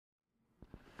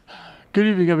Good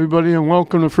evening, everybody, and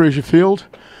welcome to Fraser Field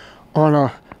on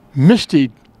a misty,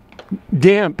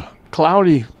 damp,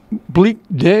 cloudy, bleak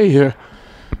day here.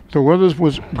 The weather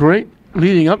was great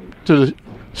leading up to the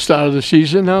start of the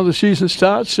season. Now the season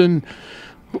starts and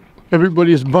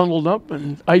everybody is bundled up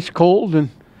and ice cold and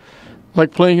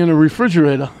like playing in a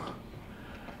refrigerator.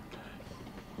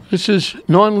 This is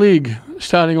non-league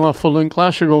starting off for Lynn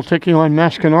Classical, taking on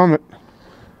Masconomet.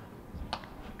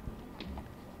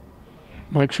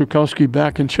 Mike Szukowski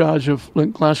back in charge of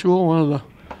Lynn Classical, one of the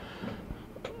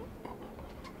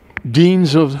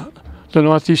deans of the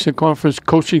Northeastern Conference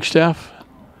coaching staff.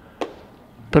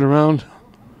 Been around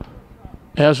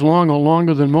as long or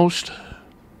longer than most.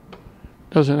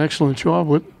 Does an excellent job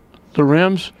with the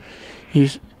Rams.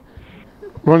 He's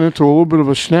run into a little bit of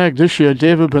a snag this year.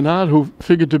 David Bernard, who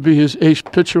figured to be his ace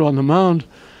pitcher on the mound,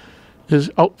 is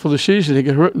out for the season. He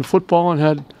got hurt in football and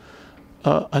had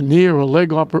a knee or a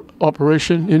leg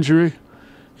operation injury.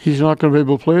 He's not going to be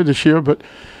able to play this year, but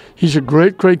he's a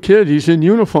great kid. He's in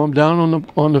uniform down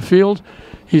on the field.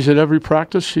 He's at every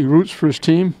practice. He roots for his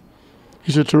team.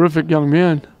 He's a terrific young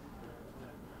man.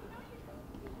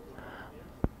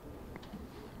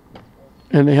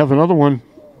 And they have another one,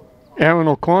 Aaron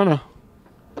O'Connor,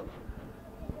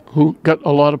 who got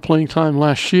a lot of playing time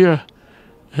last year,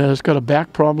 has got a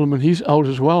back problem, and he's out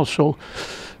as well. So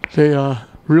they are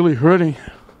really hurting.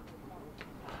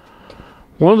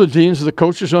 One of the deans of the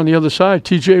coaches on the other side,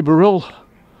 T.J. Burrill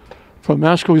from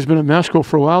Masco. He's been at Masco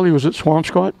for a while. He was at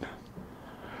Swampscott.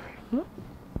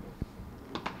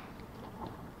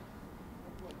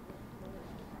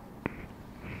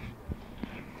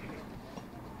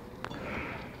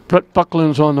 Brett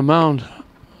Buckland's on the mound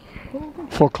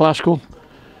for Classical,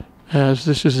 as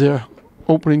this is their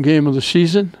opening game of the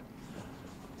season.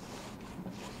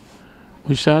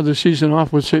 We started the season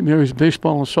off with St. Mary's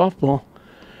baseball and softball,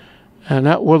 and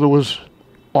that weather was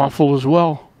awful as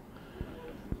well.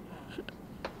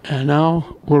 And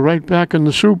now we're right back in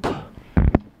the soup.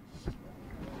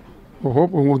 We're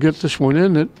hoping we'll get this one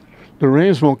in, that the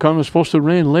rains won't come. It's supposed to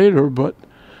rain later, but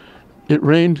it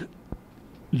rained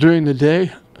during the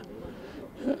day.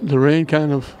 The rain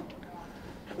kind of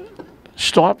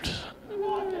stopped,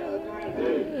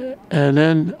 and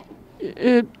then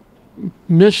it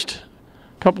missed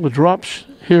a couple of drops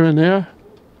here and there.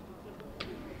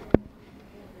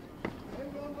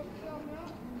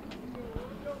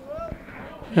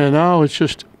 And now it's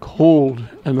just cold,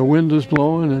 and the wind is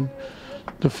blowing, and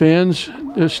the fans,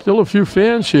 there's still a few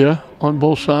fans here on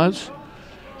both sides,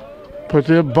 but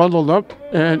they're bundled up,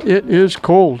 and it is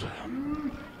cold.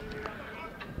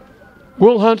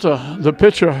 Will Hunter, the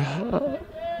pitcher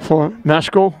for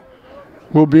Masco,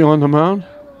 will be on the mound.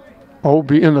 Or will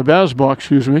be in the batter's box,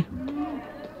 excuse me.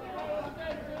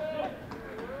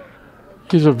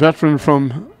 He's a veteran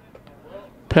from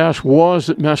past wars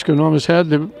that Masconomet's had.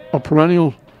 They're a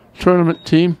perennial tournament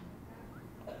team.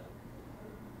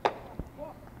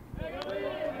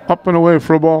 Up and away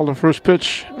for a ball, the first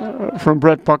pitch from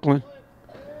Brett Buckland.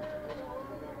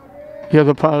 The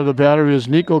other part of the battery is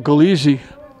Nico Galizzi.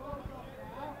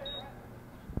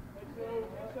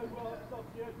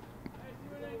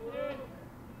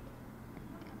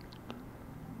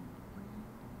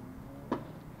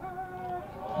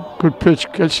 Good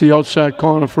pitch, gets the outside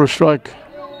corner for a strike.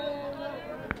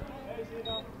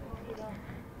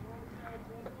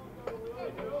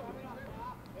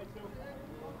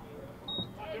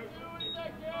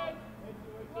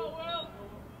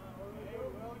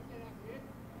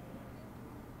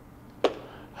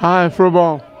 High for a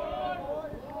ball.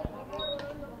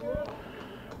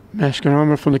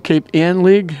 Masconomet from the Cape Ann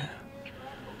League.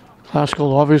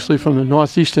 Classical obviously from the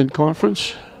Northeastern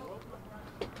Conference.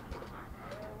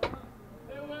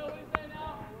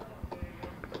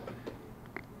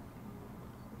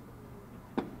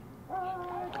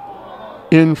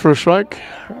 In for a strike.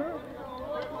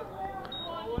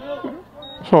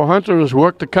 So Hunter has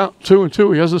worked the count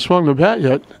 2-2. He hasn't swung the bat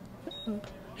yet.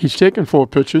 He's taken 4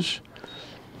 pitches.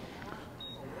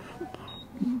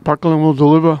 Buckland will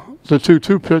deliver the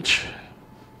 2-2 pitch.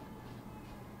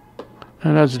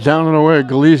 And that's down and away.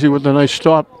 Galizzi with a nice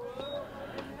stop.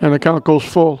 And the count goes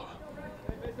full.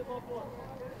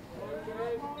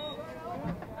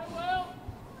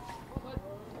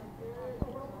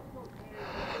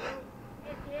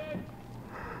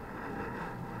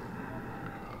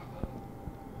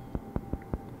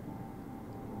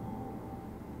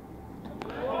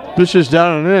 This is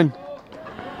down and in.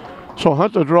 So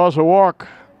Hunter draws a walk.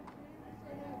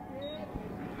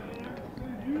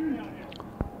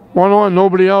 1 on,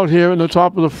 nobody out here in the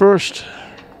top of the first.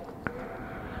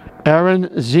 Aaron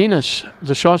Zenas,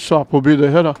 the shortstop, will be the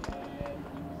hitter.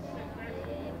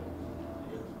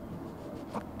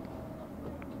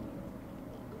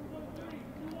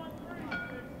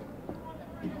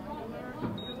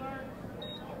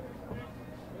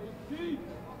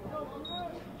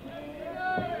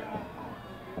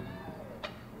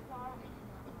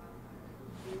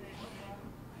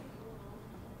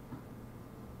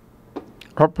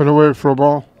 Up and away for a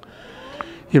ball.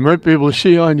 You might be able to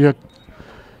see on your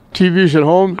TVs at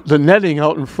home, the netting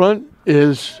out in front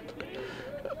is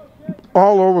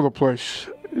all over the place.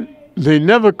 They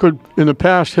never could, in the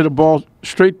past, hit a ball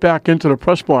straight back into the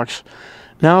press box.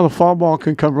 Now the foul ball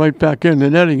can come right back in. The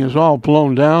netting is all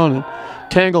blown down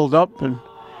and tangled up and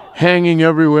hanging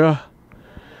everywhere.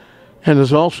 And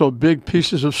there's also big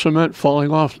pieces of cement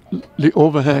falling off the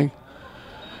overhang.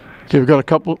 They've got a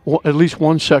couple, at least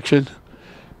one section,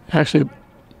 actually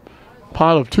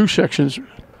part of two sections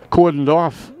cordoned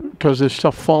off because there's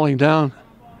stuff falling down.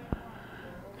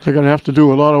 They're going to have to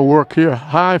do a lot of work here.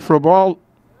 High for a ball,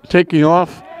 taking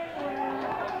off.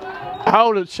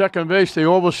 Out at second base, they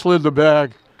overslid the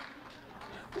bag.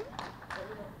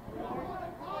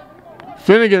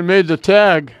 Finnegan made the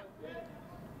tag.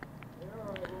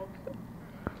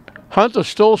 Hunter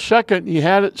stole second. He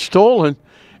had it stolen,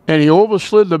 and he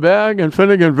overslid the bag, and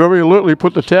Finnegan very alertly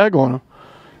put the tag on him.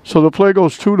 So the play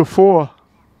goes 2-4.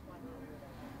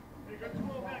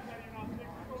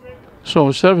 So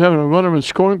instead of having a runner in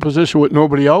scoring position with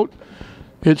nobody out,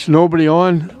 it's nobody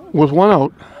on with one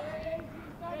out.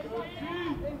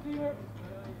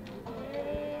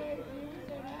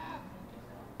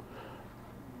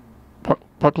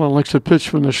 Buckland likes to pitch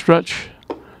from the stretch.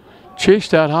 Chase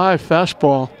that high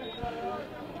fastball.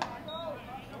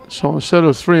 So instead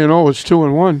of 3-0, it's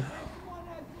 2-1.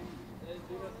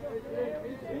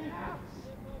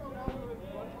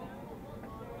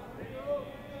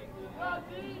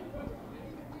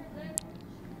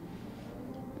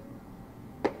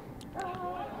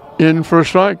 In for a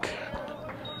strike.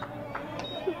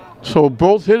 So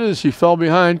both hitters, he fell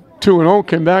behind 2-0,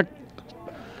 came back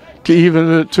to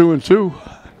even it at 2-2.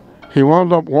 He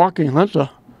wound up walking Hunter.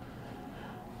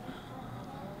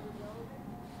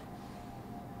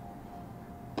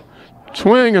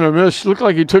 Swing and a miss. Looked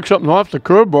like he took something off the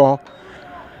curveball.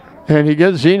 And he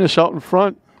gets Zenas out in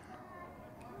front.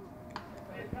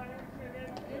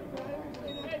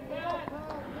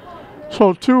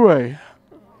 So 2-A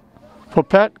for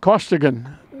Pat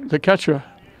Costigan, the catcher,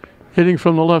 hitting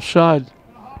from the left side.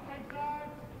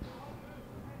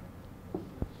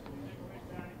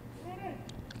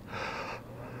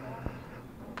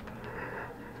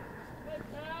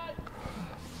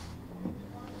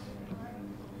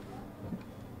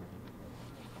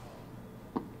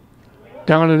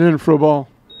 Down and in for a ball.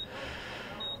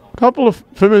 Couple of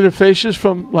familiar faces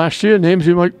from last year, names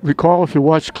you might recall if you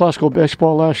watched classical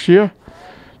baseball last year.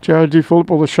 Jared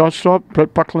DiFilippo, the shortstop,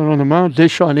 Brett Buckland on the mound,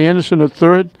 Deshaun Anderson at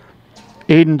third,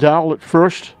 Aiden Dowell at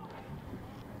first,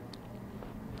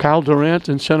 Kyle Durant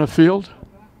in center field.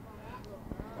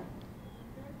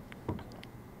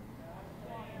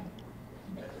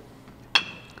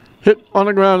 Hit on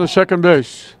the ground at second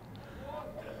base.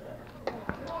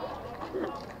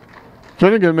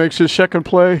 Finnegan makes his second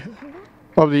play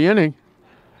of the inning.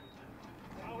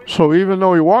 So even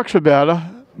though he walks a batter,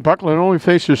 Buckland only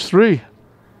faces 3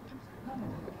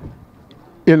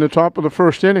 in the top of the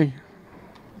first inning.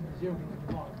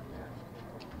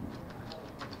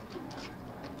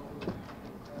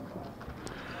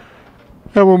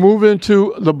 And we'll move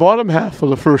into the bottom half of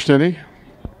the first inning.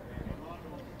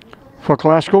 For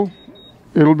Classical,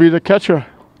 it'll be the catcher,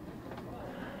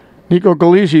 Nico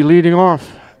Galizzi, leading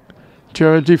off.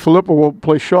 Jared DiFilippo will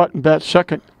play short and bat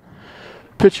second.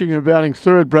 Pitching and batting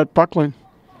third, Brett Buckland.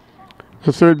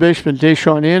 The third baseman,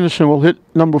 Deshaun Anderson, will hit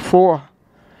number 4.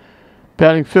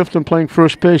 Batting fifth and playing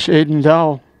first base, Aiden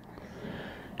Dowell.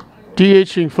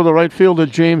 DHing for the right fielder,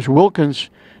 James Wilkins,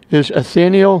 is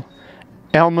Nathaniel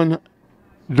Alman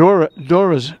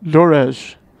Dorez.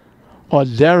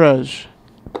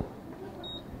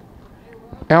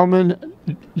 Alman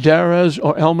Darez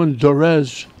or Alman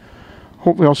Dorez.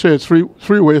 Hopefully I'll say it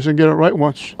three ways and get it right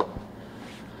once.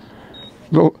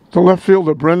 The left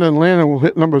fielder, Brendan Lannon, will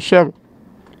hit number 7.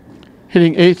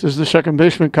 Hitting 8th is the second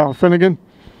baseman, Kyle Finnegan.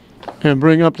 And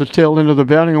bring up the tail end of the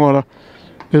batting order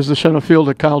is the center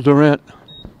fielder, Kyle Durant.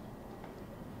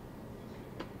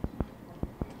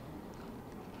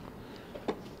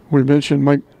 We mentioned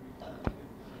Mike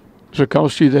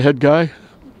Zakowski, the head guy.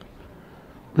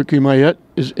 Ricky Mayette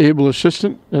is able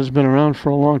assistant, has been around for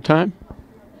a long time.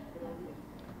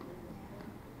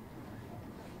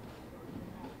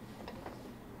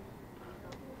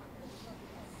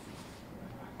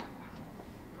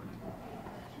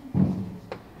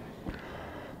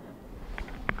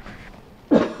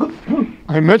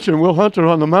 I mentioned Will Hunter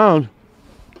on the mound.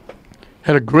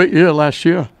 Had a great year last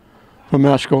year for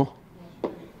Masco.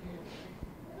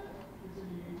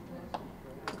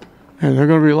 And they're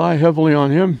going to rely heavily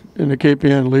on him in the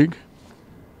KPN League.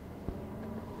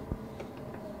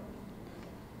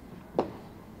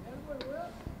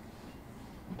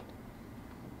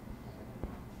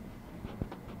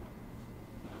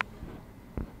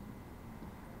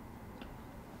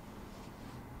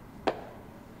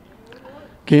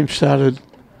 Game started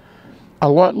a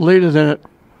lot later than it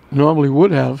normally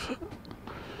would have.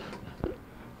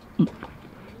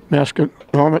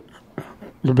 Masconomet,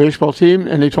 the baseball team,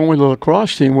 and they told me the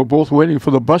lacrosse team were both waiting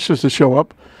for the buses to show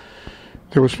up.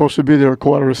 They were supposed to be there at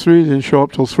 2:45. They didn't show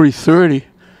up till 3:30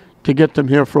 to get them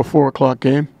here for a 4 o'clock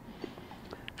game.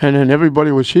 And then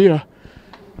everybody was here,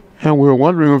 and we were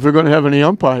wondering if we are going to have any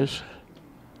umpires.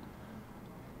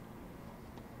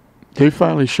 They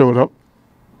finally showed up.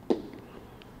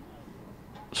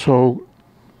 So,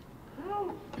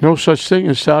 no such thing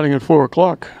as starting at 4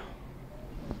 o'clock.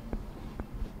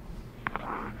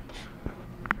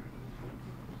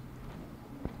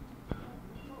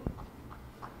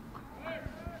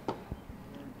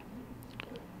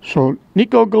 So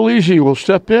Nico Galizzi will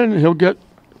step in. He'll get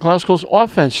Glasgow's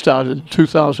offense started in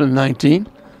 2019.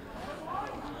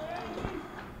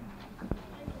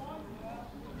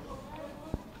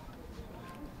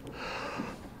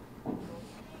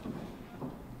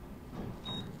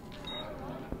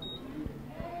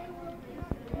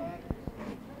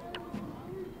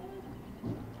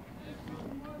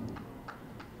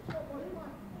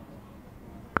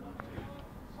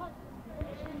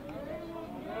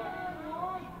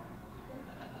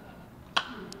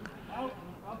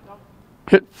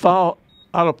 Hit foul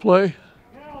out of play.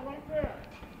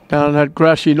 Down that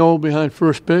grassy knoll behind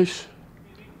first base.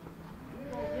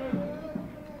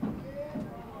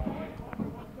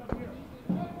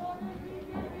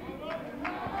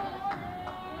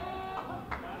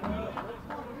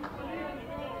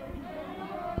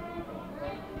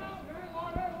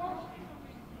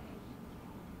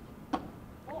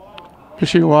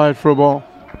 Pitching wide for a ball.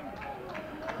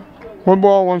 1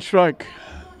 ball, 1 strike.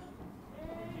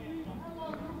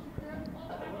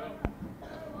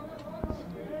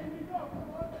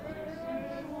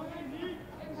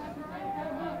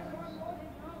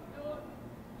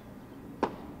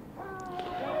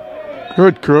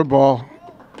 Good curveball.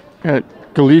 At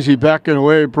Galizzi backing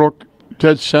away, broke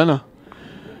dead center.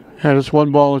 And it's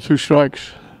 1 ball and 2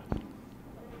 strikes.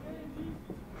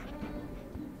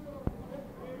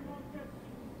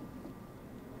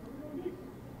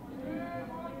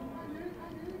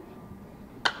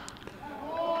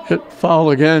 Hit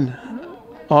foul again,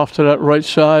 off to that right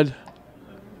side.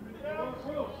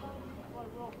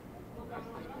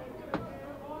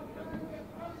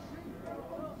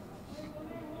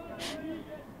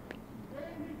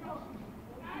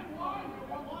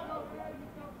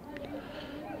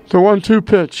 The 1-2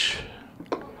 pitch.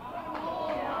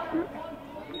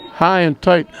 High and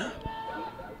tight.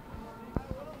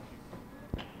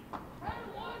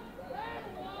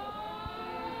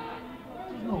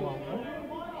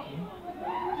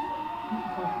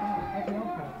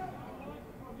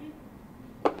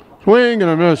 Swing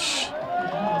and a miss.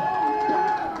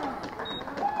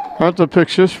 Hunter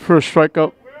picks his first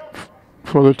strikeout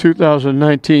for the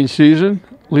 2019 season,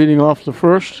 leading off the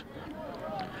first.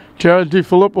 Jared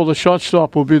DiFilippo, the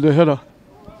shortstop, will be the hitter.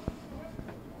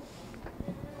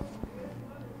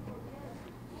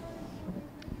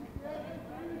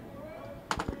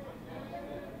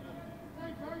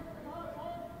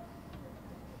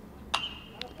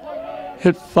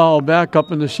 Hit foul back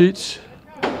up in the seats.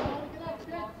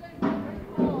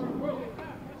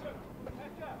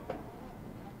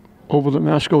 Over the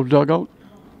Masco dugout.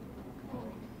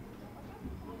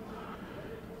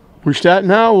 We start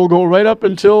now. We'll go right up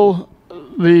until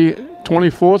the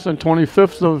 24th and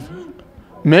 25th of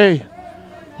May,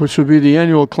 which will be the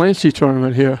annual Clancy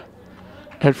tournament here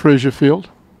at Fraser Field.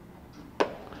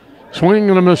 Swing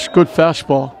and a miss. Good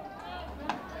fastball.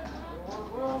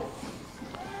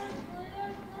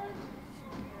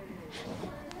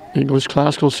 English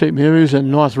Classical, St. Mary's,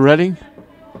 and North Reading.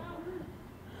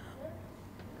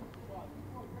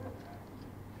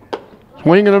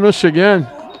 Swing and a miss again.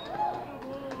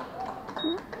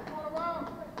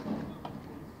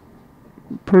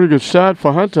 Pretty good start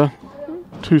for Hunter.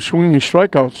 2 swinging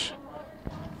strikeouts.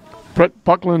 Brett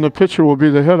Buckland, the pitcher, will be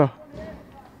the hitter.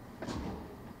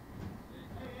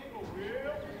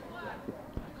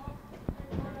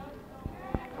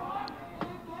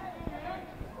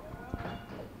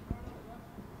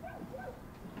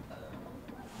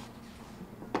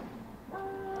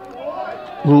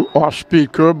 Little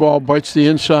off-speed curveball bites the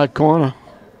inside corner.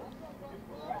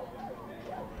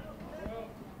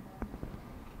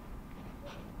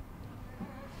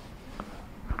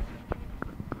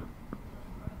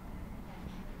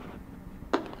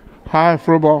 High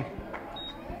for a ball.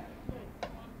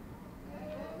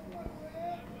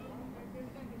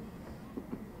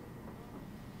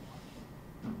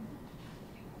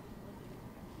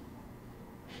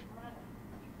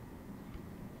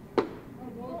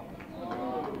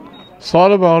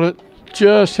 Thought about it,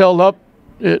 just held up.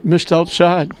 It missed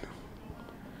outside.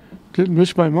 Didn't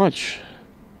miss by much.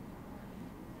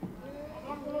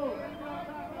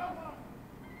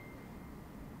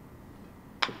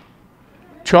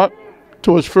 Chop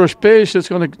towards first base. It's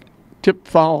going to tip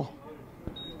foul.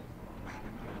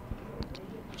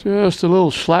 Just a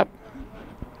little slap.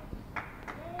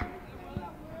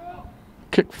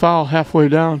 Kick foul halfway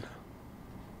down.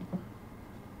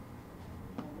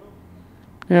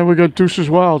 And we got deuces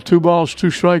wild. 2 balls, 2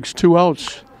 strikes, 2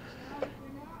 outs.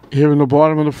 Here in the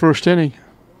bottom of the first inning.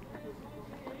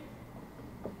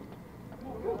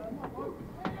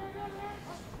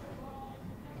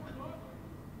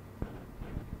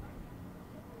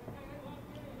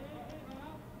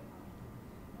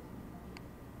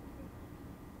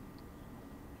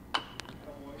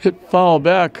 Hit foul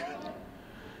back.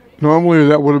 Normally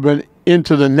that would have been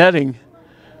into the netting,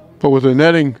 but with the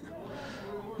netting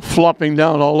flopping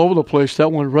down all over the place,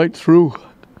 that went right through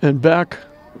and back.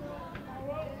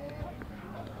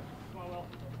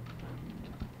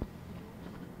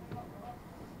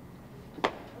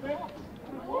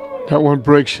 That one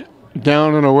breaks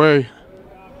down and away.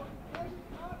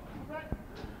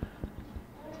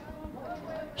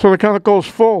 So the count goes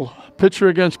full. Pitcher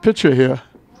against pitcher here.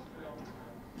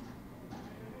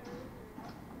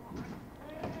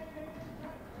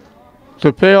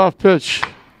 The payoff pitch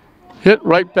hit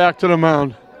right back to the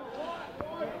mound.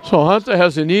 So Hunter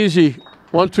has an easy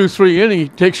 1-2-3 inning. He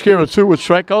takes care of 2 with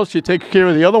strikeouts. He takes care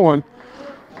of the other one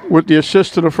with the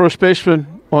assist to the first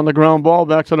baseman on the ground ball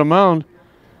back to the mound.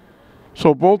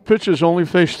 So both pitchers only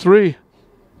faced 3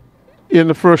 in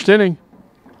the first inning.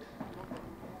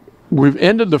 We've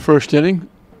ended the first inning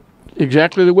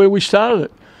exactly the way we started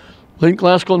it. Link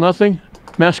Glasgow, nothing.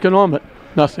 Masconomet,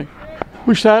 nothing.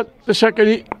 We start the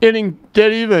second inning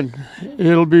dead even.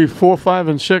 It'll be 4, 5,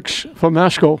 and 6 for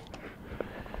Masco.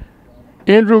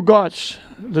 Andrew Gotts,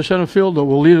 the center fielder,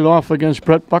 will lead it off against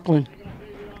Brett Buckling.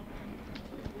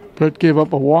 Brett gave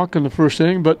up a walk in the first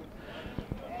inning, but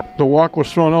the walk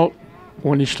was thrown out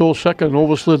when he stole second and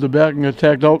overslid the bag and got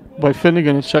tagged out by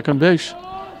Finnegan at second base.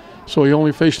 So he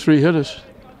only faced 3 hitters.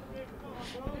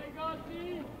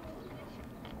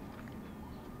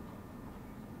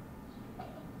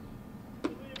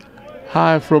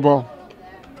 High for a ball.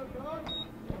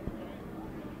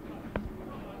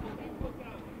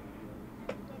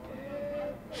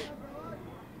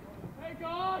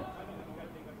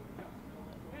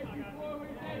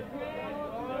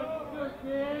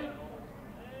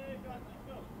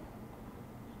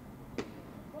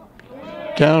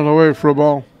 Down and away for a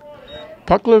ball.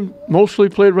 Buckland mostly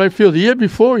played right field. The year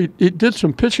before, he did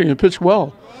some pitching and pitched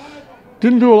well.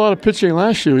 Didn't do a lot of pitching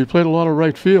last year. He played a lot of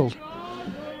right field.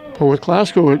 But with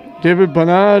Glasgow, David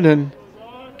Bernard and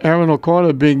Aaron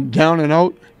O'Connor being down and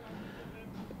out,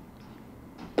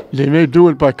 they may do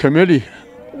it by committee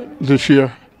this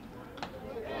year.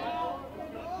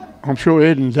 I'm sure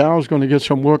Aiden Dow's going to get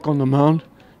some work on the mound.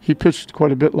 He pitched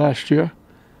quite a bit last year.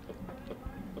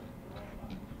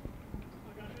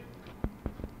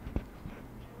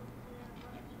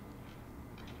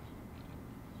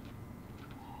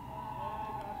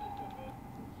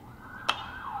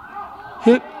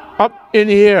 Hit up in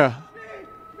the air,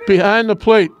 behind the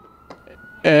plate,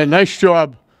 and nice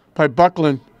job by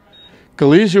Buckland.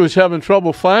 Galizzi was having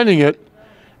trouble finding it,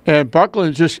 and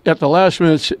Buckland just at the last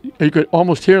minute, you could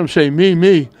almost hear him say, me,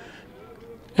 me.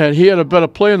 And he had a better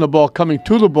play on the ball coming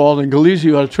to the ball than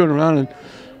Galizzi ought to turn around and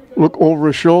look over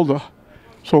his shoulder.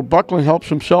 So Buckland helps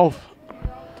himself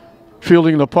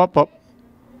fielding the pop-up.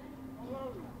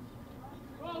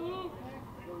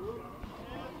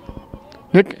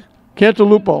 Nick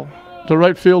Cantalupo, the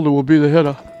right fielder, will be the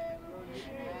hitter.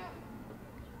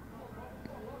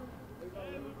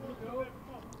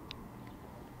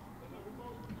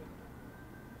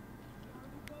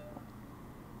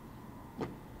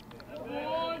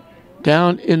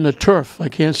 Down in the turf. I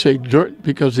can't say dirt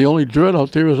because the only dirt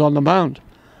out there is on the mound.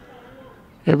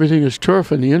 Everything is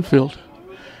turf in the infield.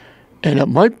 And it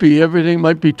might be, everything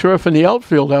might be turf in the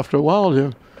outfield after a while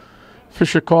there.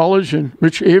 Fisher College and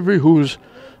Rich Avery, who's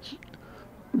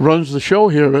runs the show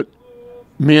here at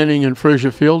Manning and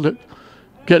Fraser Field,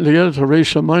 getting together to raise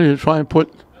some money to try and put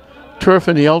turf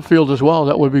in the outfield as well.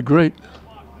 That would be great.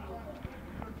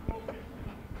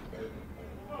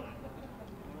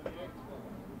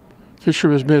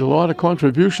 Fisher has made a lot of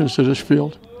contributions to this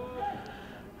field,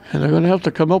 and they're going to have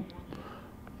to come up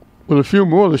with a few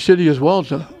more, the city as well,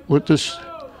 with this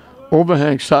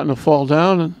overhang starting to fall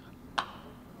down, and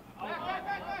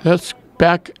that's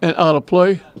back and out of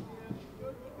play.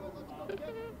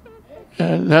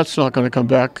 And that's not going to come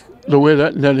back the way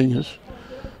that netting is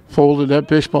folded, that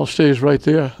baseball stays right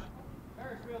there.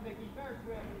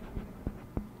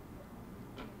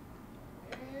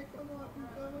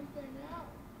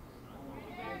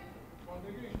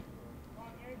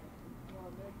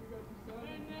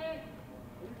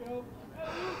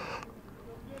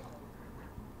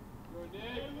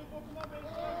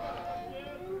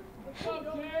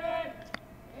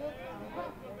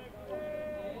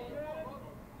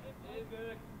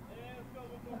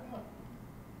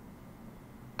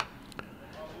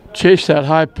 Chased that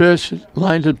high pitch,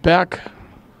 lined it back.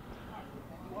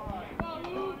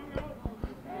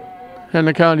 And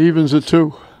the count evens at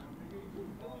 2.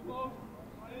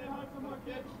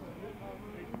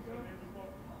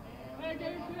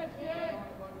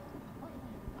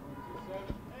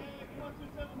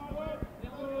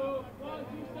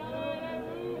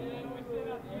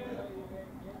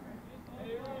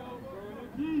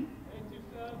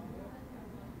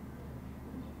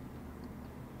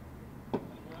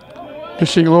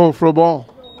 Pitching low for a ball.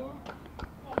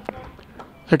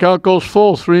 The count goes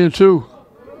full, 3-2.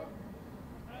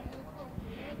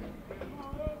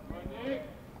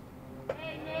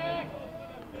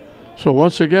 So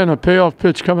once again, a payoff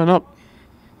pitch coming up.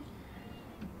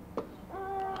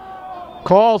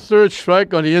 Call, third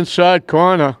strike on the inside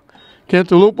corner.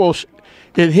 Cantalupo,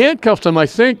 it handcuffed him, I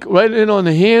think, right in on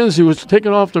the hands. He was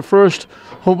taking off the first,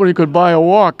 hoping he could buy a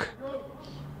walk.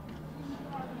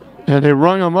 And they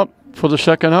rung him up for the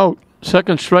second out,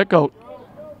 second strikeout.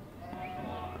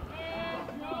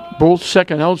 Both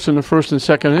second outs in the first and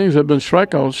second innings have been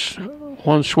strikeouts.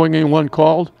 One swinging, one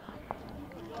called.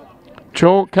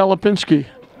 Joe Kalapinski,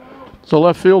 the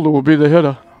left fielder, will be the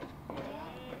hitter.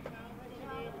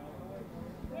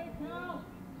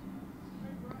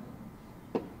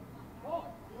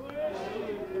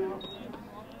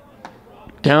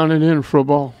 Down and in for a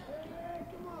ball.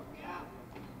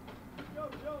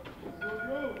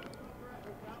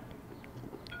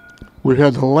 We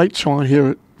had the lights on here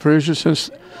at Fraser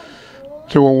since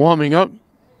they were warming up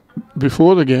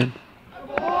before the game.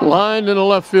 Lined in the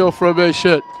left field for a base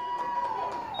hit.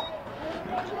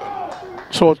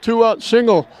 So a 2-out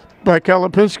single by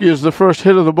Kalapinski is the first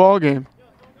hit of the ball game.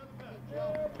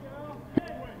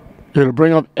 It'll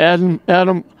bring up Adam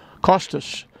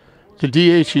Costas, the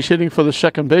DH. He's hitting for the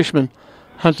second baseman,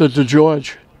 Hunter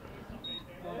DeGeorge.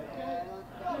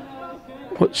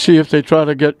 Let's see if they try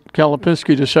to get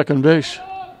Kalapinski to second base.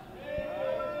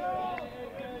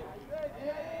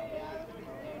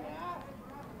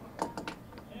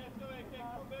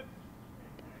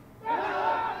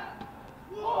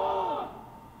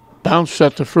 Bounced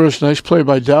at the first. Nice play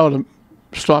by Dow to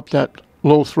stop that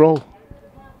low throw.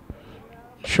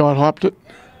 Short hopped it.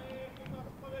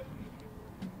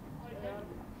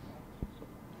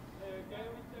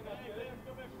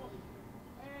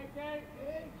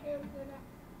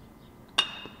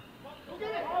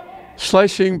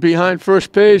 Slicing behind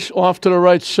first base, off to the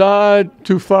right side.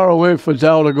 Too far away for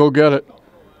Dow to go get it.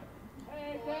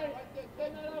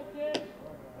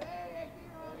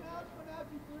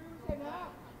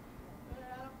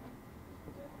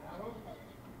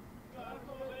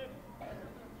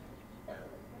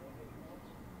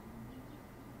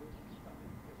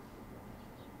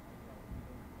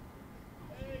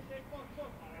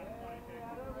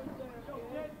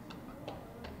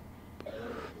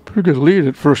 Pretty good lead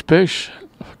at first base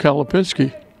for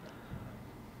Kalapinski.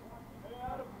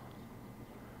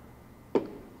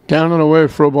 Down and away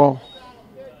for a ball.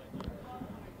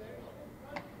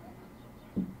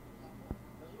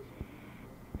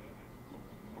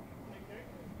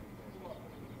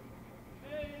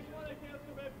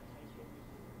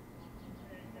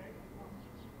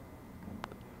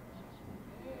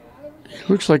 He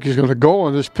looks like he's going to go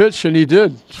on this pitch, and he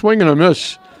did. Swing and a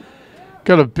miss.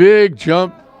 Got a big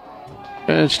jump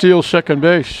and steals second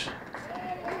base.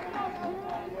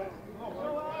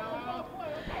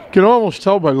 You can almost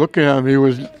tell by looking at him, he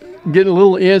was getting a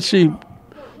little antsy,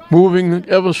 moving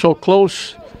ever so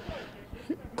close,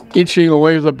 inching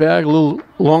away the bag, a little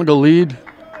longer lead.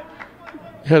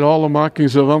 Had all the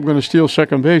markings of, I'm going to steal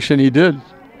second base, and he did.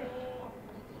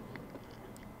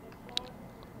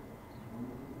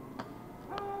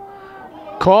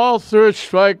 Call, third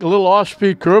strike, a little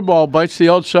off-speed curveball, bites the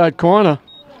outside corner.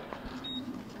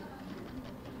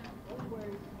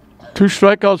 2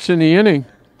 strikeouts in the inning.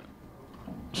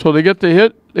 So they get the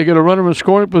hit, they get a runner in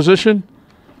scoring position,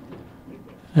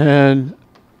 and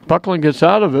Buckland gets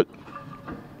out of it.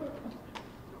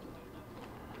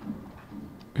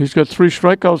 He's got 3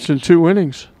 strikeouts in 2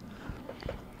 innings.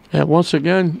 And once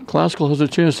again, Classical has a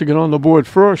chance to get on the board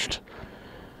first.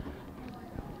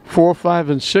 4, 5,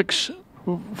 and 6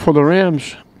 for the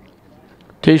Rams.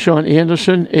 Tayshawn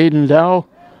Anderson, Aiden Dow,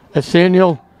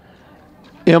 Nathaniel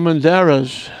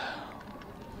Armendariz.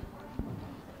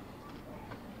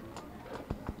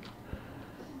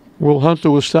 Will Hunter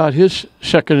will start his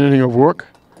second inning of work.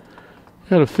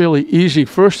 He had a fairly easy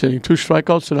first inning, 2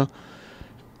 strikeouts and a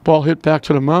ball hit back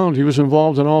to the mound. He was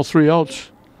involved in all 3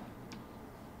 outs.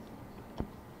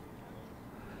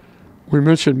 We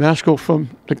mentioned Masco from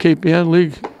the Cape Ann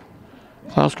League,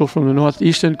 Glasgow from the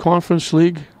Northeastern Conference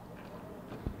League.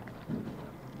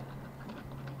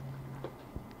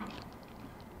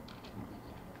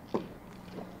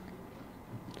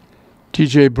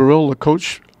 TJ Burrell, the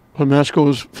coach for Masco,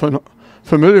 is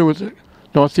familiar with the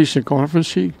Northeastern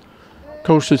Conference. He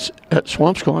coached at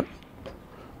Swampscott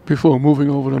before moving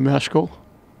over to Masco.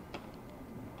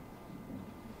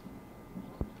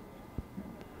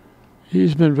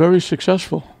 He's been very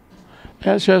successful,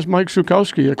 as has Mike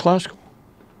Zukowski at Glasgow.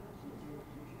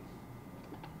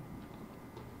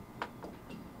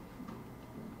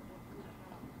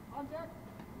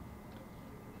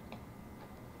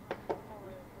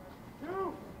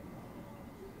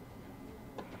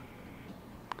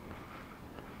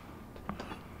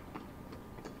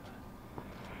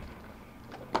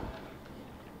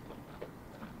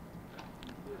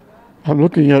 I'm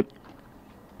looking at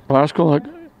Glasgow.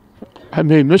 I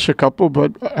may miss a couple,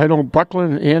 but I know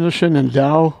Buckland, Anderson, and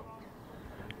Dow,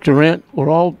 Durant were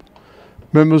all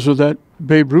members of that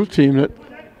Babe Ruth team that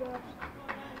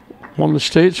won the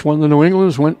States, won the New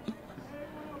Englands, went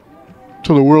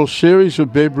to the World Series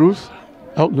of Babe Ruth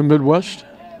out in the Midwest.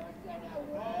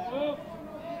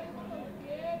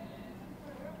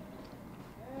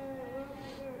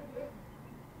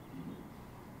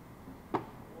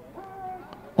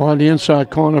 On the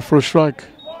inside corner for a strike.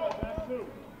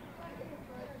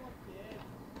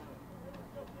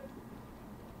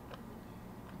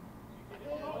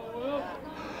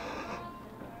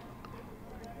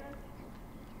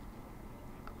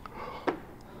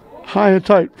 High and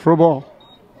tight for a ball.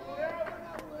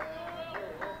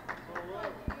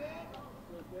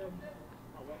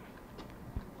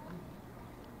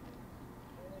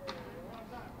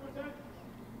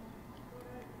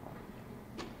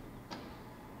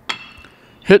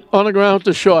 Hit on the ground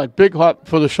to short. Big hop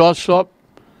for the shortstop.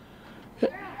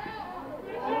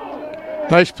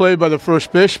 Nice play by the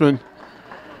first baseman.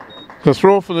 The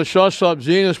throw for the shortstop,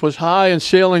 Zenas, was high and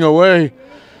sailing away.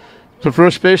 The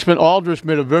first baseman, Aldrich,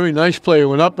 made a very nice play.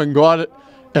 Went up and got it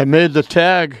and made the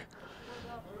tag.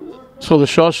 So the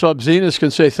shortstop, Zenas,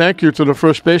 can say thank you to the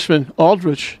first baseman,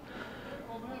 Aldrich.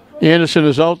 Anderson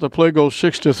is out. The play goes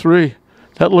 6-3.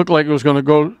 That looked like it was going to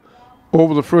go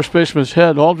over the first baseman's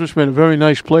head. Aldrich made a very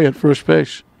nice play at first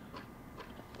base.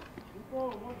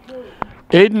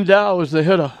 Aiden Dow is the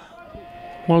hitter.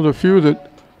 One of the few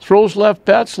that throws left,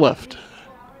 bats left.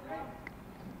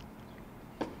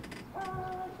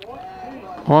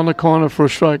 On the corner for a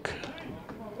strike.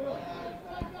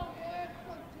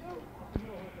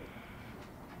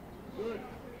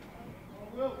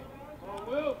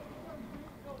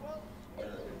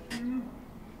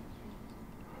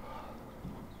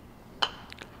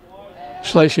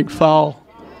 Slicing foul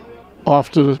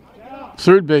off to the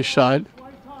third base side.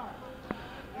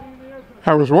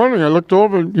 I was wondering, I looked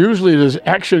over, and usually there's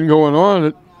action going on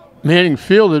at Manning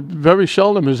Field. It very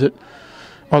seldom is it,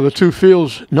 are the two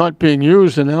fields not being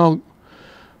used, and now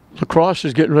lacrosse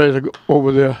is getting ready to go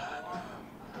over there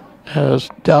as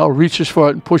Dow reaches for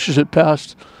it and pushes it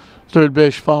past third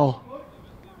base foul.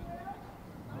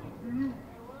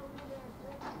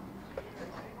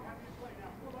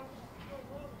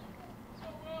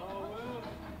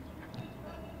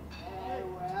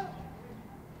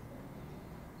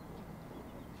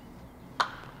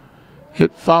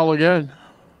 Hit foul again.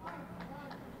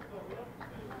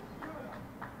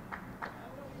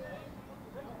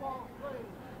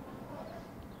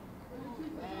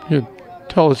 You can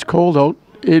tell it's cold out.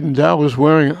 Aiden Dow is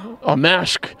wearing a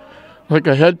mask, like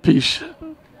a headpiece,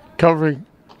 covering,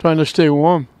 trying to stay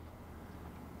warm.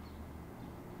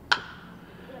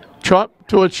 Chop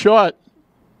to a shot.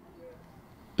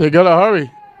 They got to hurry.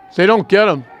 They don't get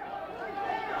him.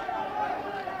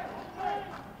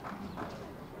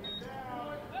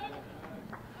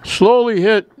 Slowly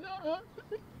hit.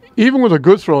 Even with a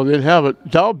good throw, they'd have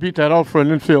it. Dow beat that out for an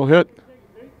infield hit.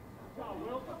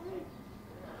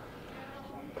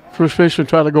 First baseman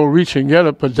tried to go reach and get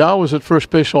it, but Dow was at first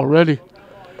base already.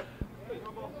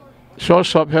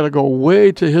 Shortstop had to go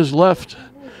way to his left.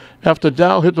 After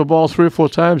Dow hit the ball 3 or 4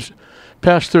 times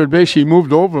past third base, he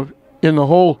moved over in the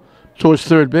hole towards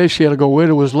third base. He had to go way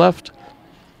to his left.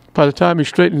 By the time he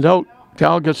straightened out,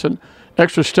 Dow gets an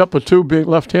extra step or two being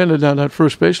left-handed down that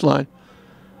first baseline.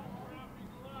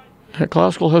 And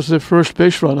Classical has their first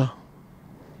base runner.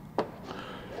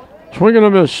 Swing and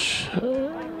a miss.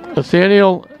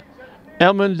 Nathaniel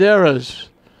Almendarez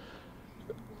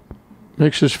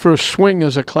makes his first swing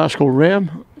as a Classical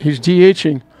Ram. He's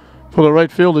DHing for the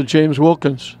right fielder, James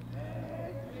Wilkins.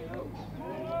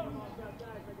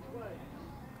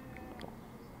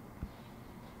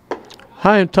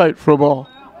 High and tight for a ball.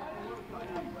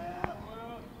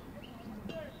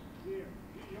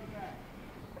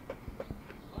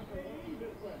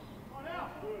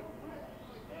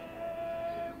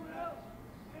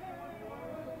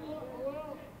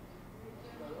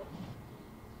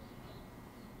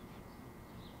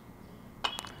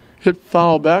 Hit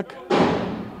foul back.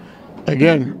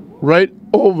 Again, right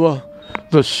over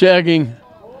the sagging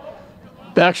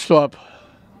backstop.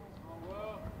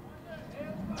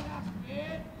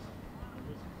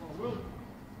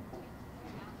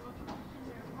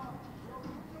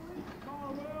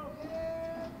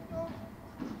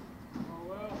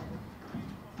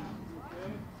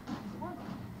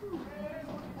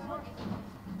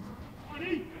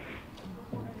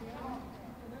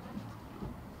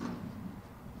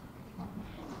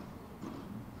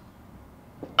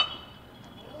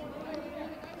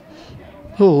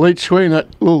 A little late swing, that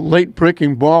little late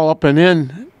breaking ball up and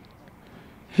in.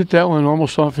 Hit that one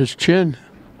almost off his chin.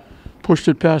 Pushed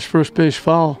it past first base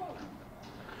foul.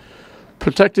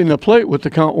 Protecting the plate with the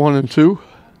count 1 and 2.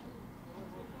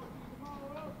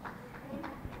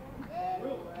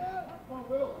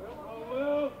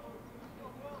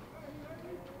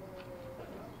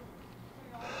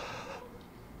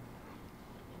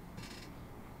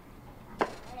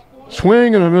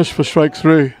 Swing and a miss for strike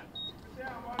 3.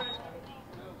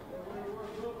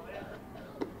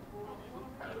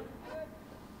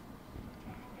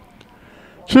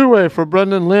 Two-way for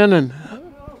Brendan Lannon,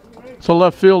 the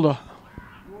left fielder.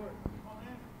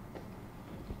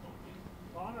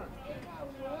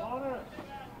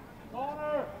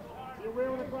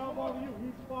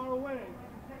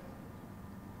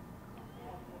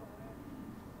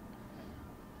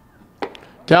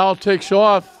 Dow takes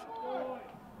off.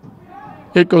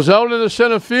 It goes out into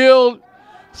center field.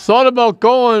 Thought about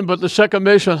going, but the second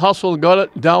baseman hustled, got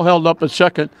it. Dow held up at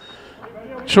second.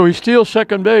 So he steals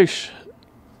second base.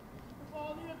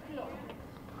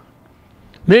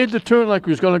 Made the turn like he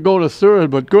was going to go to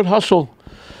third, but good hustle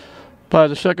by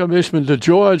the second baseman,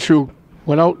 DeGeorge, who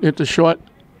went out into short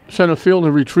center field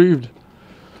and retrieved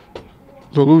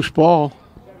the loose ball.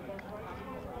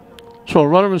 So a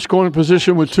runner in scoring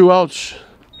position with 2 outs.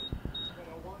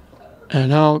 And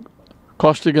now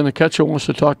Costigan, the catcher, wants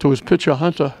to talk to his pitcher,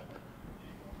 Hunter.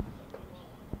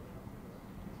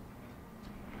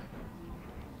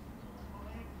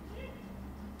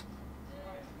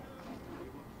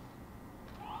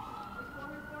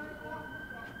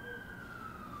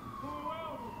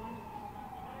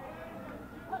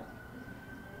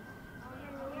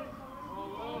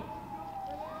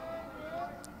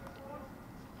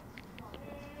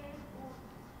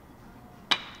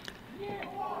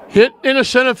 Hit into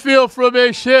center field for a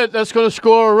base hit. That's going to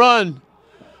score a run.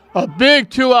 A big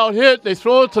 2-out hit. They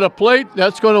throw it to the plate.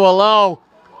 That's going to allow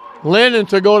Landon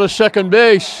to go to second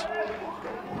base.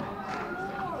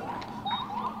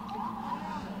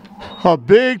 A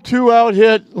big 2-out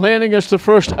hit. Landon gets the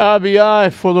first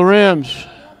RBI for the Rams.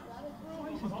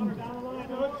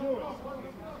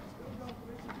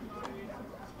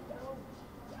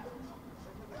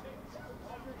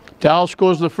 Dow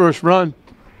scores the first run.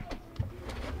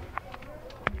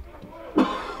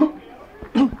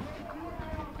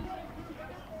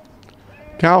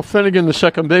 Cal Finnegan, the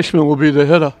second baseman, will be the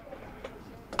hitter.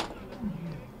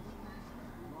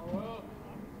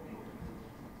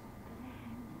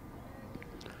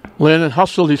 Landon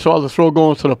hustled. He saw the throw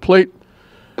going to the plate.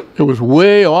 It was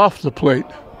way off the plate.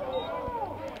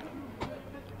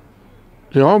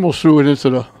 They almost threw it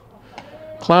into the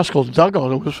Classical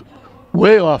dugout. It was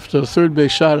way off to the third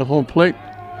base side of home plate.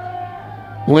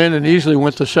 Landon easily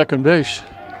went to second base.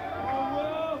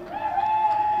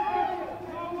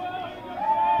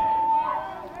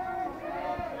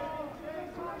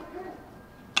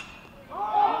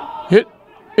 Hit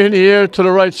in the air to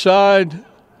the right side.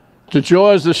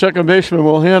 DeGeorge, the second baseman,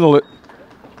 will handle it.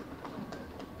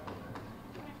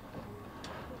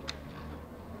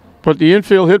 But the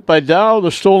infield hit by Dow,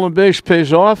 the stolen base,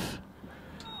 pays off.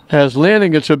 As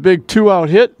Landon gets a big 2-out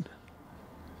hit.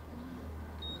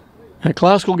 And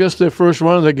Classical gets their first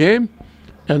run of the game.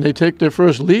 And they take their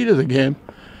first lead of the game.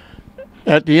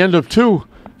 At the end of 2,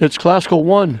 it's Classical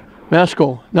 1,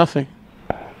 Masco nothing.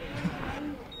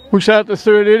 We start the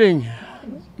third inning.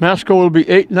 Masco will be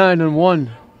 8-9-1.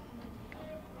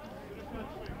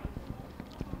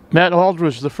 Matt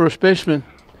Aldridge, the first baseman,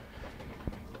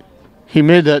 he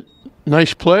made that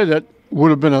nice play that would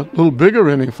have been a little bigger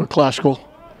inning for Classical.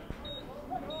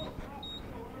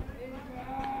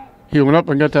 He went up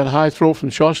and got that high throw from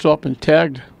shortstop and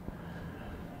tagged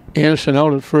Anderson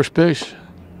out at first base.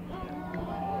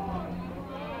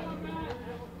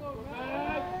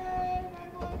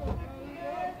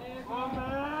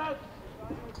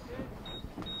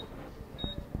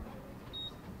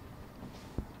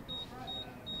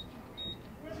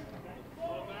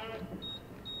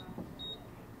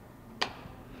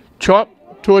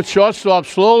 Chop towards shortstop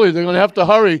slowly. They're going to have to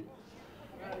hurry.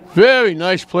 Very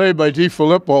nice play by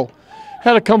DiFilippo.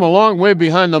 Had to come a long way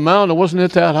behind the mound. It wasn't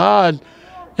hit that hard.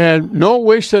 And no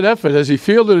wasted effort. As he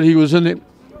fielded it, he was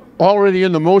already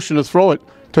in the motion to throw it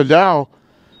to Dow.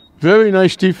 Very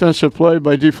nice defensive play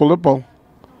by DiFilippo.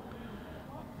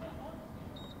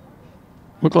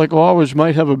 Looked like Aldridge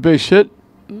might have a base hit.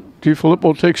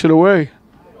 DiFilippo takes it away.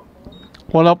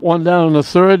 One up, one down in the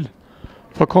third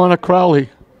for Connor Crowley,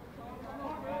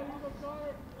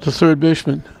 the third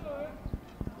baseman.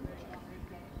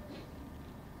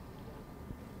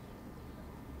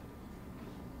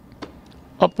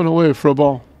 Up and away for a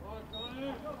ball.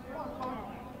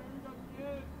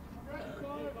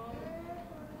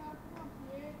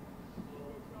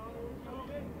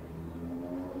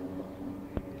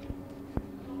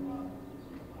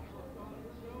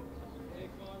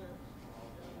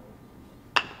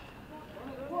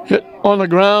 Hit on the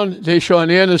ground,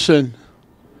 Deshaun Anderson.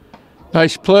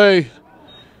 Nice play.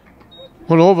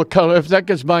 Went over. If that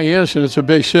gets by Anderson, it's a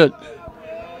base hit.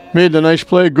 Made the nice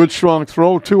play. Good strong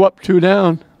throw. 2 up, 2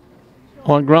 down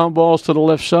on ground balls to the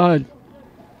left side.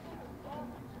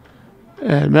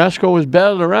 And Masco was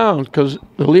batted around because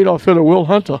the leadoff hitter, Will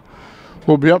Hunter,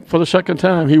 will be up for the second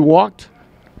time. He walked.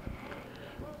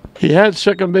 He had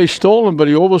second base stolen, but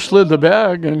he overslid the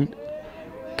bag, and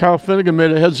Kyle Finnegan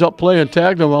made a heads-up play and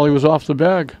tagged him while he was off the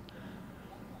bag.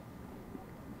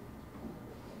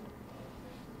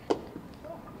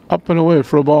 Up and away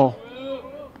for a ball.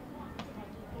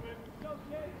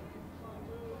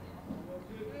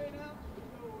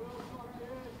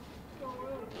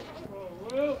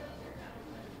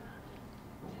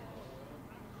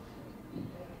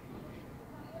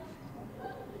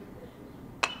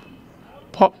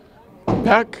 Pop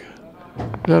back.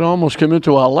 That almost came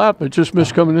into our lap. It just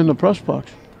missed coming in the press box.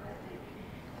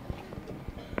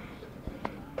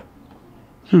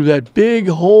 Through that big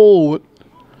hole with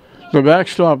the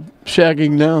backstop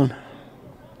sagging down.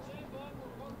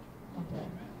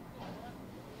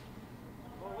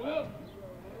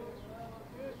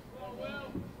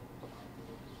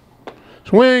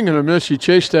 Swing and a miss. He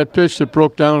chased that pitch that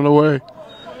broke down and away.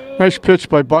 Nice pitch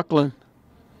by Buckland.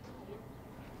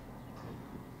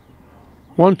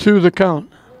 1-2 the count.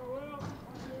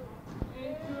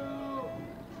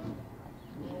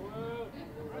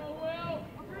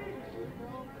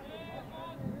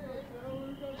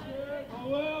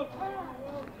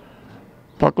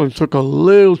 Buckland took a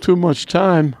little too much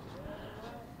time.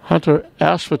 Hunter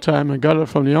asked for time and got it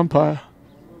from the umpire.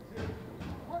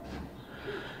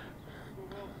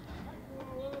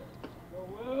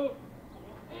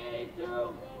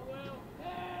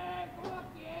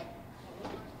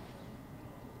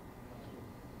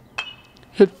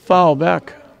 Hit foul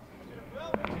back.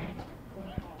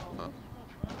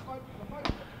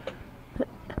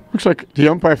 Looks like the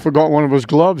umpire forgot one of his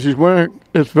gloves. He's wearing,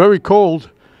 it's very cold.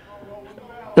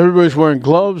 Everybody's wearing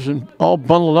gloves and all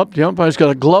bundled up. The umpire's got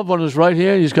a glove on his right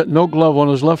hand. He's got no glove on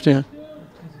his left hand.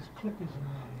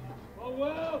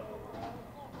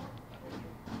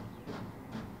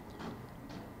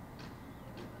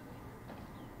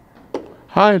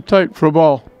 High and tight for a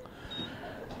ball.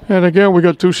 And again, we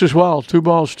got deuces wild. 2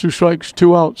 balls, 2 strikes,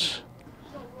 2 outs.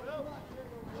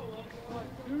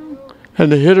 And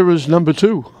the hitter is number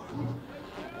 2.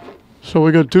 So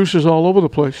we got deuces all over the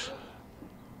place.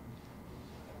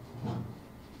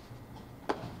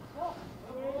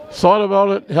 Thought about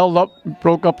it, held up,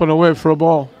 broke up and away for a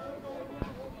ball.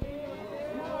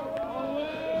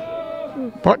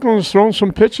 Buckland's thrown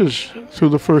some pitches through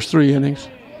the first 3 innings.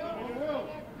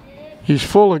 He's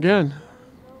full again.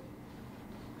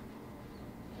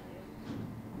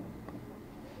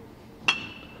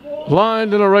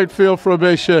 Lined in the right field for a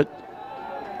base hit.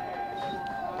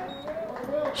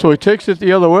 So he takes it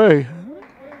the other way.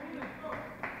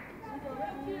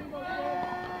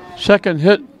 Second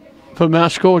hit for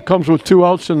Masco. It comes with 2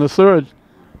 outs in the third.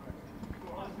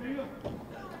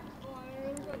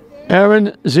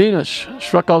 Aaron Zenas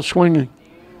struck out swinging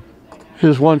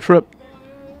his 1 trip.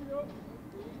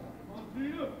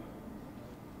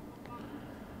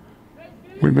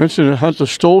 We mentioned that Hunter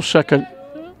stole second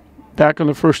back in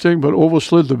the first inning, but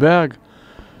overslid the bag.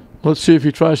 Let's see if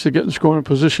he tries to get in scoring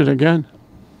position again.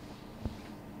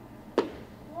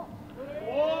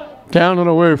 Down and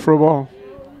away for a ball.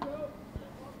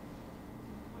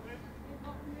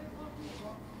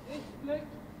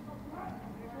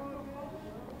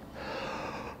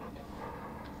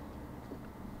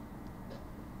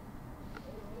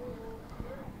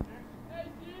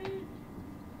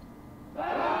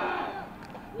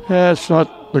 That's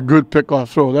not the good pickoff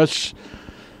throw.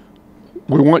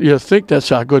 We want you to think that's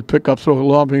our good pickup throw,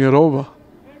 lobbing it over.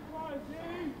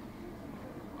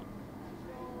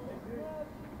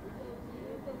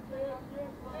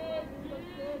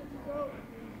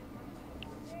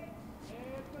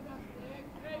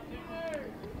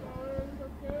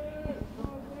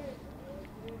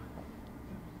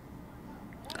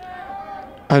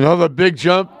 Another big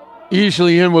jump,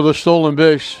 easily in with a stolen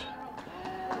base.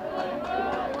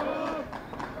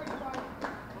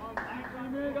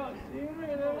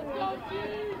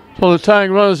 So the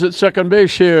tying run is at second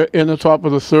base here in the top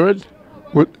of the third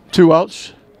with 2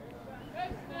 outs.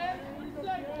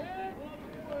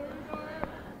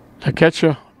 The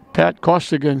catcher, Pat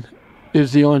Costigan,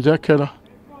 is the on-deck hitter.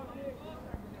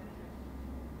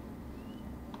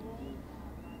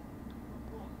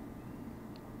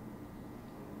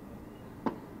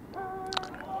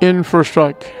 In for a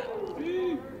strike.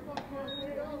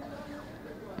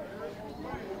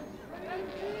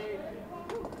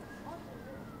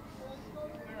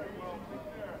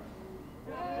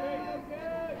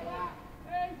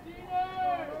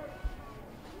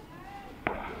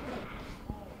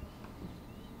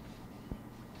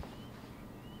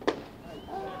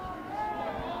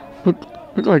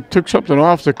 Looked like took something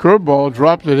off the curveball,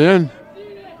 dropped it in.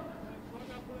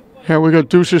 Here we got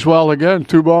Deuces Wild again.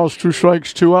 2 balls, 2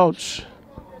 strikes, 2 outs.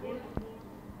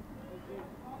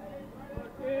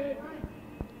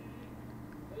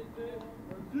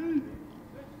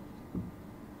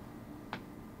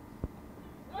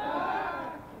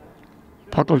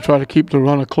 Puck will try to keep the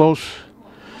runner close.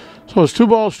 So it's 2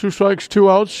 balls, 2 strikes,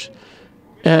 2 outs.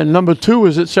 And number 2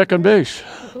 is at second base.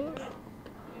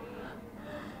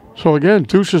 So again,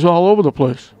 Deuces all over the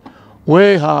place.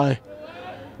 Way high.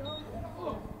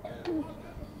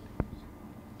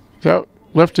 That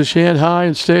left his hand high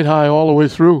and stayed high all the way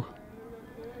through.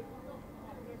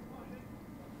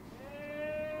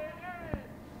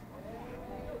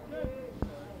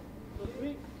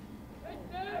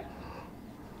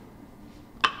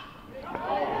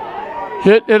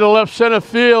 Hit into left center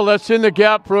field. That's in the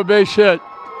gap for a base hit.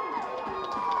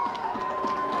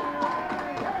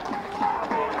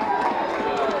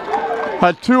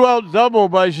 A 2-out double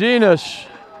by Zenas.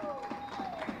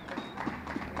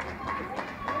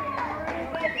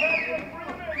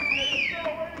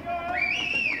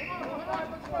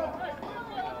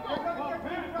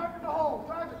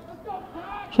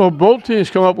 So both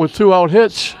teams come up with 2-out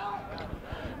hits.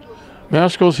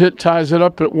 Masco's hit ties it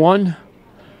up at 1.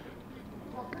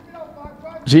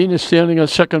 Zenas standing at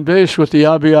second base with the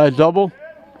RBI double.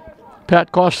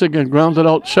 Pat Costigan grounded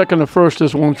out second to first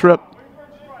as 1 trip.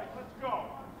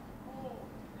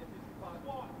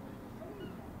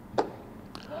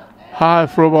 High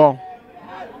for a ball.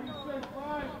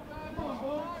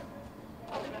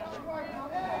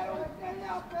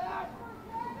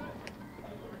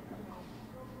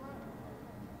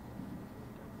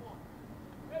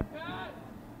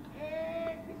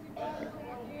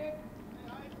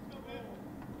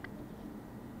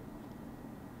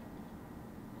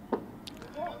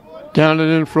 Down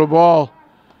and in for a ball.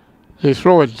 They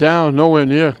throw it down, nowhere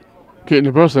near getting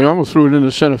the burst. They almost threw it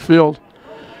into center field.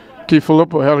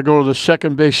 DiFilippo had to go to the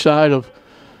second base side of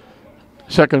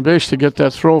second base to get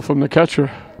that throw from the catcher.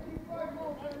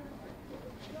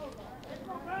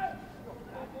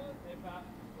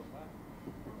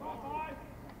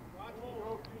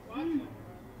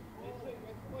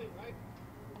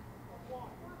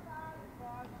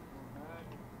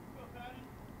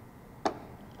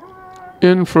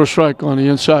 In for a strike on the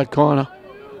inside corner.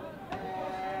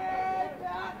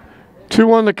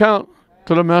 2-1 the count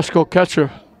to the Masco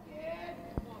catcher.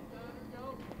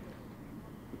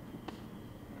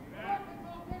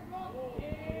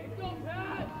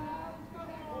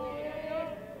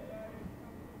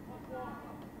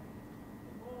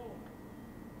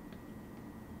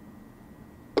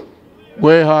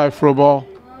 Way high for a ball.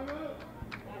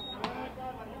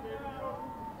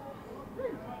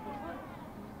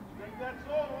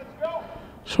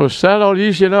 So it started out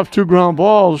easy enough, 2 ground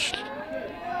balls,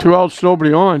 2 outs,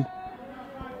 nobody on.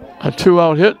 A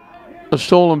 2-out hit, a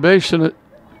stolen base, and a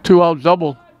 2-out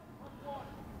double.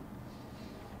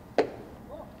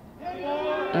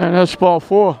 And that's ball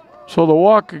 4. So the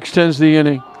walk extends the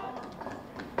inning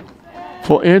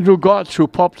for Andrew Gotts, who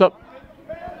popped up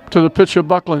to the pitcher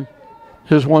Buckland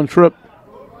his one trip.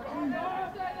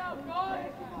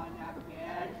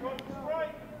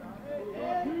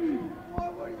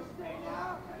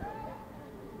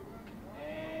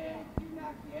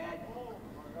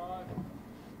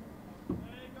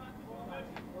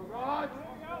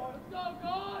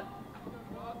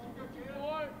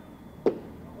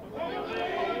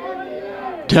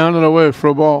 Down and away for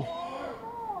a ball.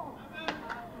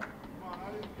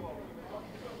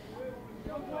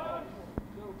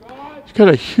 He's got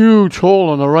a huge hole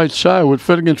on the right side with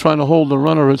Finnegan trying to hold the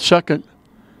runner at second.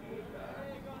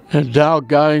 And Dow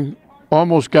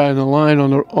almost guiding the line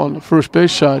on the first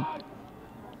base side.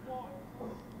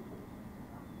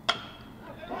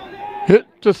 Hit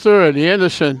to third.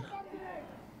 Anderson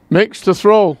makes the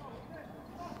throw.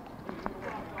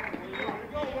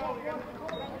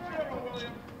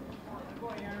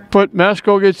 But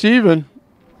Masco gets even.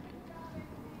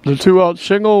 The 2-out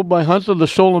single by Hunter, the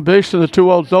stolen base, and the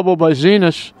 2-out double by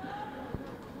Zenas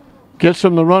gets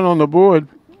him the run on the board.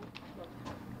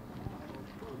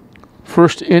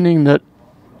 First inning that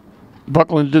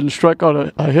Buckland didn't strike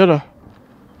out a hitter.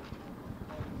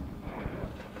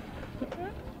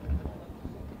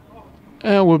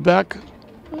 And we're back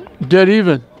dead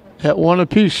even at 1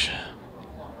 apiece.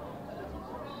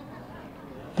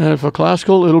 And for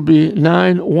Classical, it'll be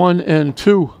 9, 1, and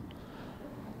 2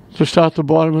 to start the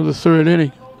bottom of the third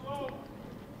inning.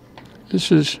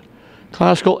 This is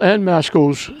Classical and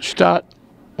Masco's start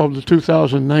of the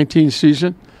 2019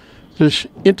 season. This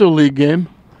interleague game.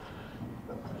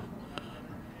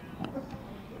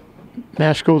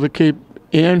 Masco, the Cape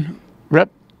Ann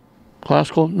rep,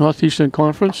 Classical Northeastern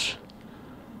Conference.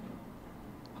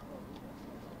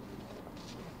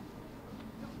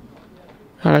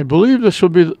 And I believe this will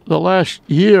be the last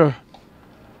year.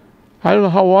 I don't know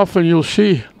how often you'll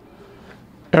see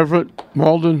Everett,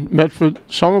 Malden, Medford,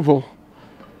 Somerville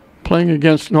playing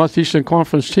against Northeastern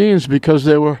Conference teams because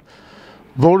they were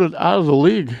voted out of the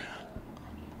league.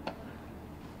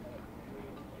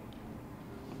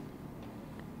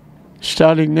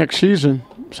 Starting next season,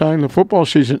 starting the football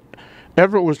season,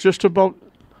 Everett was just about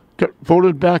got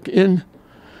voted back in.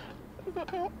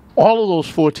 All of those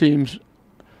 4 teams,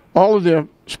 all of their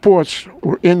sports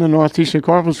were in the Northeastern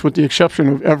Conference with the exception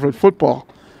of Everett football.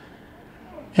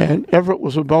 And Everett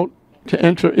was about to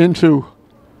enter into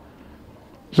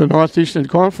the Northeastern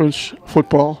Conference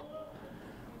football.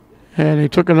 And he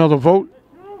took another vote,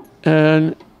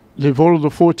 and they voted the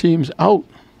 4 teams out.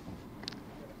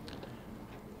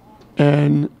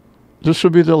 And this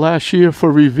will be the last year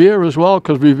for Revere as well,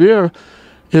 because Revere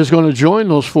is going to join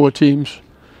those 4 teams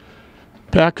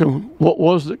back in what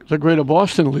was the Greater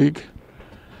Boston League.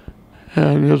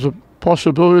 And there's a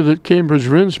possibility that Cambridge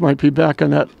Rins might be back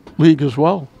in that league as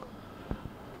well.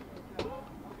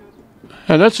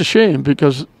 And that's a shame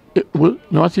because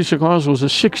Northeastern Conference was a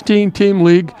 16-team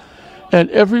league, and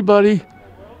everybody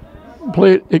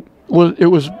played. It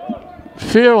was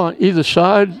fair on either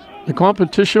side. The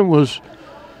competition was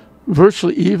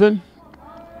virtually even.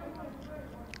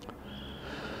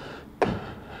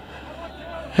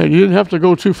 And you didn't have to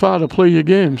go too far to play your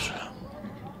games.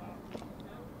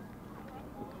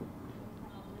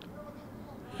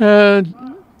 And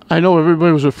I know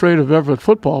everybody was afraid of Everett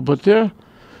football, but they're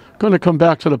going to come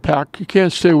back to the pack. You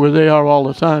can't stay where they are all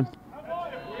the time.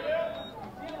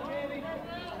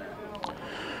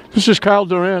 This is Kyle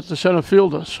Durant, the center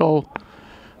fielder. So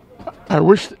I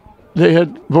wish they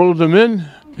had voted them in.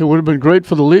 It would have been great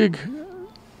for the league.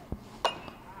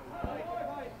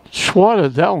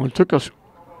 Swatted that one. Took a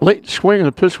late swing and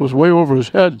the pitch was way over his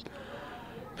head.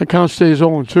 The count stays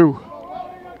 0-2.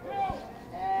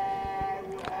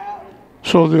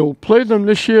 So they'll play them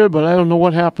this year, but I don't know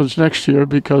what happens next year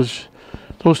because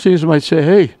those teams might say,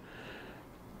 hey,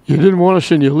 you didn't want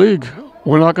us in your league.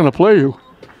 We're not going to play you.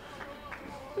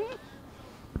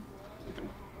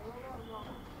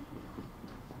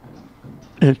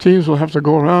 And teams will have to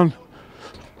go around,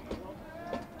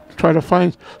 try to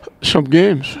find some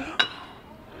games.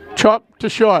 Chop to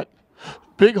short.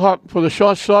 Big hop for the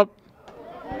shortstop.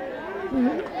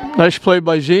 Nice play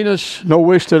by Zenas. No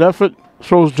wasted effort.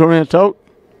 Throws Durant out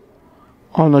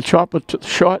on the chopper to the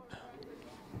shot.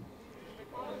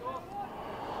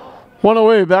 One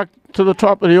away, back to the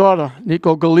top of the order.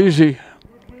 Nico Galizzi,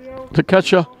 the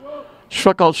catcher,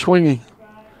 struck out swinging,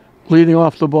 leading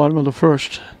off the bottom of the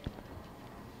first.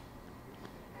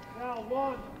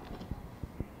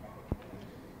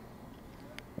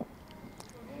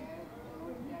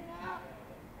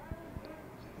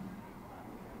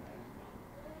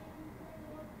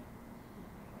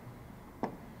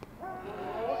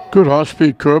 Good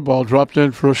off-speed curveball dropped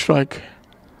in for a strike.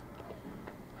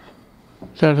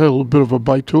 That had a little bit of a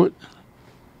bite to it.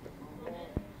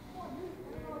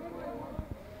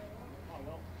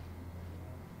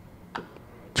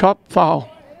 Chop foul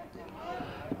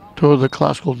toward the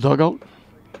classical dugout.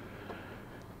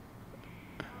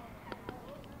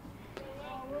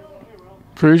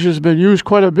 Frazier's been used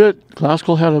quite a bit.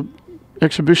 Classical had an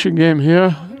exhibition game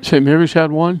here. St. Mary's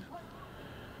had one.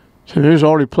 St. Mary's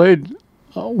already played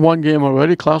one game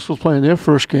already. Classical's playing their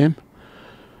first game.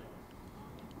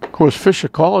 Of course, Fisher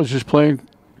College is playing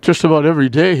just about every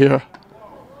day here.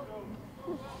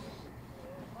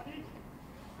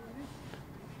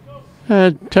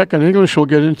 And Tech and English will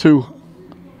get into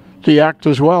the act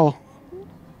as well.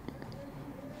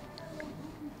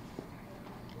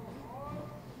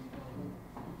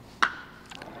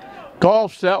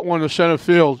 Golfs that one to center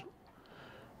field.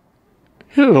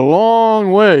 Hit it a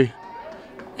long way.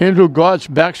 Andrew Gotts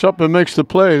backs up and makes the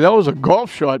play. That was a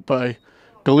golf shot by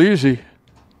Galizzi.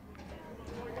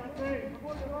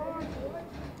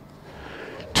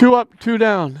 2 up, 2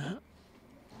 down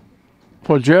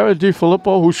for Jared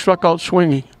DiFilippo, who struck out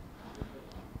swinging.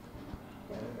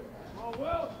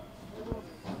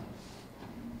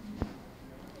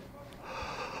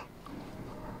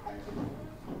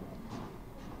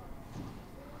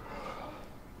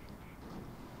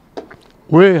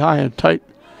 Way high and tight.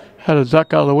 Had a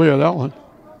duck out of the way of that one.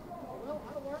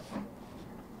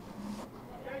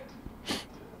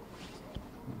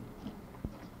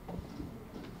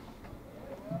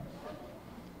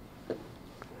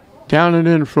 Down and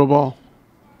in for a ball.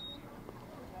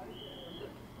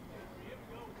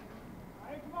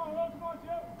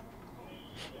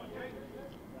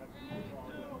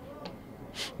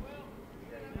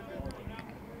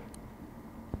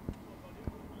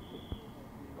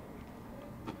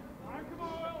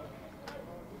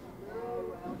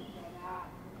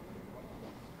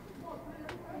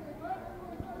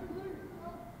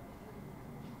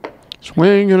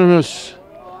 Swing and a miss.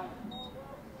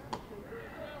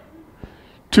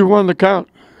 2-1 the count.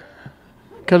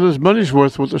 Got his money's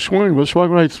worth with the swing, but swung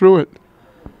right through it.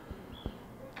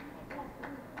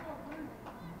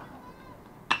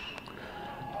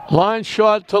 Line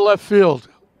shot to left field.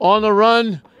 On the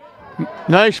run.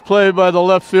 Nice play by the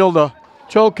left fielder.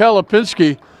 Joe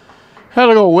Kalapinski had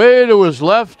to go way to his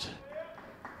left.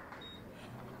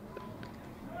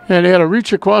 And he had to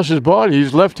reach across his body.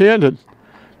 He's left-handed.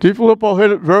 DiFilippo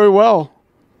hit it very well,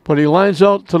 but he lines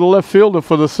out to the left fielder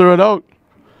for the third out.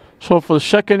 So for the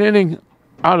second inning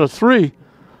out of 3,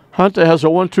 Hunter has a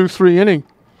 1-2-3 inning.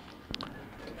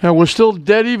 And we're still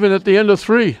dead even at the end of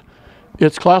 3.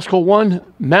 It's Classical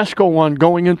 1, Masco 1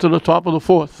 going into the top of the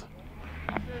 4th.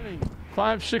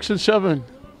 5, 6, and 7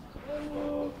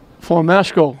 for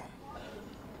Masco.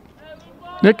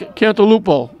 Nick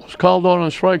Cantalupo was called out on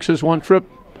strikes his one trip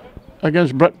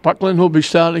against Brett Buckland, who'll be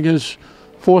starting his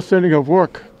 4th inning of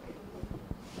work.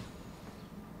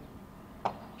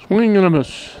 Swing and a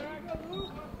miss.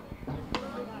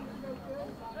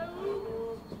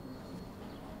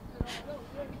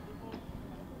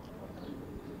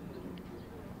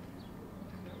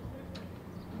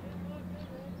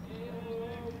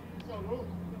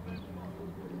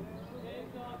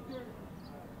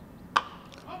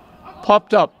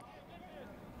 Popped up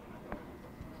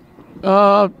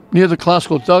near the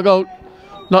Classical dugout.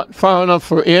 Not far enough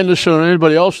for Anderson or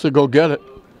anybody else to go get it.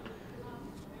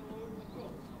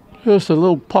 Just a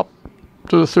little pop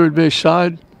to the third base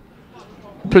side.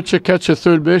 Pitcher catcher,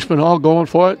 third baseman, all going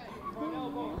for it.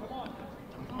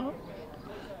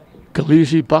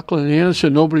 Galizzi, Buckland, and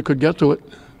Anderson, nobody could get to it.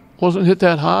 Wasn't hit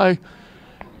that high.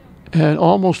 And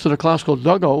almost to the Classical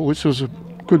dugout, which was a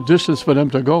good distance for them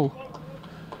to go.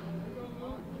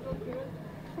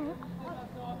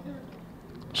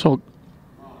 So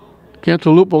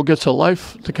Cantalupo gets a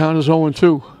life. The count is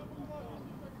 0-2.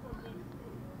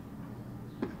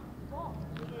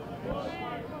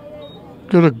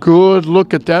 Got a good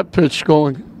look at that pitch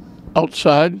going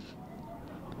outside.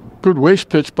 Good waste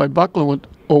pitch by Buckland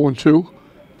with 0-2.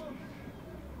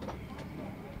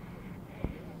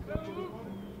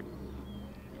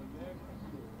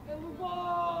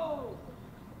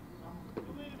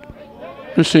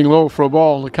 Pitching low for a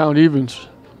ball. The count evens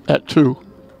at 2.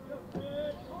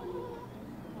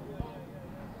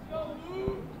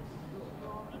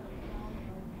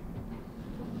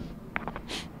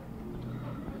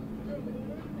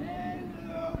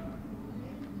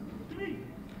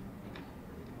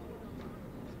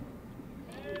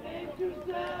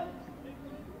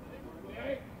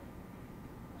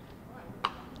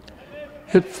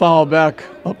 Hit foul back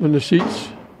up in the seats.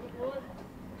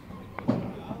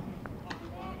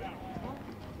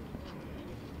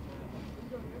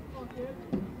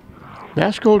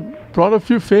 Masco brought a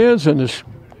few fans on this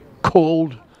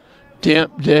cold,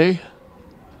 damp day.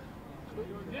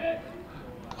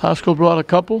 Masco brought a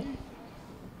couple.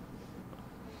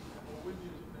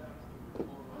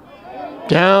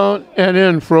 Down and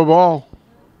in for a ball.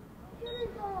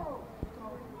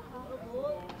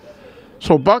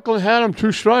 So Buckland had him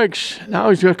 2 strikes.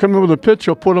 Now he's going to come in with a pitch.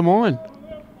 He'll put him on.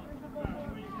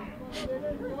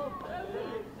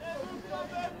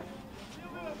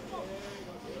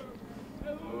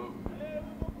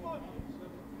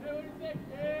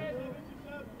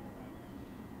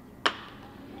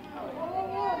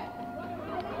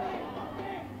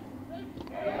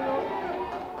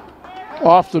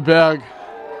 Off the bag.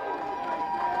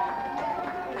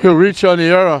 He'll reach on the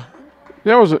error.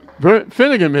 That was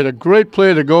Finnegan made a great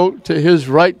play to go to his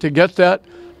right to get that.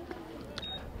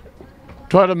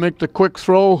 Try to make the quick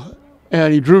throw,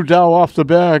 and he drew Dow off the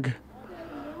bag.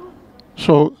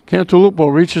 So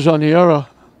Cantalupo reaches on the error.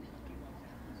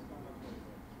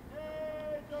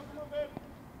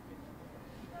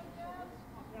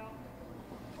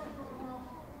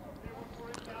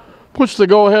 Puts the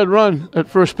go-ahead run at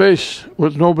first base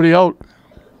with nobody out.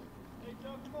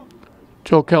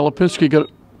 Joe Kalapinski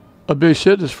got a base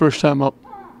hit his first time up.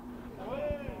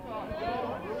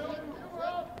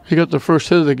 He got the first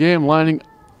hit of the game, lining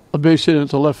a base hit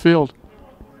into left field.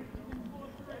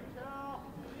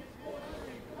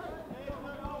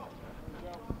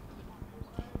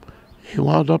 He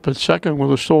wound up at second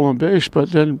with a stolen base,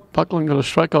 but then Buckland got a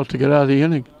strikeout to get out of the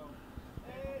inning.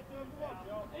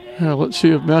 Yeah, let's see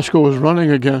if Masco is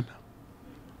running again.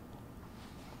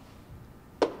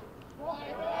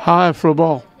 High for a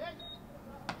ball.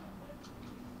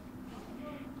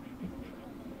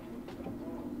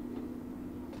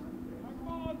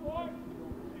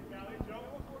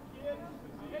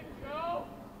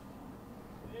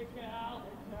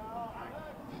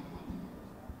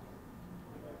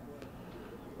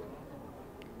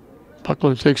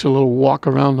 Buckland takes a little walk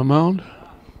around the mound.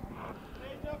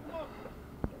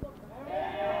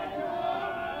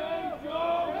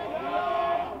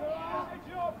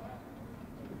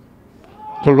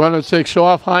 The runner takes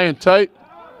off high and tight.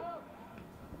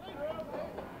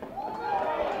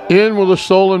 In with a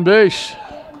stolen base.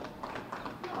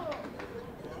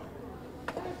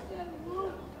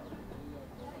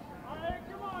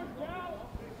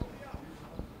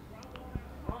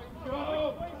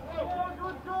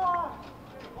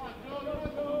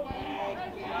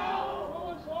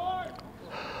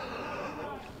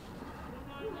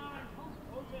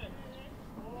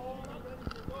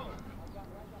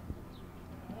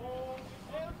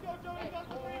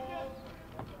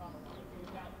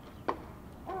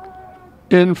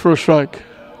 In for a strike.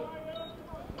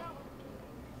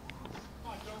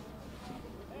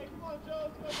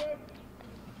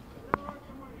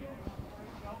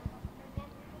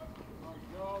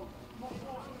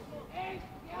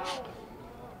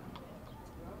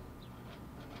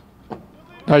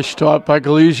 Nice stop by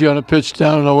Galizzi on a pitch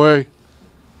down and away.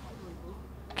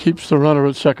 Keeps the runner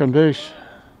at second base.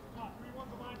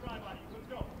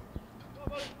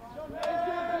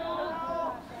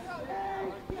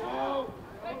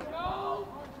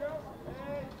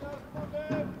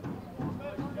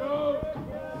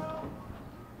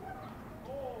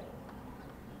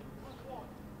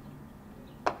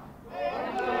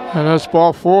 And that's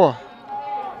ball 4.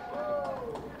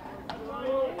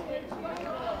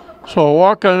 So a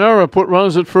walk on error put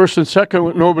runners at first and second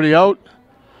with nobody out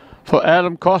for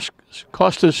Adam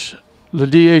Costas, the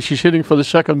DH. He's hitting for the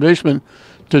second baseman,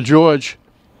 to George.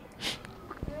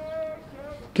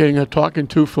 Getting a talking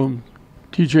to from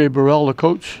TJ Burrell, the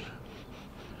coach.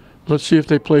 Let's see if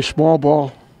they play small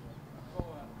ball.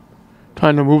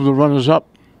 Trying to move the runners up.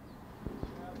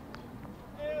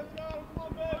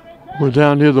 We're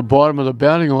down near the bottom of the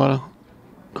batting order.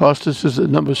 Costas is the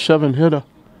number 7 hitter.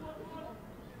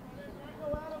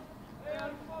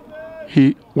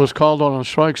 He was called on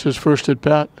strikes his first at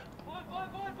bat.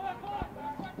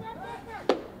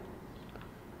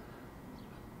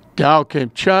 Dow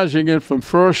came charging in from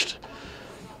first.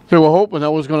 They were hoping that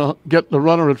was going to get the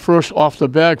runner at first off the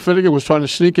bag. Finnegan was trying to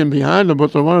sneak in behind him,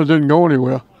 but the runner didn't go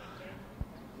anywhere.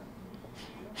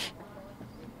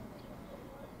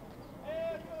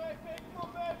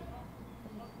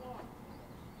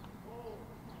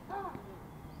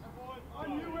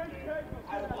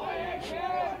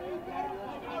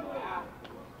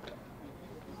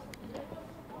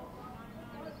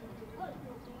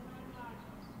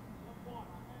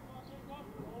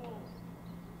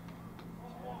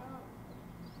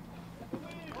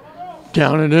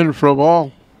 Down and in for a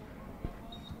ball.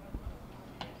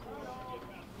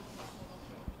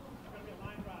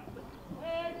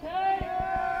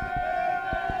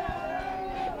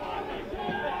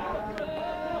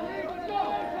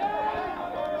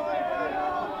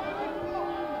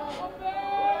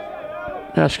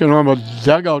 Masconomet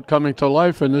dugout coming to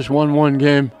life in this 1-1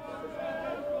 game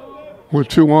with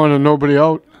 2 on and nobody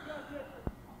out.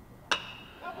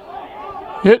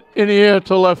 Hit in the air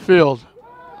to left field.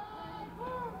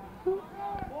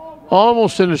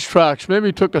 Almost in his tracks. Maybe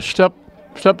he took a step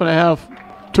and a half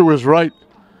to his right.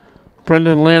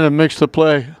 Brendan Landon makes the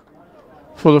play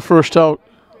for the first out.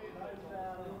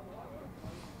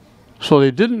 So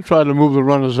they didn't try to move the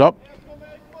runners up.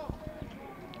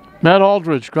 Matt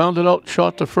Aldridge grounded out,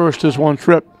 shot to first his one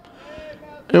trip.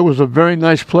 It was a very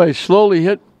nice play. Slowly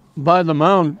hit by the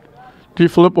mound.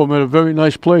 DiFilippo made a very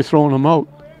nice play throwing him out.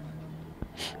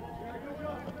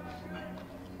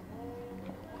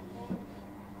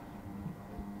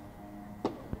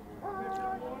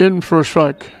 In for a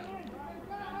strike.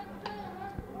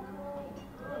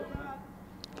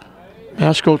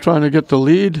 Masco trying to get the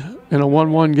lead in a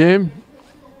 1-1 game.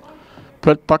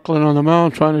 Brett Buckland on the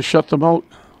mound trying to shut them out.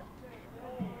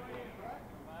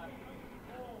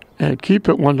 And keep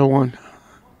it 1-1.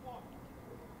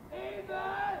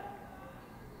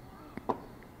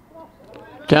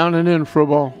 Down and in for a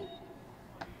ball.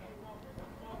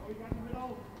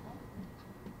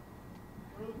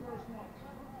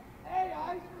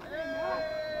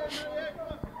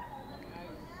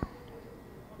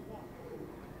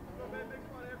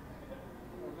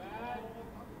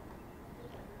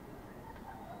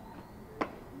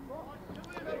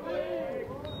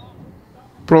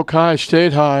 Broke high,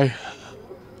 stayed high,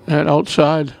 and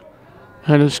outside,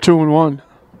 and it's 2-1.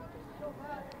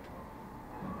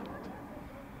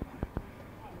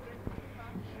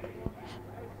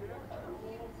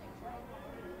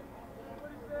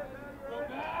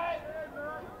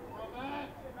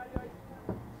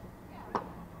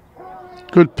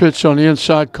 Good pitch on the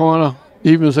inside corner,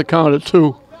 evens the count at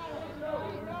 2.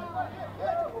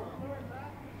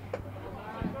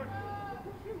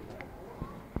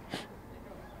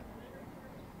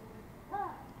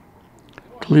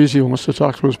 Galizzi wants to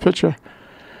talk to his pitcher.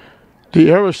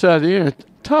 The error sat in.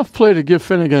 Tough play to give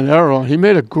Finnegan an error. He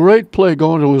made a great play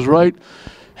going to his right,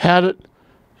 had it,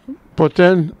 but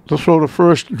then the throw to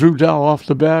first drew Dow off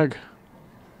the bag,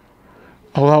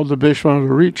 allowed the base runner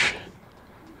to reach.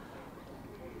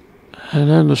 And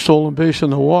then the stolen base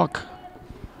and the walk.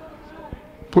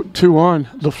 Put 2 on.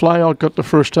 The fly out got the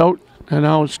first out, and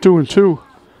now it's 2-2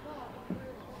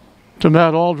 to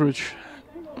Matt Aldridge,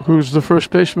 who's the first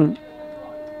baseman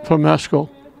for Masco.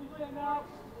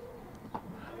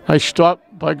 Nice stop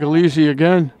by Galizzi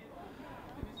again.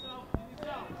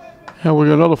 And we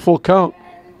got another full count.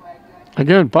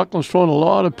 Again, Buckland's thrown a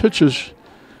lot of pitches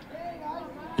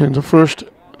in the first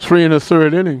 3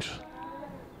 1/3 innings.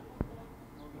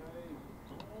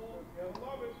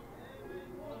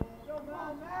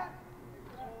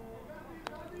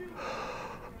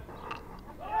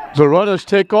 The runners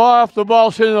take off. The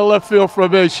ball's hitting the left field for a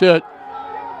base hit.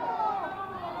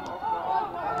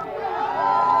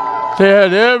 They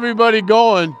had everybody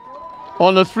going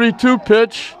on the 3-2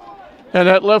 pitch, and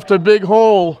that left a big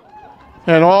hole,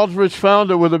 and Aldridge found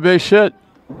it with a base hit.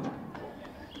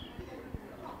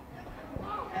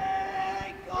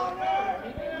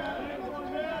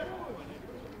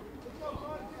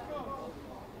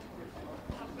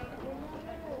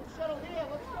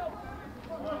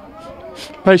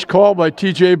 Nice call by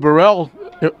T.J. Burrell.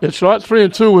 It's not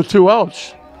 3-2 with 2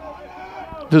 outs.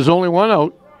 There's only 1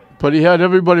 out, but he had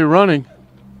everybody running.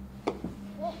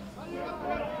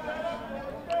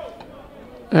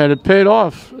 And it paid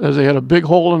off as they had a big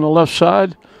hole in the left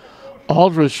side.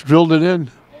 Aldridge drilled it in,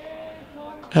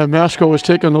 and Masco was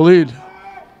taking the lead.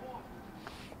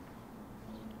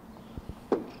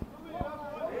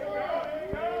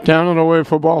 Down and away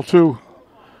for ball 2.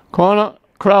 Connor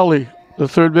Crowley, the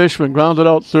third baseman, grounded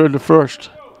out third to first.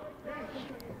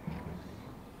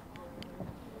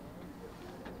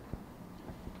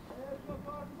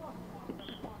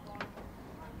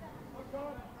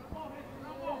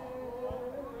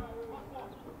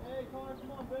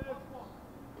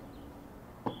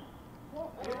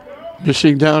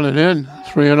 Missing down and in,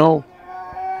 3-0.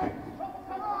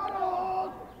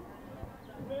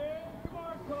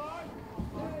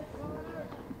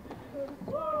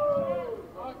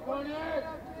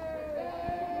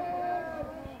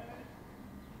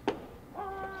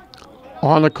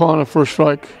 On the corner for a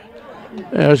strike.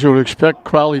 As you would expect,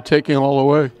 Crowley taking all the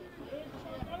way.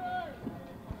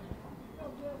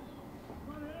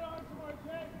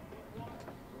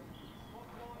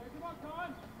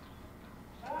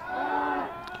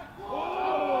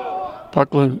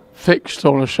 Buckland fakes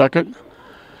on a second.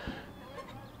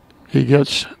 He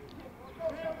gets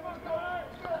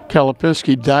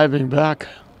Kalapinski diving back.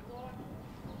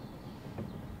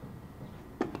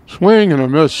 So Swing and a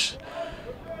miss.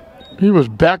 He was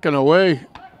backing away,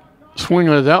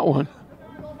 swinging at that one.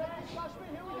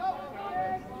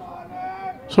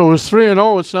 So it was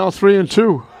 3-0. It's now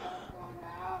 3-2.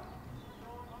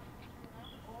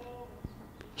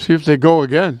 See if they go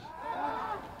again.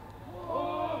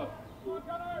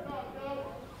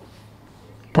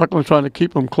 Buckland trying to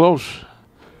keep them close.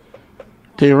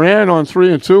 They ran on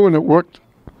 3-2 and it worked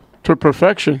to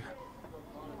perfection.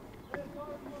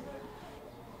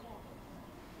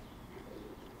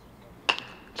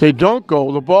 They don't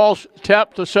go. The ball's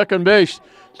tapped to second base.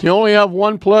 They only have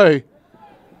one play.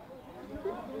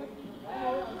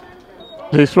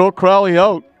 They throw Crowley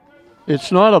out.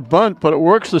 It's not a bunt, but it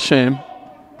works the same.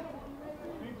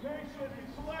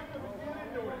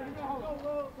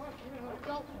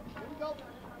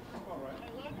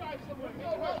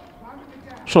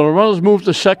 So the runners move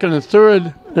to second and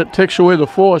third. That takes away the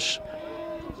force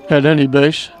at any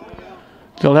base.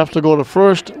 They'll have to go to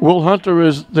first. Will Hunter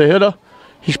is the hitter.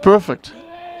 He's perfect.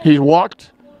 He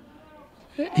walked.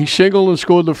 He singled and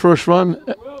scored the first run.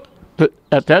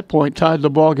 At that point, tied the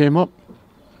ball game up.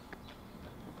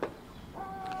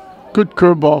 Good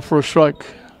curveball for a strike.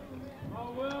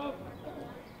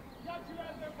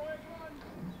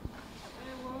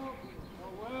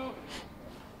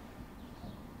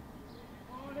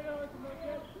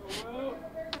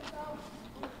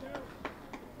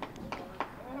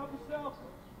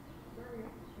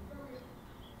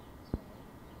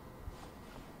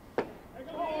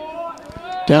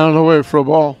 Down and away for a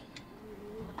ball.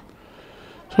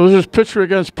 So this is pitcher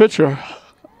against pitcher.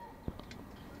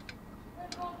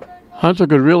 Hunter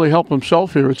could really help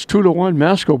himself here. It's 2-1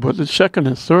 Masco, but the second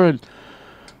and third,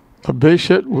 a base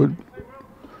hit would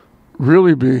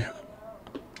really be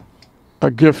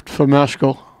a gift for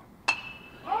Masco.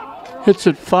 Hits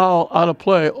it foul, out of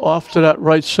play, off to that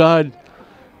right side,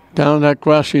 down that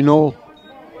grassy knoll.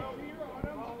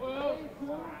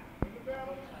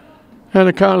 And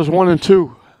the count is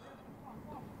 1-2.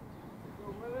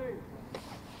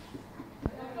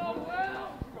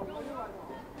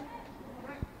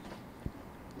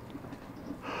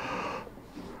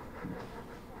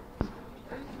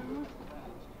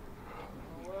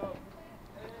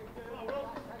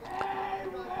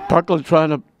 Buckland trying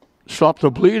to stop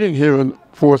the bleeding here in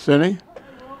fourth inning.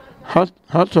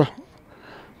 Hunter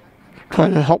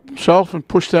trying to help himself and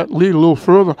push that lead a little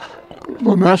further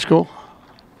for Masco.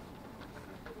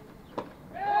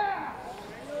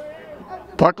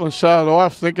 Buckland started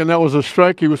off thinking that was a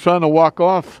strike. He was trying to walk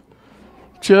off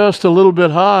just a little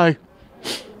bit high.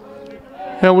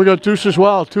 And we got deuce as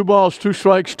well. 2 balls, 2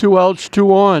 strikes, 2 outs,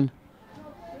 2 on.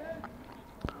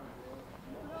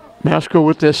 Masco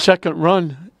with their second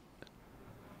run.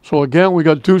 So again, we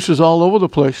got deuces all over the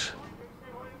place.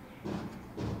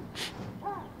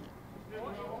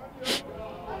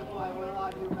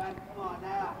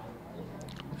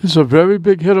 This is a very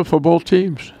big hitter for both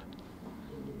teams.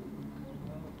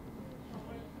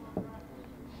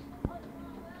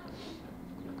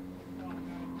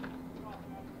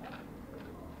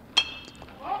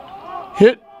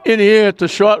 Hit in the air to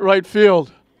short right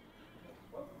field.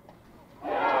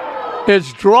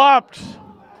 It's dropped.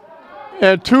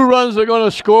 And 2 runs are going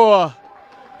to score.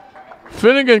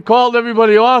 Finnegan called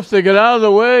everybody off. They get out of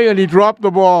the way, and he dropped the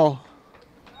ball.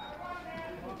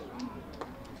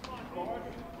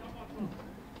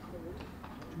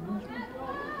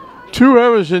 Two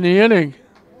errors in the inning.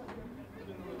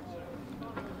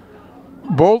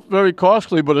 Both very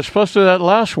costly, but especially that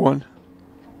last one.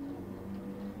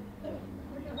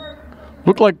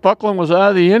 Looked like Buckland was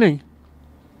out of the inning.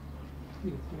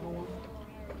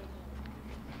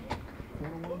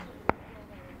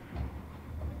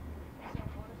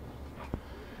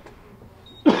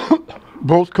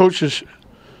 Both coaches,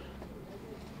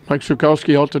 Mike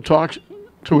Zukowski out to talk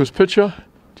to his pitcher,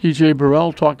 DJ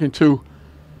Burrell talking to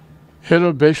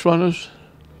hitter, base runners.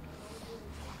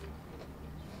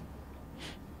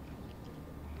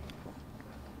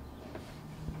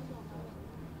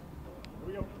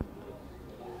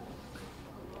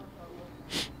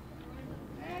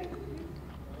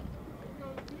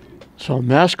 So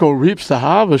Masco reaps the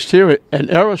harvest here. An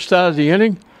error started the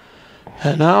inning,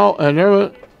 and now an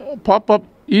error pop up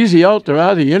easy out. They're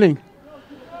out of the inning.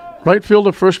 Right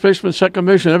fielder, first baseman, second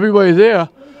baseman, everybody there.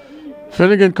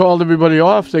 Finnegan called everybody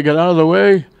off. They got out of the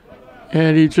way,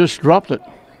 and he just dropped it.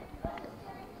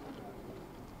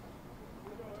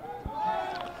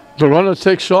 The runner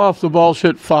takes off. The ball's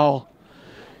hit foul.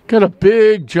 Got a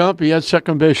big jump. He had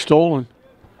second base stolen.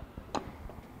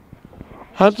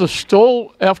 Hunter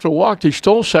stole, after walked, he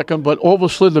stole second, but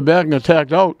overslid the bag and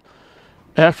attacked out.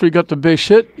 After he got the base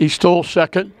hit, he stole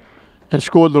second and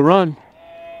scored the run.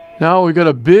 Now we got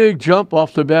a big jump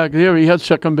off the back there. He had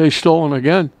second base stolen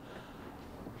again.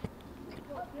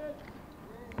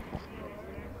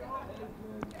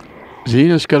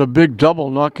 Zenas got a big double,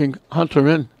 knocking Hunter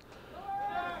in.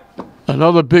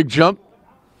 Another big jump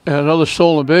and another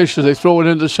stolen base as they throw it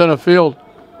into center field.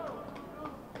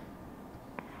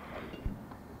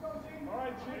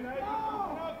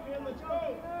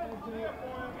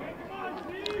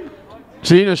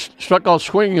 Zenas struck out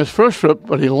swinging his first trip,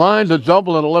 but he lined a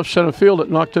double in the left center field that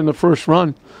knocked in the first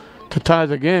run to tie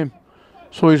the game.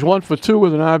 So he's 1 for 2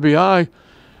 with an RBI,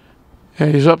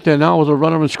 and he's up there now with a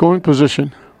runner in scoring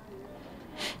position.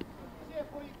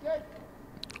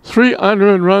 3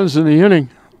 unearned runs in the inning.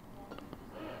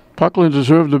 Buckland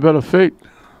deserved a better fate.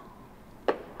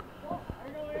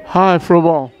 High for a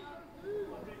ball.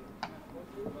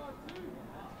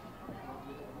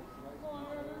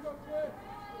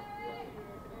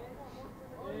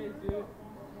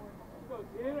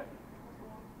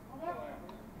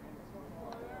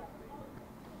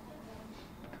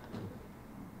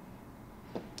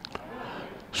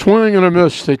 Swing and a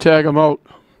miss. They tag him out.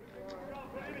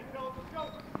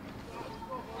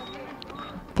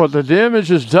 But the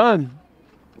damage is done.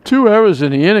 2 errors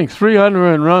in the inning, 3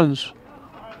 unearned runs.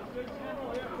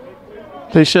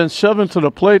 They send 7 to the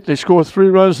plate. They score 3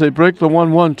 runs. They break the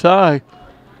 1-1 tie.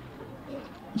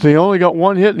 They only got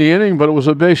 1 hit in the inning, but it was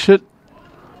a base hit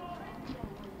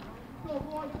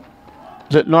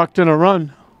that knocked in a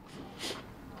run.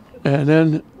 And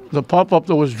then the pop-up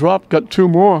that was dropped got 2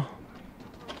 more.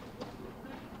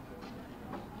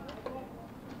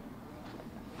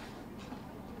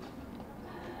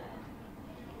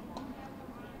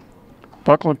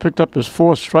 Buckland picked up his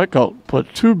 4th strikeout,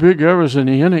 but 2 big errors in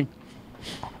the inning.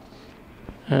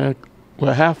 And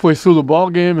we're halfway through the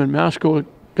ball game, and Masco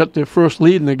got their first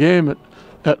lead in the game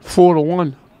at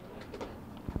 4-1.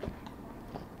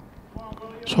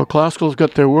 So Classical's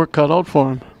got their work cut out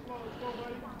for him.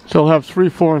 They'll have 3,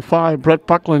 4, and 5. Brett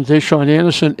Buckland, Deshaun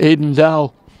Anderson, Aiden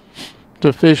Dow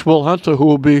to face Will Hunter, who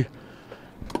will be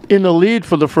in the lead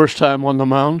for the first time on the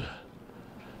mound.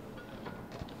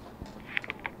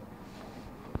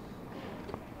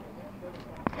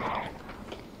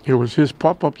 It was his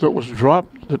pop-up that was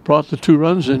dropped that brought the 2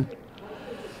 runs in.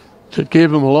 That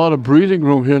gave him a lot of breathing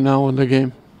room here now in the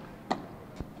game.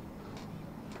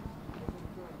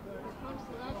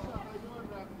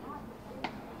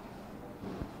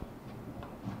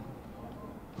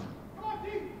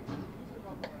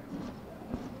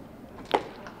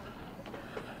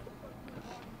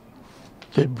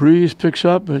 The breeze picks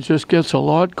up and it just gets a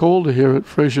lot colder here at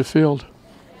Frazier Field.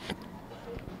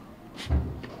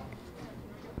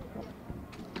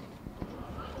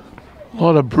 A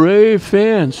lot of brave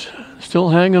fans still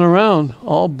hanging around,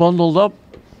 all bundled up,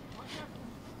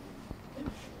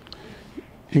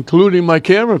 including my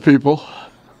camera people.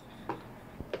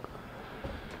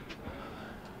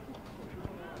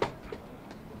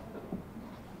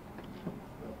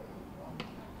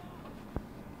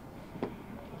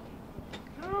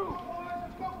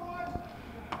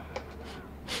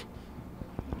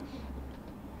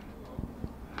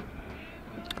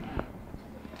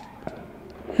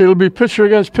 It'll be pitcher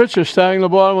against pitcher, starting the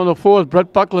bottom of the 4th.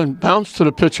 Brett Buckland bounced to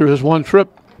the pitcher his 1 trip.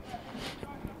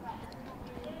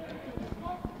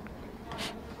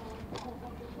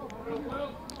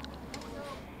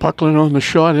 Buckland on the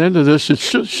short end of this. It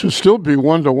should still be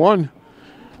 1-1.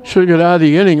 Should get out of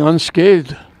the inning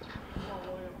unscathed.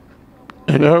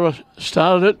 An error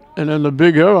started it, and then the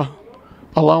big error,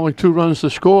 allowing 2 runs to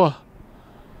score.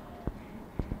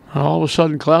 And all of a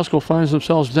sudden, Classical finds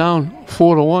themselves down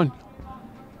 4-1.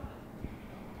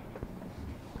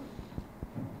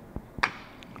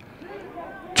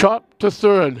 Chop to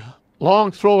third.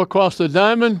 Long throw across the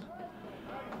diamond.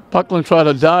 Buckland tried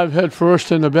to dive head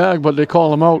first in the bag, but they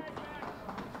call him out.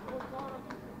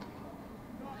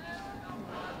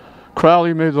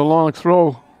 Crowley made the long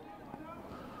throw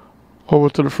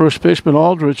over to the first baseman,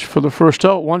 Aldridge, for the first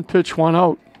out. 1 pitch, 1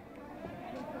 out.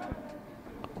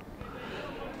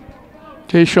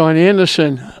 Deshaun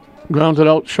Anderson grounded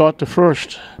out short to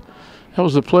first. That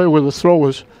was the play where the throw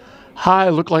was high,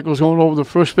 looked like it was going over the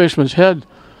first baseman's head.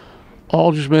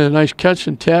 Aldridge made a nice catch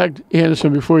and tagged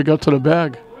Anderson before he got to the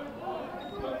bag.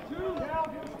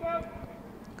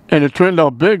 And it turned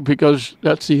out big because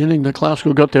that's the inning that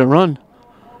Classical got their run.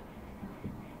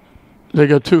 They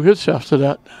got 2 hits after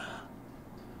that.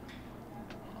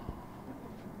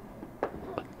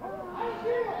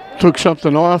 Took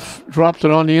something off, dropped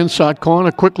it on the inside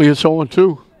corner. Quickly, it's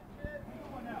 0-2.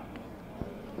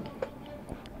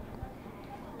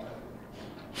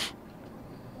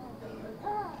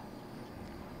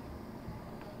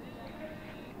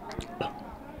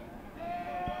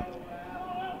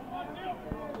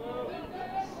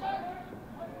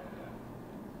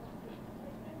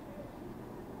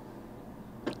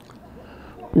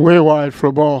 Way wide for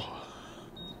a ball.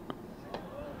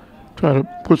 Try to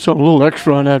put some little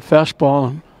extra on that fastball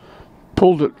and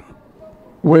pulled it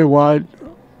way wide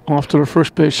off to the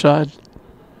first base side.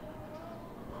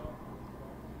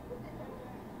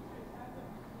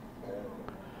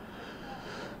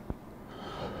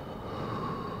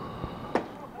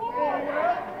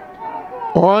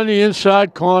 On the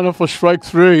inside corner for strike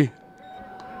 3.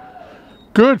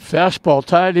 Good fastball.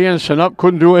 Tied Anderson up.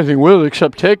 Couldn't do anything with it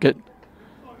except take it.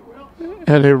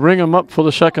 And they ring him up for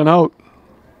the second out.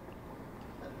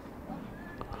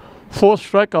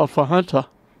 4th strikeout for Hunter.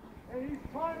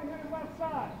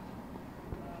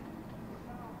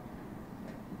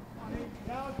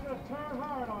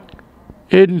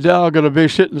 Aiden Dow got a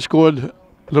base hit and scored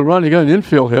the run. He got an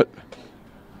infield hit.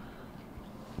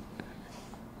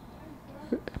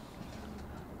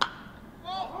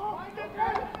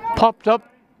 Popped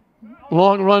up.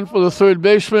 Long run for the third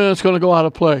baseman. It's going to go out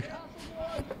of play.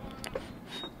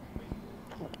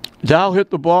 Dow hit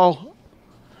the ball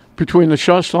between the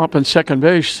shortstop and second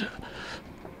base.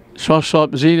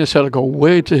 Shortstop Zenas had to go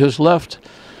way to his left.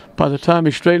 By the time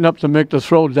he straightened up to make the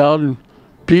throw, Dowden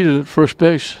beat it at first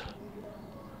base.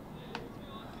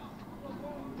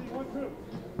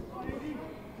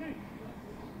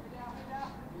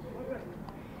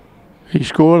 He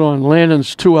scored on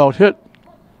Lannon's 2-out hit.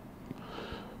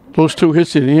 Those 2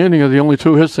 hits in the inning are the only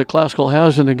 2 hits that Classical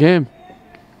has in the game.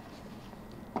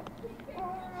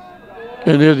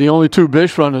 And they're the only 2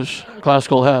 base runners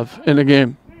Classical have in the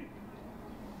game.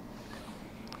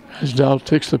 As Dow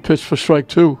takes the pitch for strike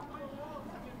 2.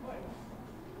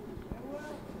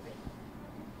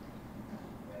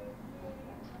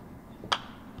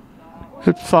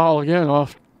 Hit foul again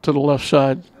off to the left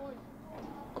side.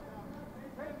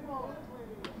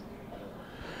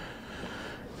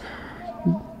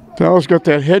 Dow's got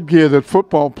that headgear that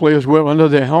football players wear under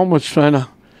their helmets, trying to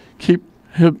keep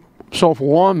himself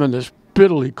warm in this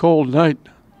bitterly cold night.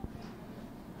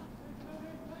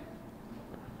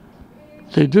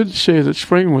 They did say that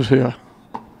spring was here.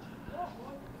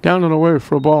 Down and away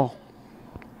for a ball.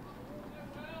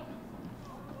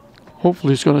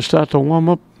 Hopefully it's going to start to warm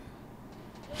up.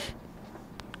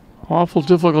 Awful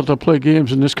difficult to play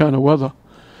games in this kind of weather.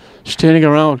 Standing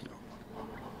around.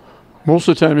 Most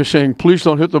of the time you're saying, please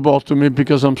don't hit the ball to me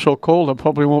because I'm so cold I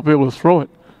probably won't be able to throw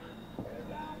it.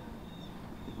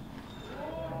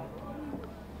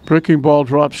 Breaking ball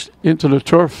drops into the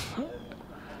turf.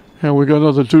 And we got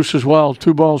another deuce as well.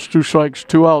 2 balls, 2 strikes,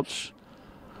 2 outs.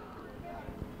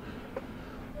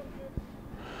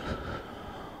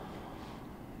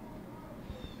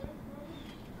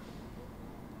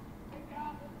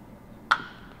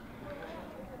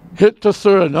 Hit to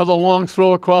third. Another long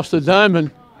throw across the diamond.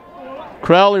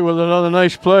 Crowley with another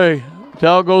nice play.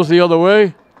 Dow goes the other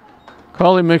way.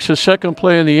 Crowley makes his second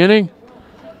play in the inning.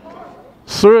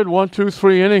 Third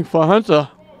 1-2-3 inning for Hunter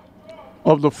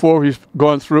of the 4 he's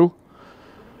gone through.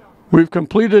 We've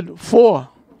completed 4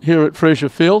 here at Frazier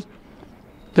Field.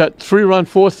 That 3-run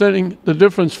 4th inning, the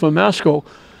difference for Masco,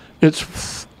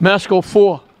 it's Masco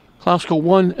 4, Classical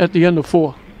 1 at the end of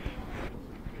 4.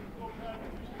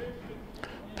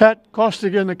 Pat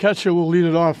Costigan, the catcher, will lead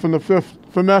it off in the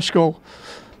 5th for Masco.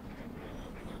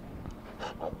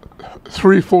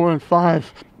 3, 4, and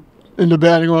 5 in the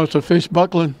batting order to face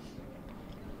Buckland.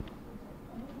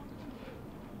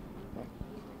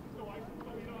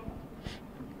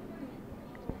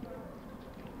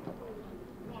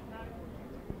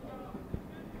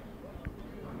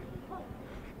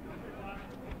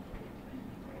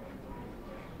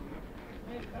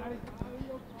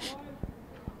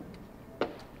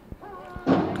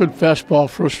 Good fastball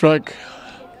for a strike.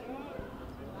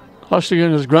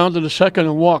 Costigan is grounded to second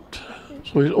and walked.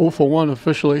 So he's 0 for 1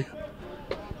 officially.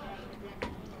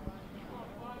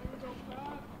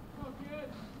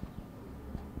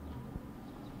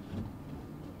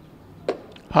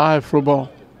 High for a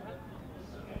ball.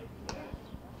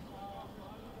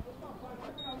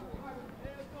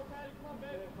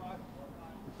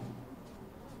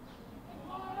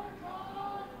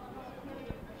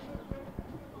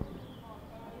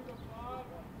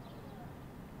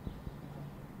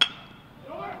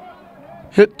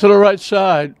 Hit to the right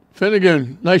side.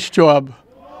 Finnegan, nice job.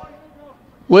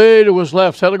 Way to his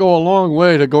left. Had to go a long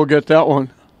way to go get that one.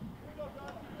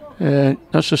 And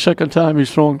that's the second time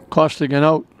he's thrown Costigan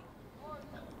out.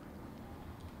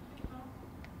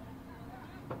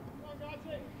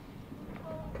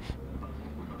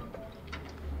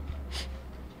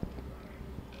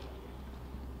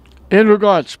 Andrew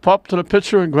Gotts popped to the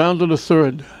pitcher and grounded to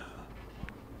third.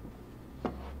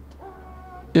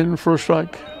 In for a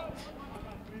strike.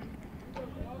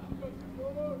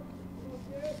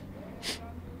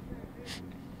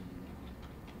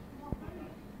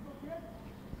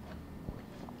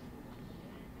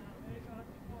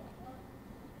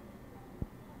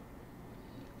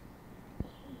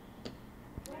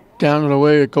 down and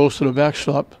away. It goes to the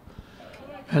backstop.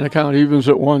 And the count evens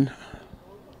at 1.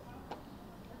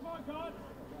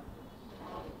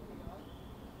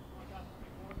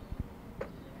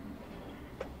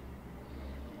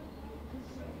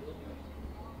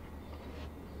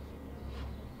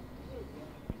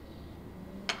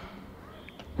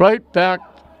 Right back.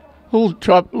 Little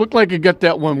chop. Looked like he got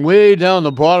that one way down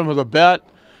the bottom of the bat.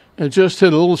 And just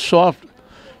hit a little soft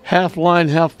half line,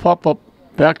 half pop up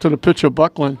back to the pitcher,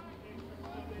 Buckland.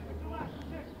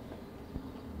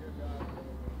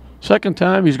 Second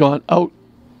time he's gone out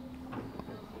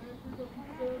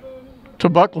to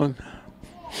Buckland.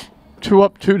 2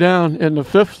 up, 2 down in the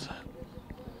 5th.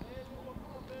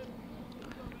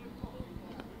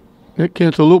 Nick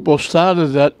Cantalupo started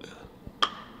that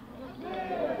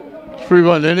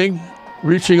 3-run inning,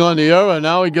 reaching on the error.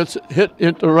 Now he gets hit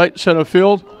into right center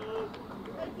field.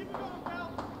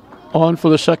 On for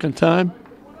the second time.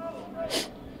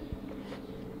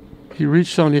 He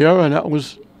reached on the error, and that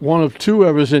was one of 2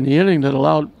 errors in the inning that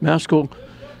allowed Masco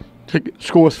to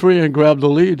score 3 and grab the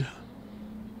lead.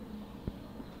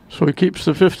 So he keeps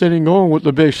the 5th inning going with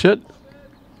the base hit.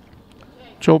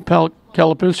 Joe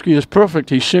Kalapinski is perfect.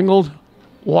 He singled,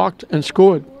 walked, and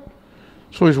scored.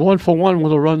 So he's 1 for 1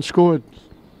 with a run scored.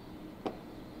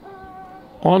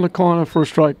 On the corner for a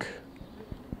strike.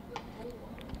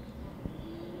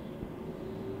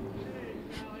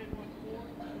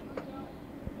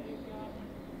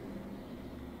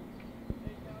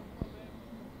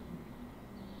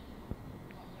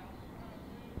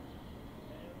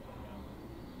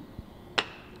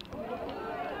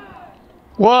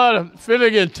 What?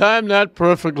 Finnegan timed that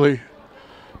perfectly.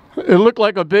 It looked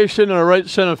like a base hit in the right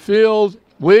center field.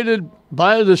 Waited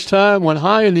by this time, went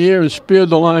high in the air and speared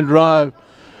the line drive.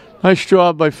 Nice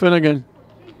job by Finnegan.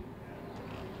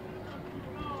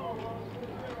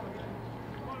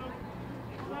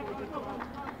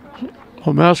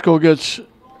 Masco gets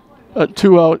a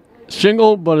 2-out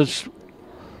single, but it's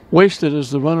wasted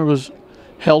as the runner was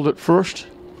held at first.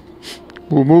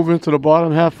 We'll move into the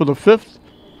bottom half of the 5th.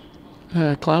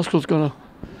 Glasgow's going to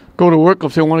go to work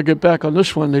if they want to get back on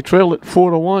this one. They trail it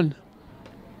 4-1.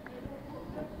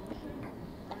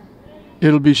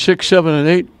 It'll be 6, 7, and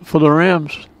 8 for the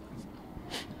Rams.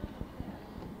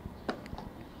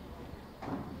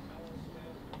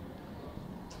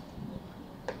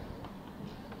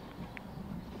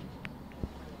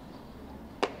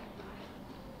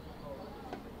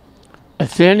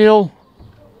 Nathaniel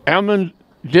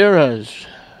Armendariz.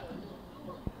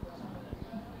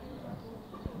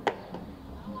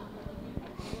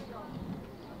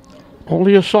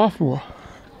 Only a sophomore.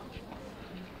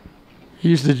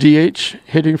 He's the DH,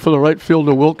 hitting for the right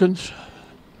fielder Wilkins.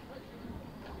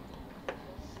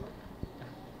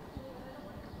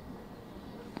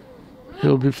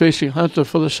 He'll be facing Hunter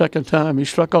for the second time. He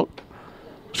struck out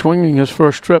swinging his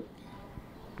first trip.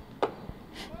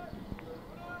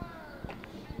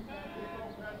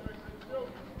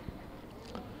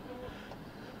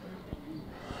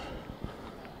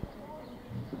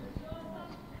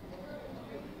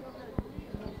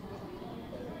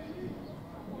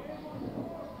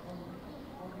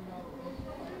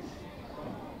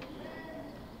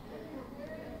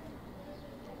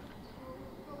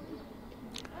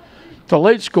 The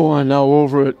lights go on now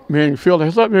over at Manning Field. I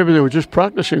thought maybe they were just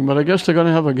practicing, but I guess they're going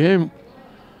to have a game.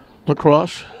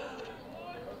 Lacrosse.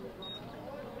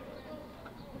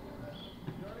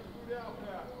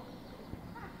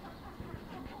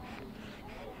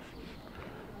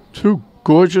 Two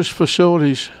gorgeous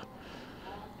facilities.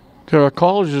 There are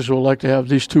colleges who would like to have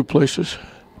these two places.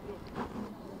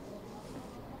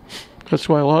 That's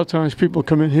why a lot of times people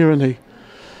come in here and they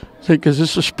think, is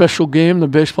this a special game, the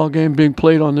baseball game being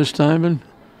played on this time? And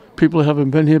people who haven't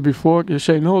been here before, you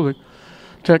say, no, the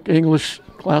Tech, English,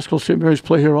 Glasgow, St. Mary's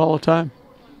play here all the time.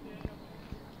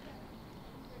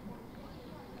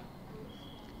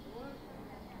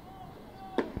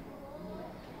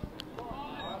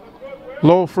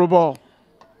 Low for a ball.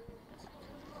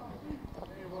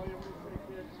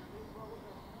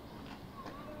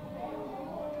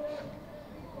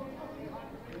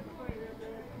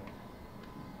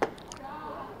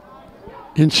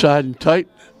 Inside and tight.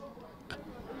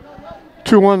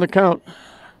 2 on the count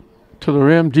to the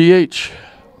Ram DH.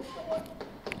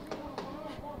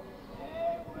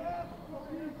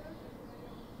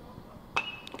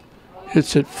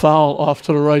 Hits it foul off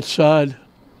to the right side.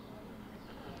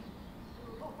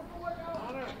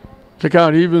 The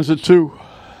count evens at 2.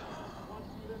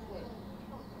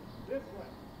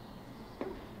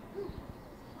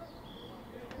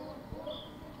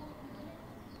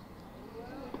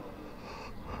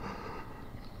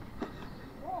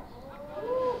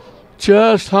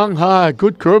 Just hung high.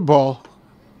 Good curveball.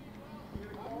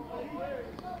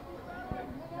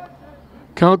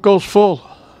 Count goes full.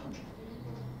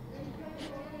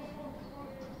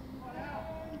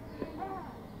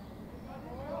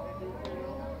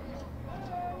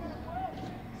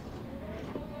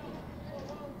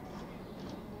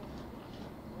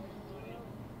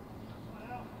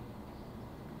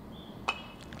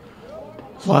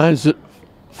 Lines it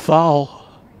foul.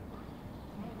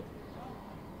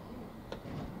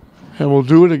 And we'll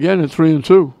do it again at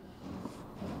 3-2.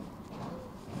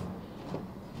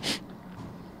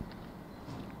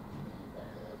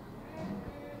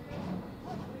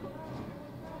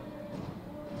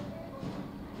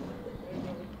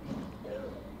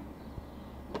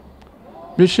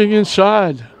 Missing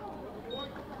inside.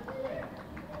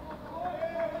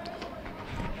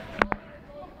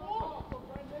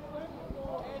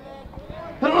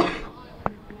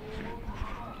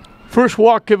 First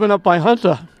walk given up by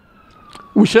Hunter.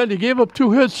 We said he gave up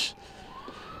 2 hits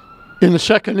in the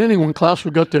second inning when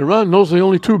Klausel got their run. Those are the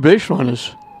only 2 base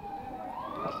runners.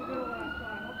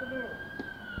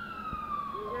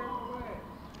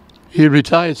 He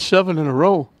retired 7 in a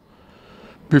row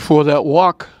before that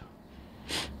walk.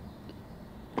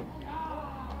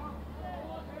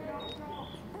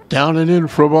 Down and in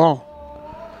for a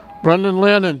ball. Brendan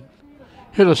Lannon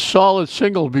hit a solid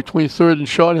single between third and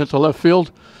short into left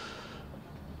field,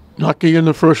 knocking in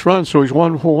the first run, so he's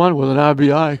 1 for 1 with an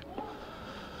RBI.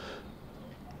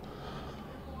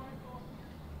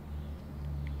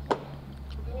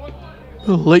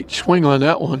 A late swing on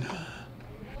that one.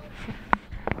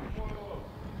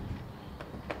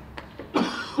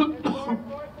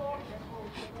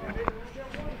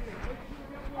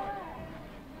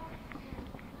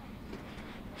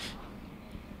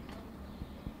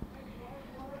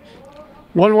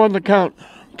 One the count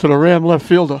to the Ram left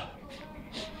fielder.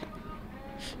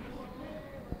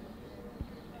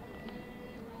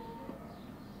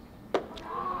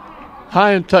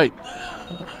 High and tight.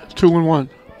 2-1.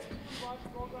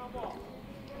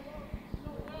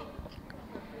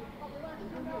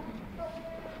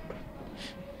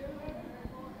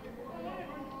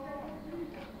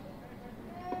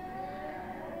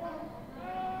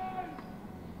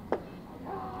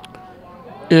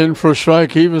 In for a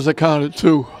strike, evens the count at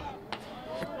 2.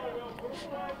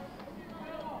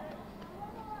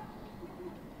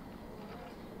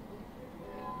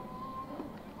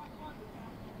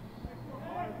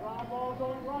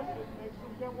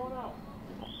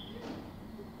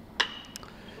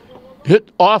 Hit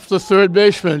off the third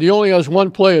baseman. He only has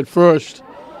 1 play at first.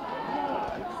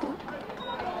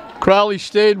 Crowley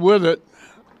stayed with it,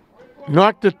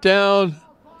 knocked it down.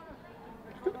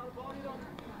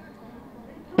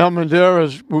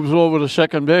 Almendarez moves over to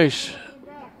second base.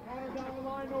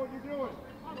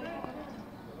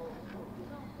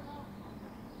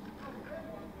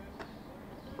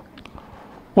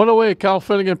 One away, Cal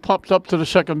Finnegan popped up to the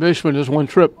second baseman. There's 1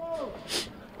 trip.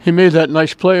 He made that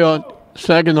nice play on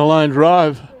snagging the line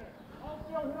drive,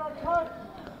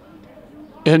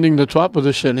 ending the top of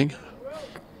this inning.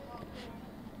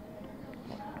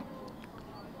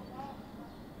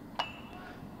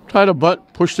 Tried a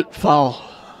butt, pushed it foul.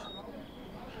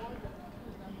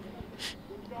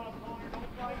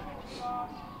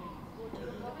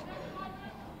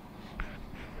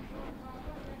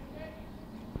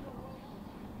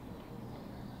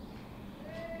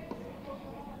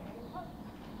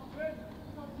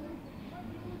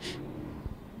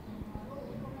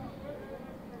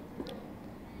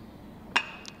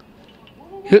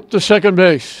 Hit the second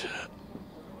base.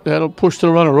 That'll push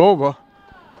the runner over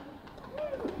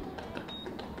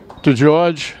to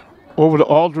George, over to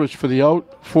Aldrich for the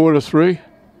out, 4-3.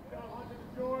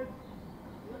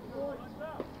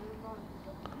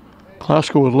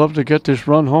 Klausel would love to get this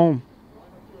run home.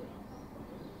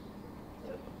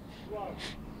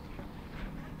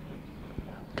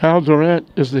 Kyle Durant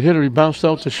is the hitter. He bounced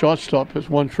out to shortstop. Has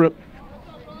 1 trip.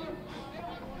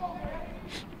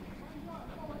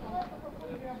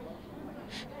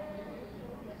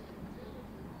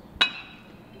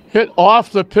 Hit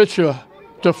off the pitcher,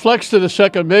 deflects to the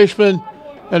second baseman,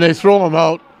 and they throw him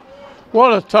out.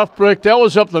 What a tough break. That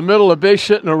was up the middle, a base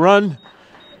hit and a run.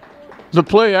 The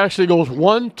play actually goes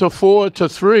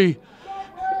 1-4-3.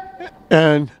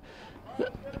 And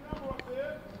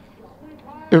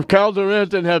if Cal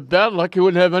Durant didn't have bad luck, he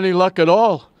wouldn't have any luck at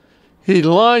all. He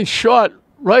line shot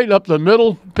right up the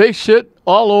middle, base hit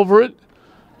all over it,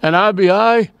 an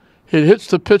RBI. It hits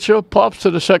the pitcher, pops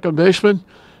to the second baseman,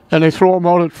 and they throw him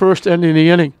out at first, ending the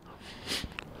inning.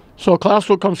 So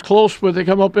Klausel comes close, but they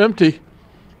come up empty.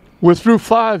 We're through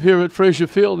 5 here at Frazier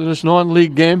Field in this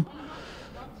non-league game.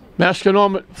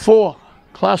 Masconomet 4,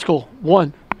 Classical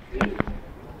 1.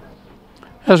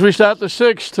 As we start the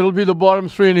 6th, it'll be the bottom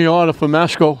 3 in the order for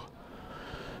Masco.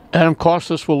 Adam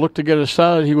Costas will look to get it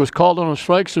started. He was called on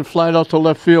strikes and flied out to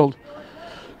left field.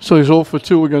 So he's 0 for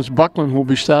 2 against Buckland, who will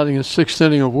be starting his 6th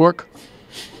inning of work.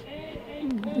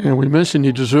 And we mentioned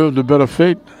he deserved a better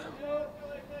fate.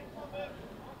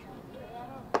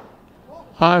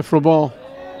 High for a ball.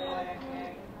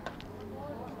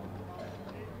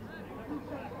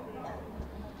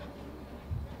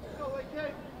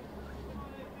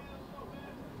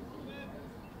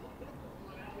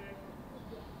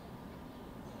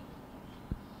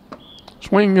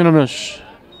 Swing and a miss.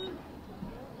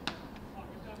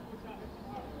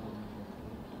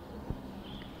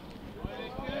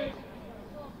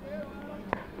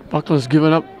 Buckland's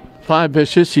given up 5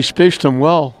 base hits. He spaced them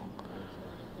well.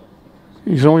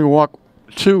 He's only walked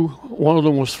 2. One of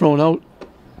them was thrown out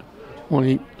when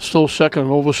he stole second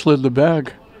and overslid the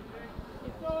bag.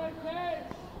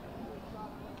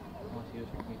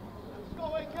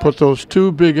 Put those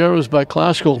 2 big errors by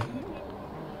Classical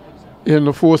in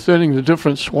the 4th inning, the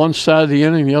difference. One side of the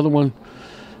inning, the other one,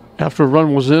 after a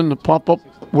run was in, the pop-up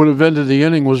would have ended the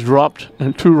inning, was dropped,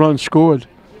 and 2 runs scored.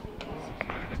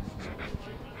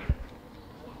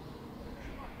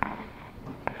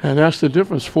 And that's the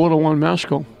difference, 4-1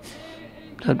 Masco.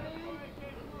 That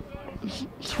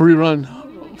 3-run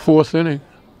 4th inning.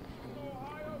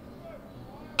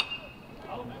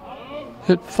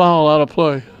 Hit foul out of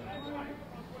play.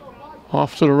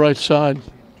 Off to the right side.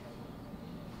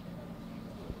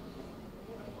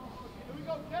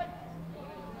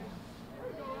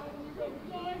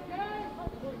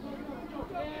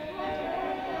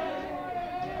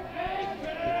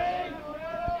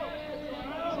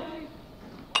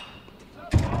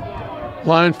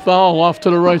 Line foul off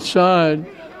to the right side.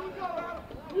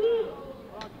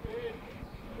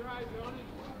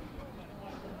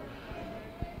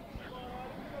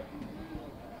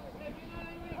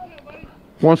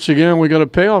 Once again, we got a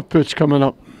payoff pitch coming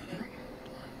up.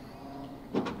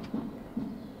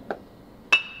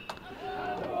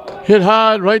 Hit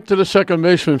hard right to the second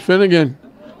baseman. Finnegan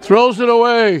throws it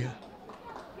away.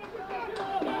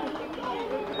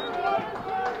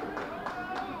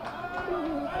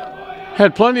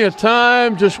 Had plenty of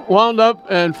time, just wound up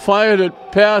and fired it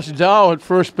past Dow at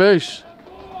first base.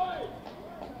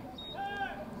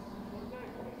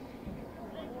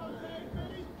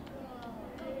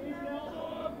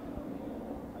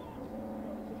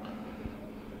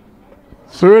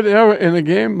 Third error in the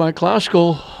game by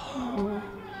Classical.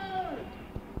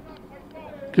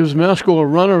 Gives Masco a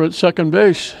runner at second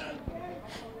base.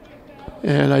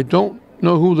 And I don't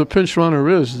know who the pinch runner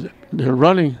is. They're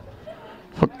running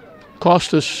for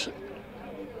Costas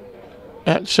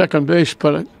at second base,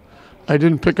 but I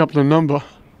didn't pick up the number.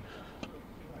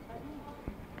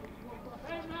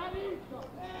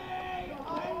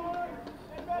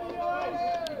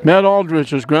 Matt Aldridge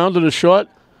has grounded a shot,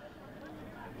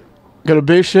 got a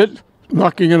base hit,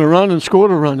 knocking in a run, and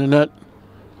scored a run in that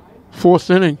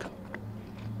 4th inning.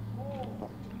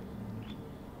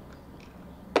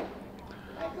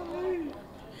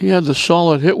 He had the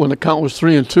solid hit when the count was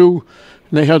 3-2.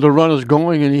 And they had the runners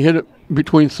going, and he hit it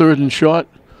between third and short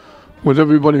with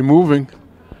everybody moving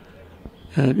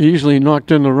and easily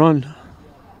knocked in the run.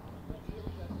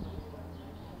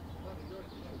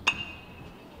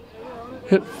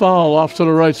 Hit foul off to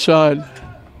the right side.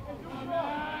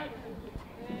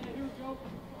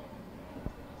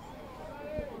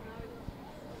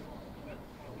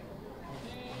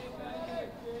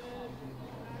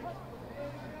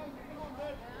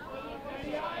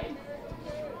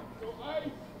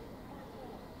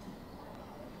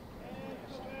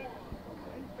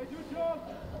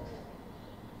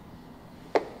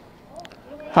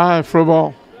 High for a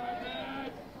ball.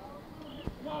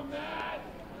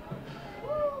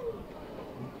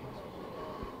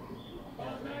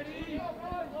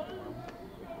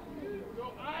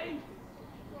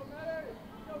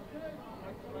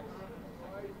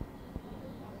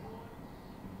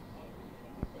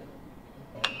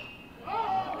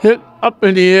 Hit up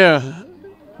in the air.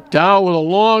 Dow with a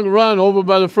long run over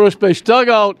by the first base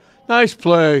dugout. Nice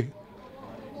play.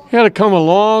 He had to come a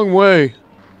long way.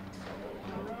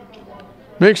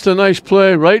 Makes the nice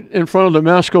play right in front of the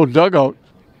Masco dugout.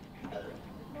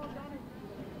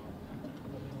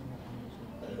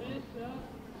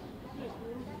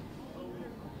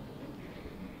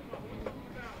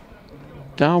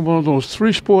 Down one of those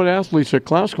 3-sport athletes at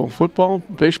Classical: football,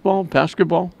 baseball,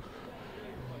 basketball.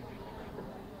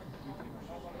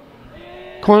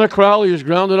 Connor Crowley is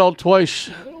grounded out twice.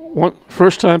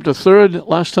 First time to third,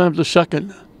 last time to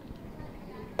second.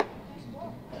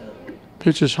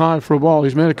 Pitch is high for a ball.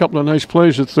 He's made a couple of nice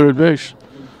plays at third base.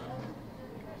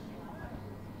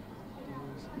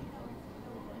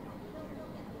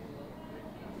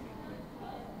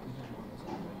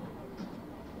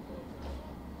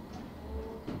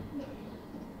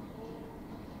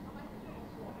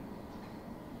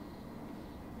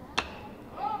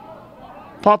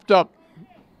 Popped up.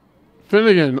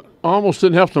 Finnegan almost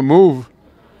didn't have to move.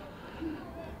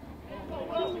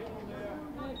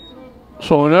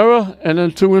 So an error and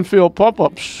then 2 infield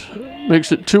pop-ups.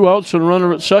 Makes it 2 outs and a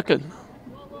runner at second.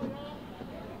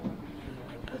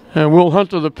 And Will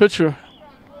Hunter, the pitcher,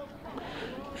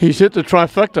 he's hit the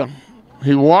trifecta.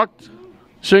 He walked,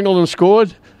 singled and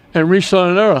scored, and reached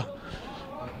on an error.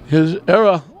 His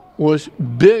error was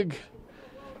big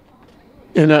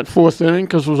in that 4th inning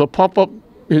because it was a pop-up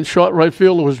in short right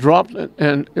field. It was dropped,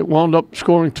 and it wound up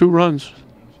scoring 2 runs.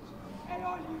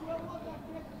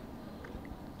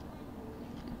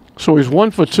 So he's 1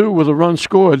 for 2 with a run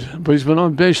scored, but he's been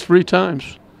on base 3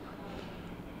 times.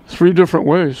 3 different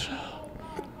ways.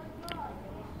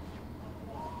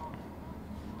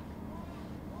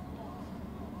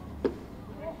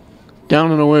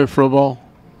 Down and away for a ball.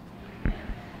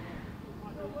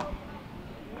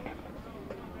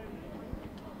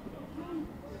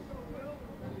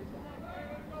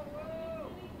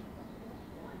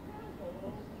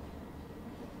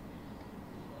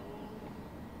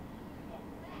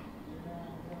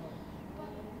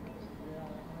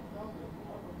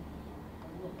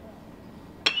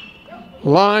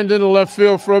 Lined into left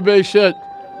field for a base hit.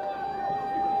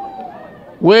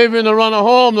 Waving the runner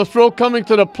home. The throw coming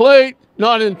to the plate.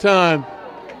 Not in time.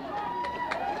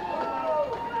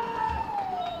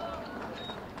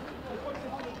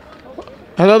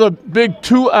 Another big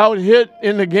 2-out hit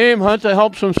in the game. Hunter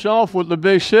helps himself with the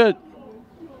base hit.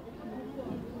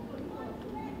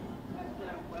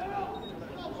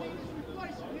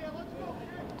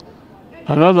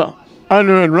 Another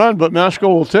unearned run, but Masco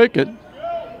will take it.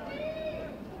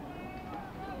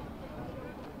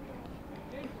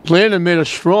 Landon made a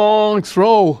strong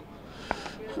throw.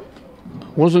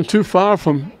 Wasn't too far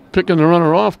from picking the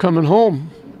runner off coming home.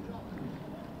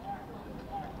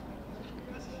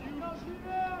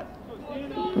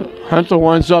 Hunter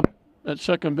winds up at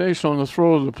second base on the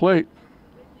throw of the plate.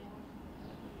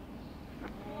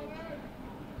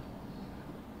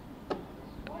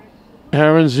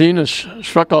 Aaron Zenas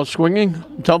struck out swinging,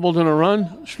 doubled in a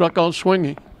run, struck out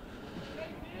swinging.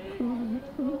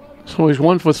 So he's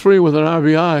 1 for 3 with an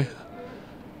RBI.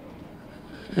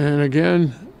 And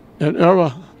again, an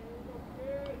error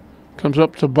comes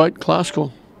up to bite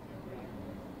Klasko.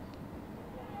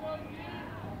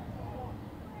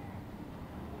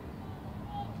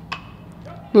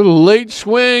 Little late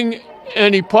swing,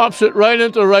 and he pops it right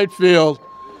into right field.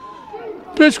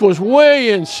 Pitch was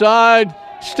way inside,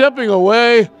 stepping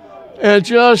away, and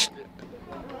just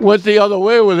went the other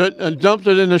way with it and dumped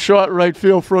it in the short right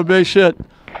field for a base hit.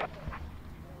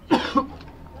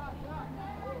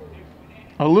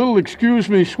 A little excuse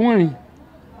me swing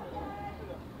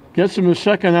gets him his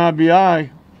second RBI.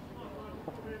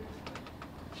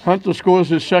 Hunter scores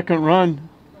his second run.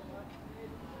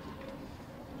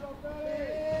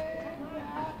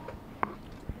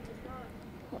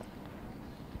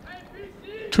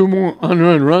 Two more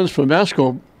unearned runs for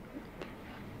Masco.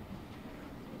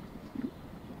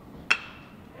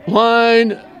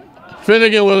 Line.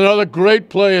 Finnegan with another great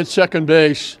play at second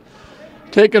base.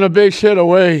 Taking a base hit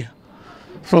away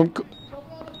from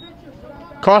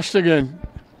Costigan.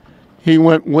 He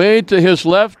went way to his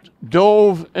left,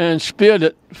 dove, and speared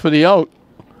it for the out.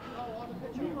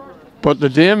 But the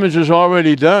damage is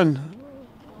already done.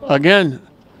 Again,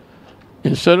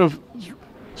 instead of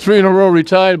 3 in a row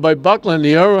retired by Buckland,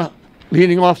 the error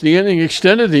leading off the inning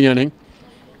extended the inning.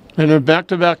 And then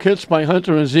back-to-back hits by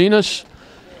Hunter and Zenas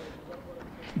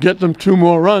get them 2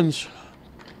 more runs.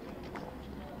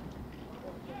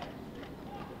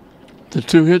 The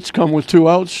 2 hits come with 2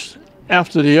 outs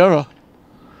after the error.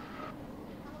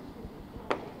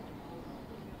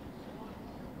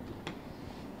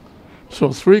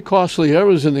 So 3 costly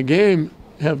errors in the game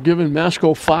have given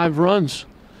Masco 5 runs,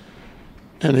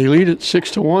 and they lead it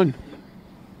 6-1.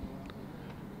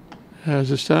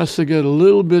 As it starts to get a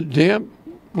little bit damp,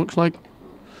 looks like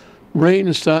rain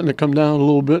is starting to come down a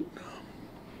little bit.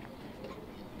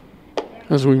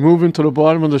 As we move into the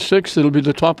bottom of the 6th, it'll be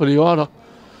the top of the order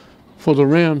for the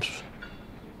Rams.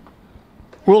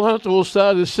 Will Hunter will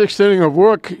start his 6th inning of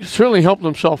work. He certainly helped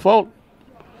himself out.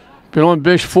 Been on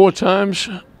base 4 times,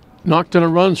 knocked in a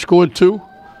run, scored 2.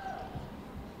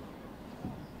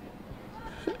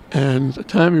 And the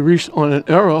time he reached on an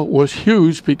error was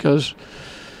huge because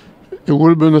it would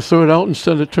have been the third out.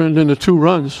 Instead, it turned into 2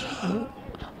 runs.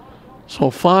 So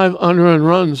 5 unearned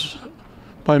runs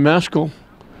by Masco,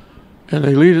 and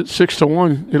they lead it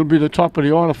 6-1. It'll be the top of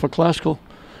the order for Classical.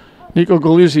 Nico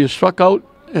Galizia struck out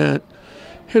and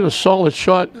hit a solid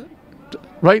shot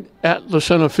right at the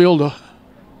center fielder.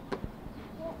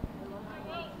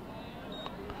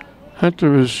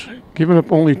 Hunter is giving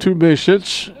up only 2 base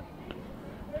hits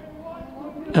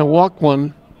and walked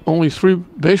 1, only 3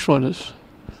 base runners.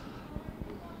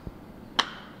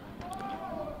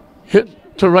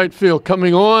 Hit to right field,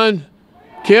 coming on,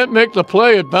 can't make the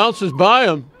play, it bounces by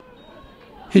him.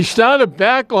 He started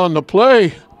back on the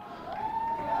play,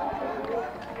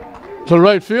 the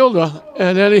right fielder,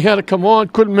 and then he had to come on,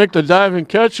 couldn't make the diving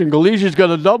catch, and Galizia's got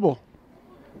a double.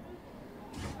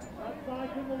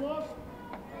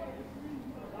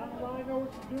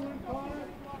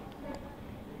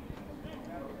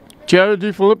 Jared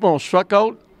DiFilippo struck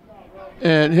out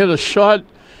and hit a shot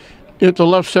into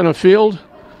left center field,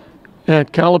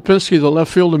 and Kalapinski, the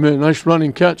left fielder, made a nice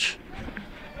running catch.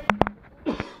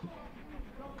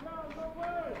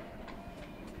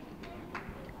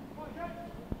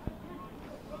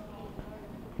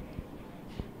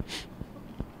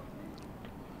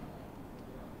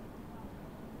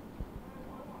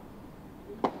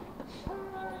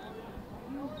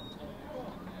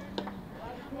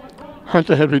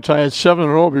 Hunter had retired 7 in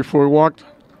a row before he walked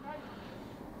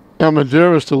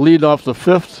Amadeus to lead off the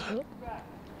 5th.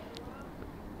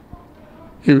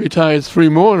 He retired 3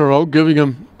 more in a row, giving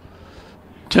him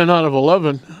 10 out of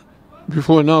 11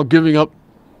 before now giving up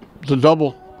the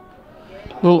double.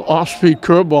 Little off-speed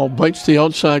curveball bites the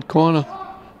outside corner,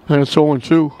 and it's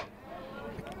 0-2.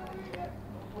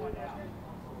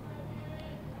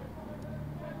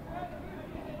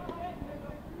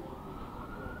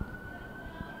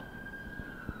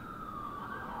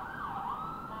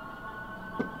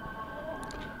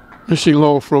 Missing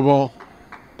low for a ball.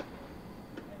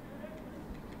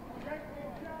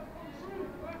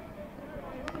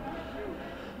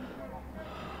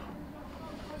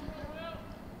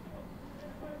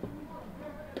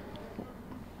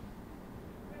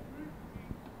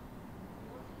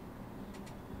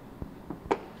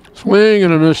 Swing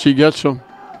and a miss, he gets him.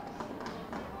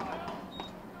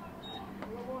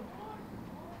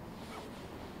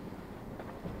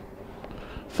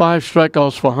 Five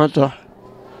strikeouts for Hunter.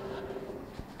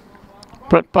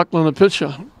 Brett Buckland, the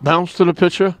pitcher, bounced to the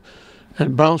pitcher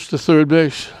and bounced to third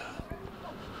base.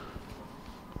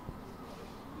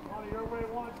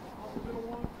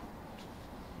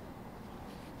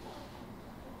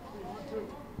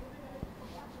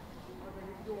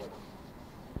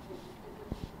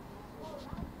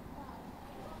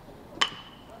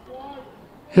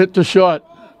 Hit the shot.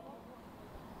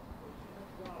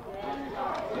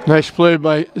 Nice play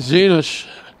by Zenas.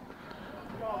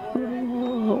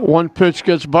 One pitch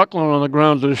gets Buckland on the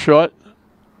ground to the shot.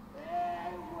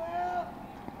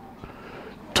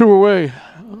 2 away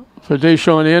for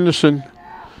Deshaun Anderson.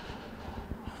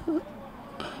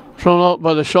 Thrown out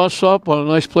by the shortstop on a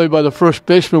nice play by the first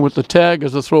baseman with the tag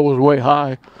as the throw was way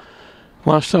high.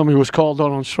 Last time he was called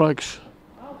out on strikes.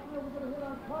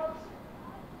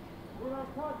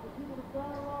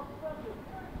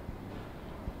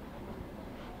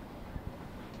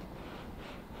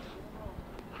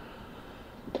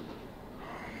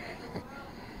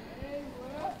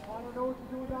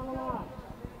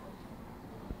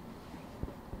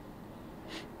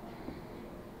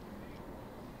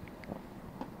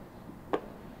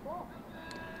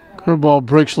 Curveball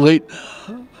breaks late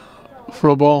for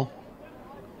a ball.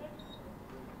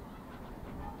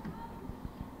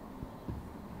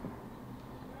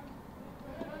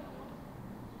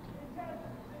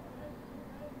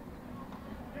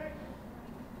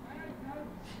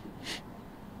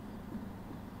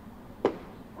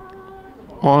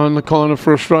 On the corner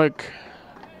for a strike.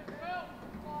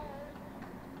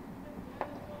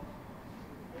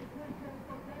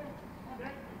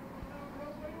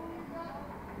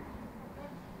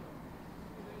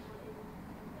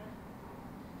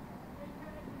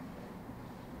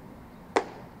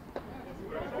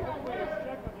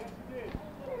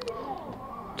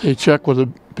 They check with the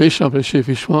base umpire to see if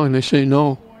he swung, and they say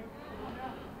no.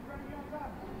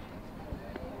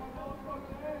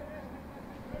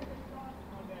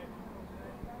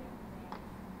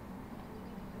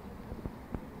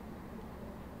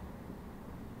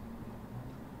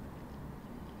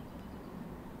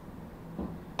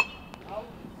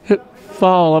 Hit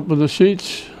foul up in the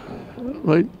seats,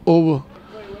 right over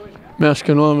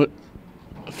Masconomet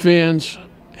fans'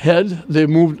 head. They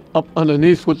moved up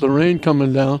underneath with the rain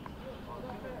coming down.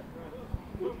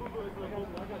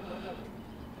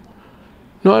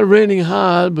 Not raining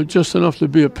hard, but just enough to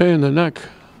be a pain in the neck.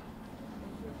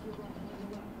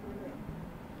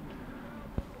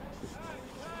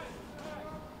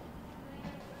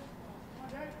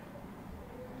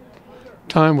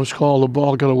 Time was called. The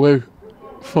ball got away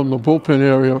from the bullpen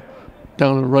area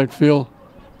down in right field.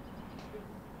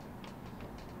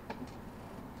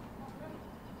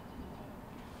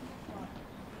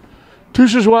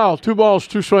 Deuces wild. 2 balls,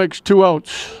 2 strikes, 2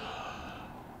 outs.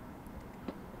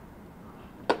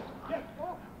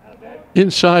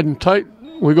 Inside and tight.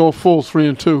 We go full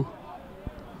 3-2.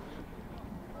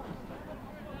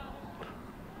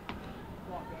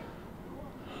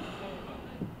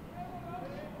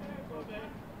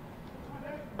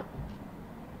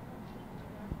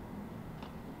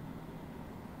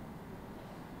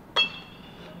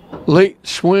 Late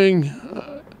swing,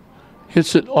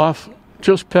 hits it off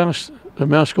just past the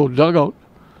Masco dugout.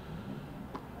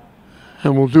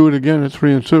 And we'll do it again at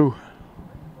 3-2.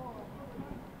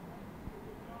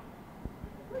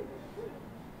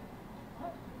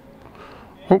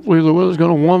 Hopefully the weather's going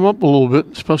to warm up a little bit,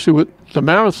 especially with the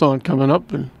marathon coming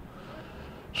up and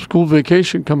school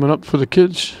vacation coming up for the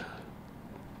kids.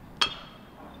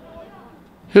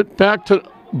 Hit back to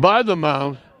by the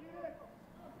mound.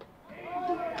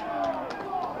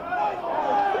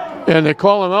 And they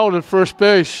call him out at first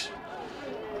base.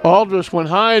 Aldrich went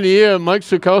high in the air. Mike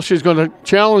Sikowski is going to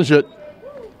challenge it.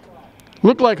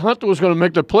 Looked like Hunter was going to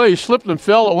make the play. He slipped and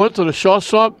fell. It went to the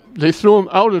shortstop. They threw him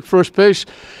out at first base.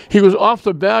 He was off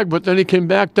the bag, but then he came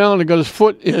back down and got his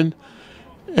foot in.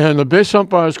 And the base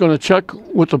umpire is going to check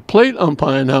with the plate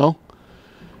umpire now.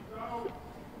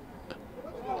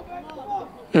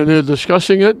 And they're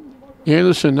discussing it.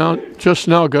 Anderson just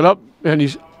now got up, and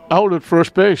he's out at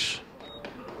first base.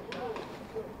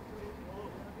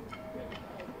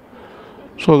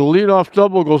 So the leadoff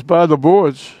double goes by the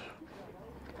boards.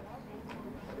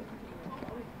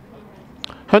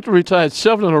 Hunter retired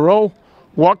 7 in a row,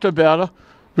 walked a batter,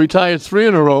 retired 3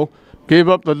 in a row, gave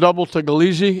up the double to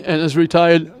Galizzi, and has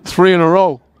retired 3 in a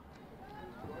row.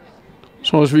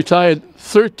 So he's retired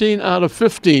 13 out of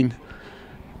 15,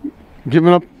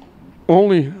 giving up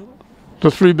only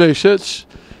the 3 base hits.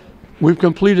 We've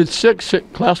completed 6.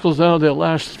 Classical's down to their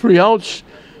last 3 outs.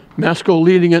 Masco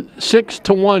leading it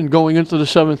 6-1 going into the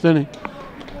 7th inning.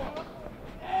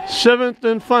 7th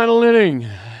and final inning.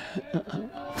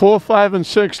 4, 5, and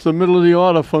 6, the middle of the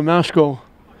order for Masco.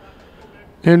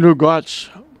 Andrew Gotts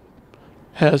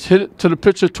has hit it to the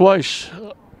pitcher twice.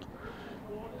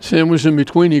 Sam was in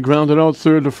between. He grounded out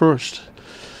third to first.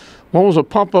 One was a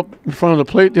pump up in front of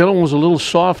the plate. The other one was a little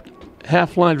soft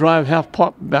half-line drive, half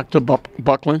pop back to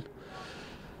Buckland.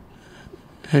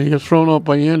 And he gets thrown out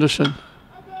by Anderson.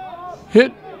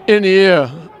 Hit in the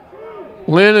air.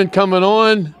 Landon coming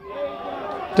on.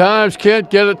 Dives, can't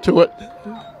get it to it.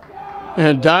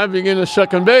 And diving into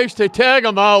second base, they tag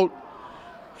him out.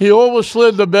 He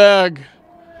overslid the bag.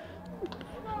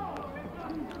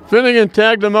 Finnegan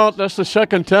tagged him out. That's the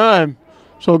 2nd time.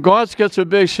 So Gotts gets a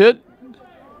base hit,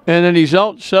 and then he's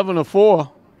out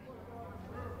 7-4.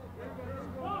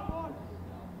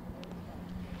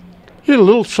 He had a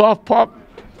little soft pop.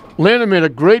 Landon made a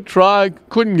great try,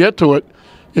 couldn't get to it.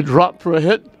 It dropped for a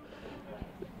hit.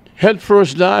 Head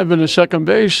first dive into second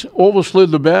base,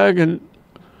 overslid the bag, and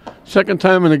 2nd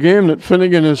time in the game that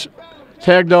Finnegan has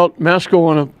tagged out Masco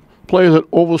on a play that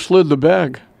overslid the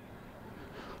bag.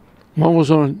 One was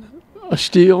on a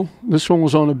steal. This one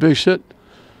was on a base hit.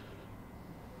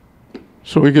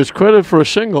 So he gets credit for a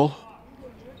single,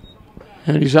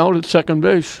 and he's out at second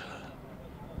base.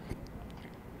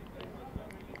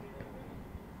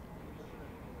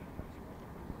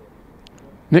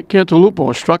 Nick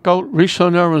Cantalupo struck out, reached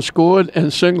on there and scored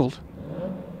and singled.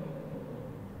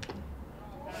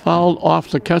 Fouled off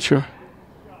the catcher.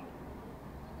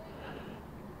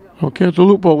 Well,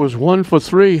 Cantalupo was 1 for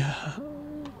 3.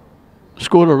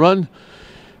 Scored a run.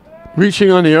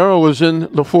 Reaching on the arrow was in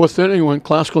the 4th inning when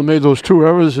Classical made those 2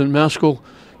 errors and Masco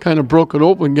kind of broke it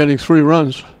open, getting 3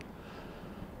 runs.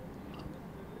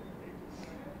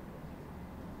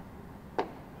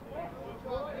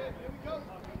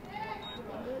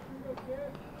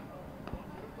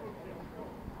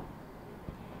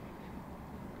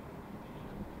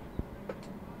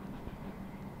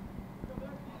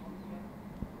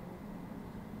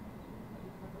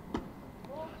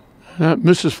 That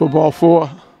misses for ball 4.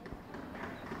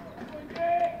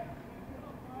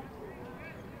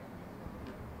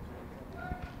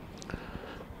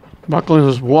 Buckland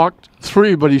has walked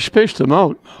 3, but he spaced them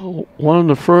out. 1 in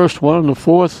the 1st, 1 in the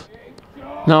 4th,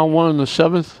 now 1 in the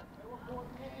 7th.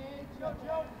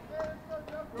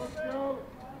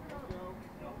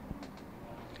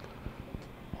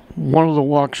 one of the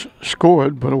walks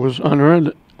scored, but it was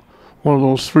unearned. One of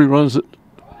those 3 runs that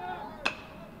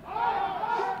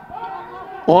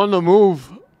on the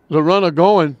move, the runner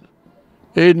going.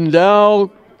 Aiden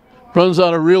Dow runs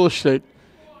out of real estate.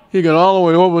 He got all the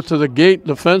way over to the gate,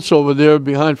 the fence over there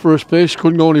behind first base.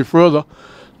 Couldn't go any further.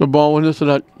 The ball went into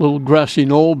that little grassy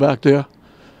knoll back there.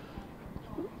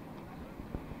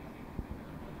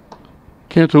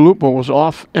 Cantalupo was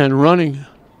off and running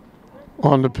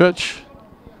on the pitch.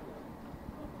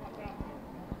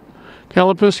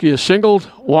 Kalapinski has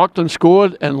singled, walked and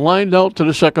scored, and lined out to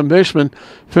the second baseman.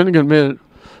 Finnegan made a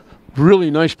really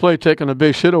nice play taking a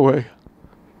base hit away.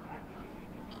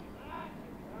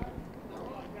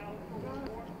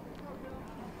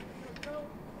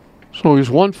 So he's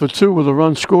 1 for 2 with a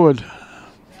run scored.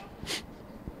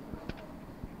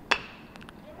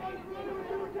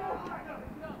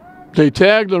 They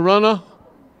tag the runner,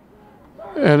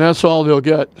 and that's all they'll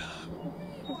get.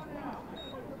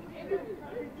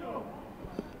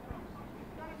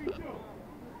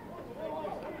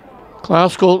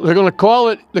 Classical, they're going to call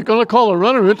it. They're going to call a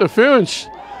runner interference.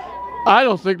 I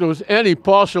don't think there was any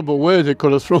possible way they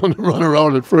could have thrown the runner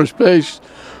out at first base,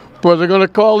 but they're going to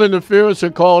call interference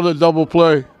and call it a double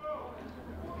play.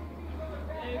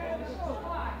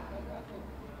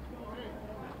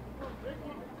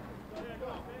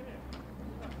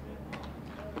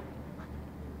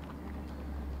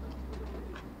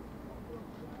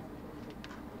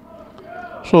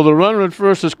 So the runner at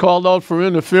first is called out for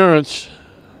interference.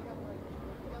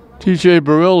 T.J.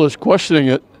 Burrell is questioning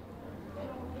it.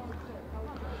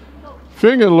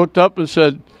 Finnegan looked up and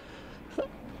said,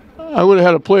 I would have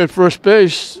had a play at first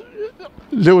base.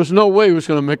 There was no way he was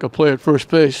going to make a play at first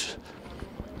base.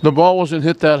 The ball wasn't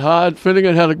hit that hard.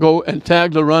 Finnegan had to go and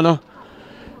tag the runner.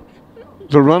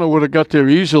 The runner would have got there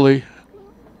easily.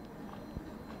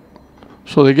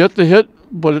 So they get the hit,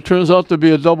 but it turns out to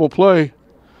be a double play.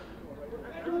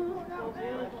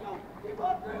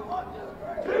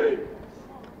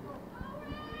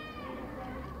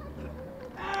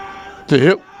 They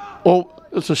hit, oh,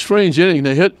 it's a strange inning.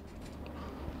 They hit,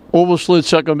 overslid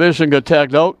second base and got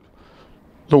tagged out.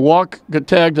 The walk got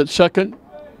tagged at second,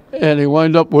 and he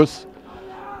wind up with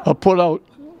a put out.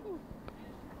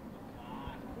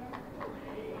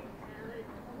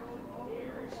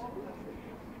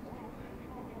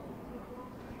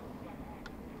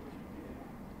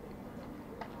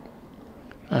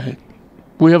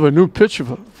 We have a new pitcher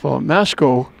for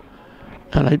Masco,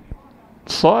 and I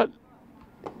thought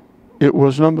it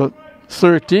was number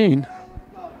 13,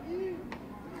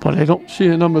 but I don't see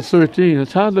a number 13.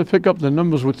 It's hard to pick up the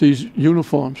numbers with these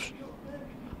uniforms.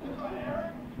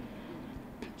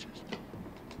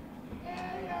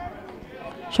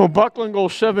 So Buckland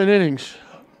goes 7 innings.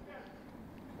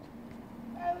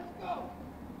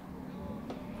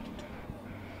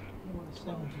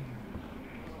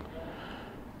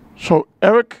 So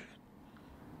Eric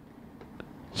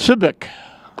Sibic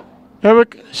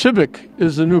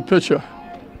is the new pitcher.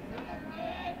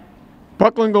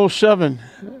 Buckland goes 7.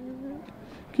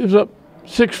 Gives up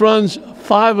 6 runs,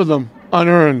 5 of them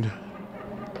unearned.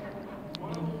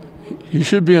 He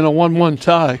should be in a 1-1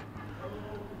 tie.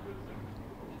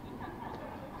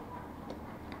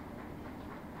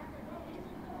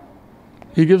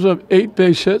 He gives up 8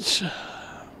 base hits.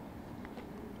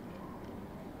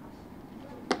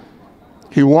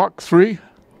 He walked 3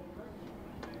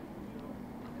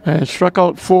 and struck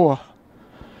out 4.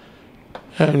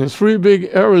 And the 3 big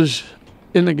errors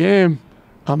in the game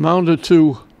amounted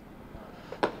to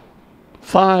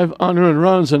 5 unearned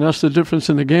runs, and that's the difference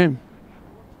in the game.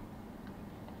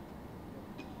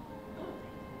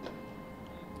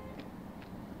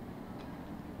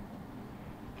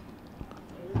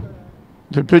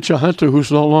 The pitcher Hunter, who's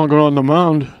no longer on the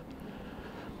mound,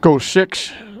 goes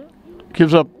 6,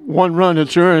 gives up 1 run,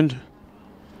 it's earned,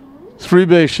 3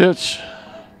 base hits,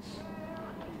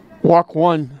 walk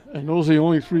 1, and those are the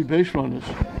only 3 base runners.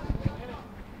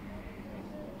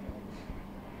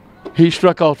 He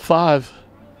struck out 5.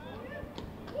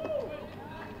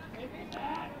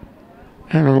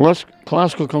 And unless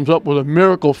Classical comes up with a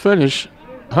miracle finish,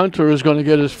 Hunter is going to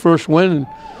get his first win, and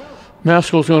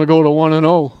Masco's going to go to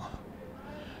 1-0.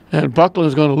 And Buckland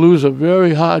is going to lose a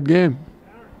very hard game.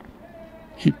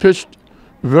 He pitched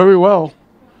very well,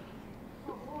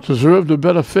 deserved a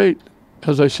better fate.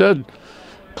 As I said,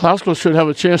 Classical should have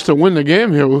a chance to win the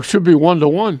game here. It should be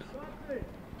 1-1.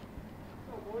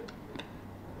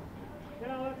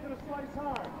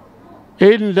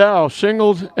 Aiden Dow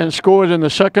singled and scored in the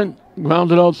second,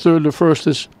 grounded out third to first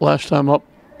this last time up.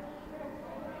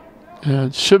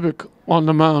 And Civic on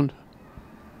the mound.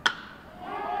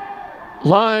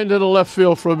 Line to the left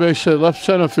field for a base hit, left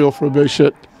center field for a base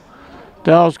hit.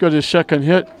 Dow's got his second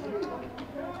hit.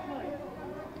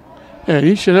 And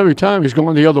each and every time he's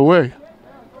going the other way.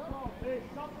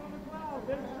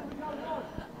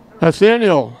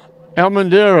 Nathaniel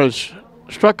Almendarez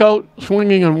struck out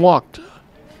swinging and walked.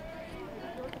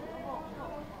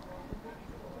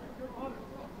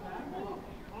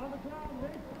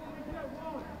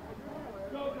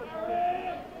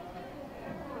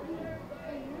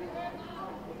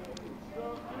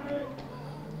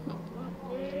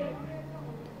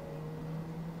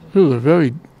 Through the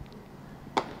very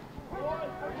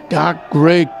dark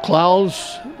gray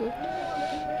clouds,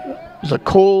 the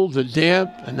cold, the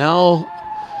damp, and now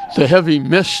the heavy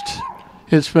mist.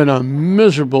 It's been a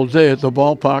miserable day at the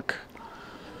ballpark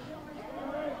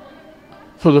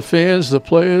for the fans, the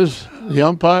players, the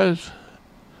umpires,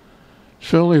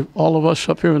 certainly all of us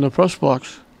up here in the press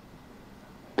box.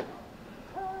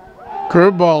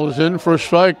 Curveball is in for a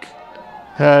strike.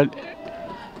 Had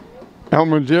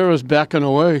Almendarez backing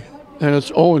away, and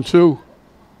it's 0-2.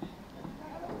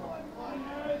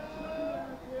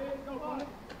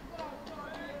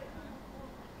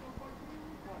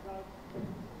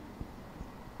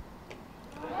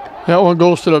 That one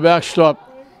goes to the backstop.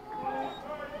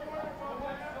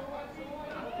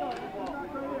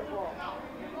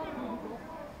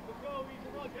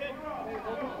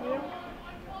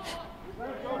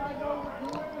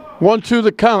 One, two,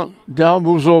 the count. Dow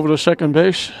moves over to second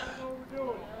base.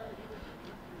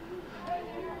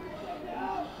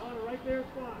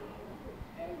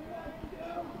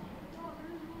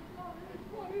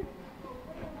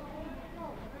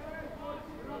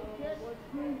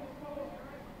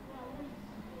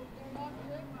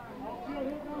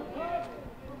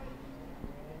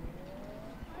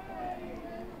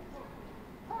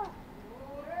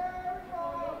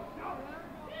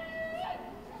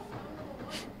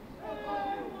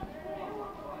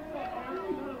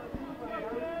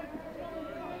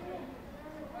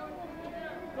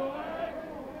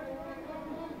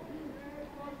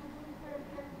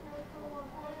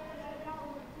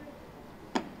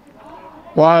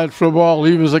 Wide for ball,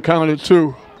 leaves the count at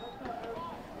 2.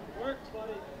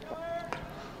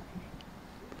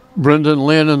 Brendan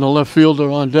Lannon, the left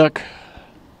fielder, on deck.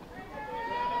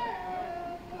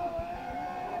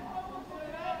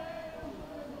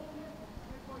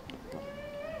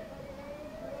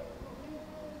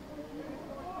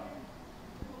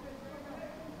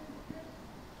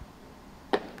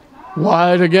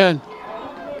 Wide again.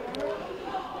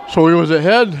 So he was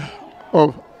ahead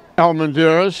of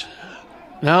Almendarez.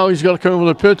 Now he's got to come with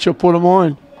a pitch or put him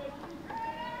on.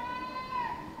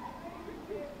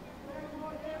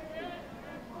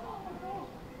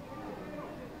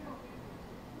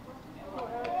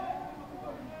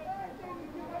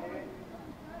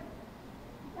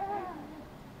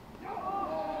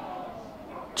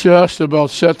 Just about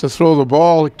set to throw the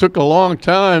ball. It took a long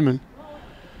time, and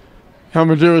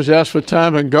Almendarez asked for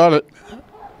time and got it.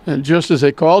 And just as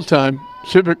they called time,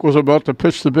 Civic was about to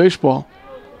pitch the baseball.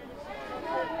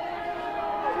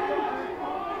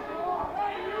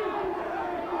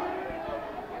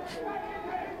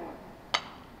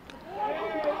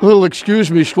 Little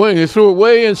excuse me swing. He threw it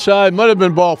way inside. Might have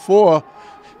been ball 4.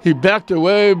 He backed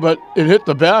away, but it hit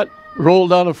the bat,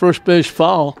 rolled down to first base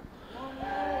foul.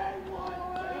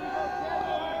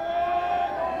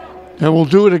 And we'll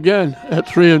do it again at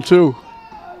 3-2.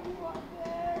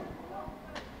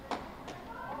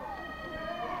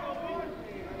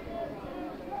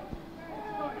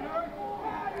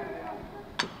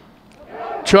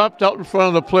 Chopped out in front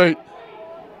of the plate.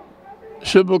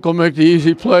 Civic will make the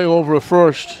easy play over at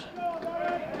first.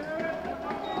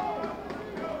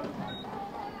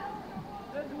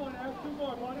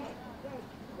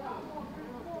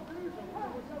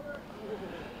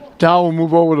 Dow will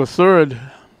move over to third.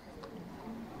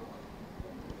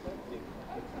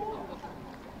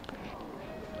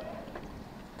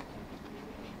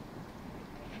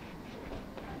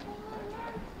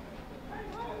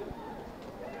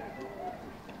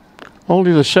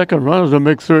 Only the second runner to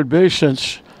make third base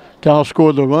since Dow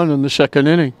scored the run in the second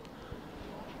inning.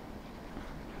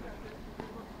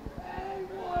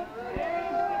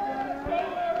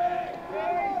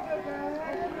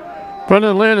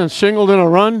 Brendan Lannon singled in a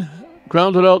run,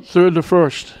 grounded out third to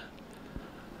first.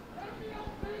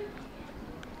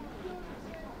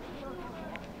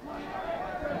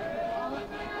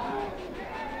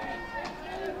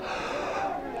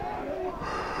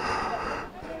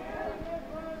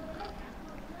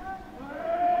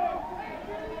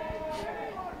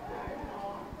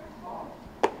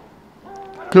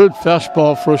 Good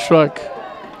fastball for a strike.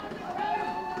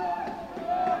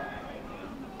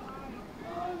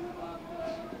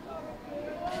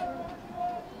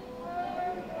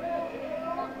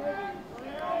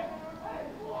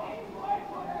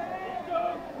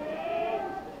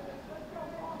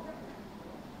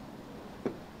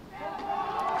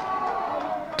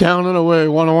 Down and away,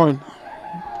 1-1.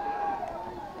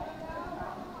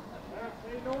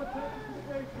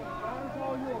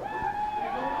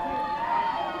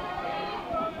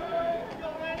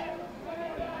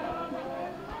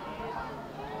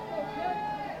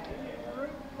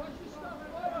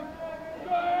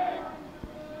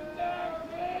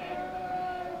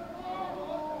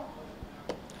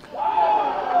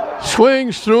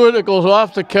 Swings through it, it goes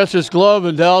off the catcher's glove,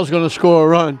 and Dow's going to score a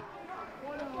run.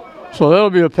 So that'll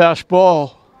be a pass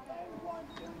ball.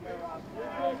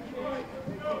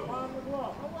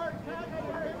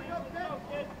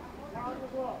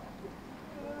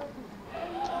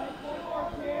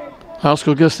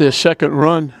 Haskell gets their second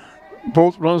run.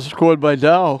 Both runs scored by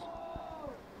Dow.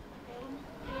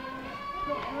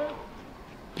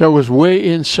 That was way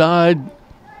inside.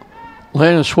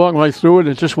 Landon swung right through it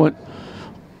and just went,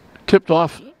 tipped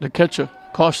off the catcher,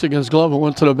 Costigan's glove, and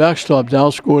went to the backstop. Dow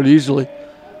scored easily.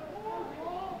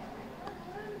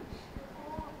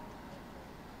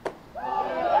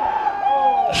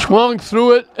 Swung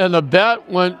through it, and the bat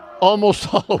went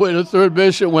almost all the way to third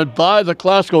base. It went by the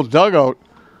Glasgow dugout.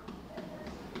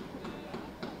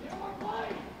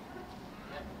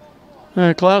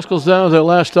 And Glasgow's down to their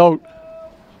last out.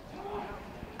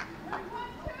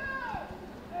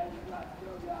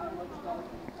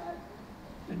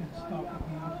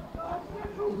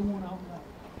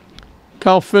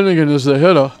 Cal Finnegan is the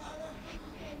hitter.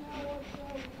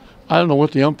 I don't know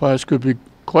what the umpires could be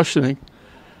questioning.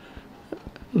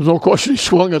 There's no question he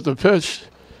swung at the pitch.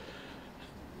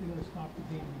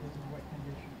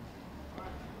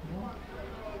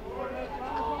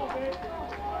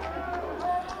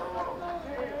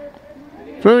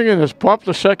 Finnegan has popped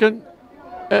the second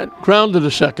and grounded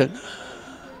the second.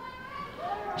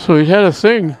 So he had a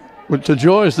thing with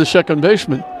DeJoy as the second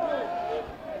baseman,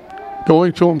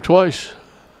 going to him twice.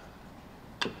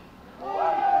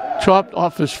 Chopped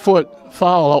off his foot,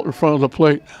 foul out in front of the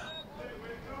plate.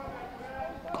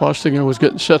 Costigan was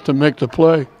getting set to make the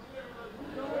play.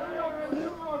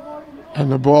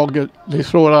 And the ball they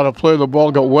throw it out of play, the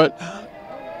ball got wet.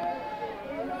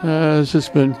 It's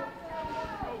just been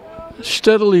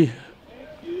steadily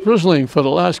drizzling for the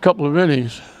last couple of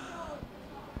innings.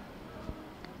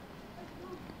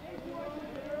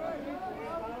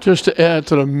 Just to add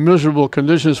to the miserable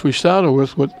conditions we started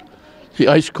with the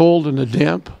ice cold and the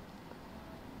damp.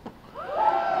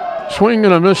 Swing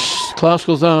and a miss.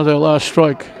 Glasgow's down to their last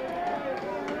strike.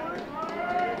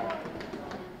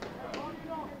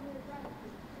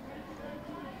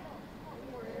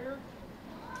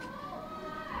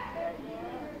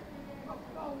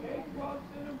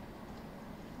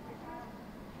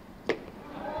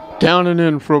 Down and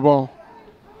in for a ball.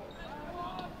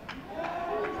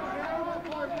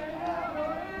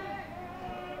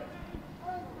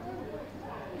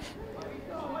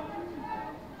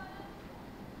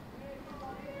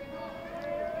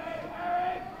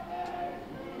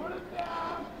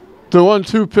 The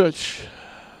 1-2 pitch.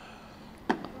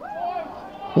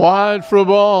 Wide for a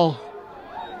ball.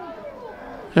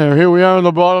 And here we are in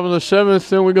the bottom of the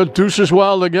seventh, and we got deuces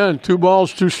wild again. 2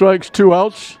 balls, 2 strikes, 2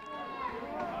 outs.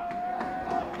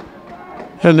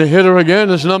 And the hitter again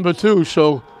is number 2.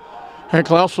 So Hank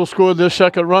Lassell scored their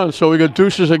second run. So we got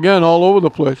deuces again all over the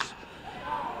place.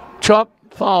 Chop,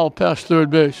 foul past third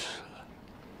base.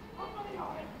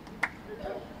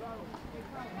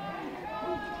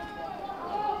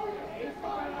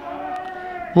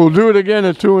 We'll do it again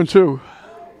at 2-2.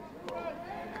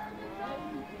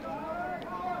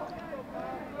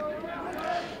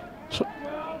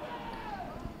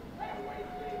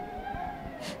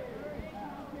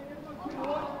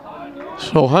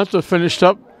 So Hunter finished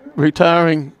up,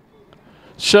 retiring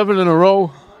 7 in a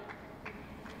row.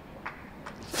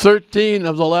 13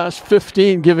 of the last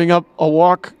 15 giving up a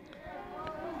walk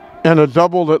and a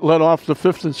double that led off the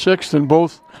 5th and 6th, and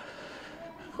both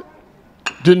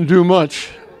didn't do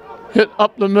much. Hit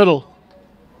up the middle.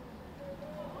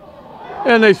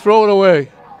 And they throw it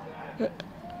away.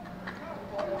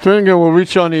 Finnegan will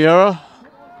reach on the error.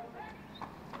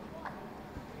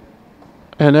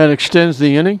 And that extends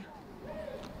the inning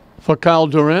for Kyle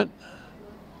Durant.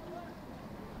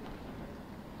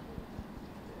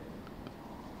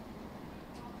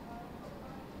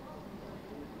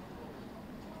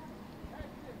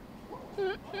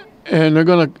 And they're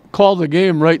going to call the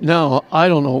game right now. I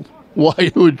don't know why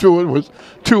you would do it with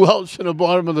 2 outs in the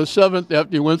bottom of the 7th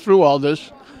after you went through all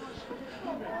this.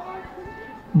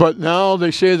 But now they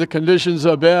say the conditions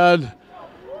are bad,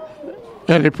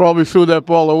 and they probably threw that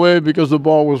ball away because the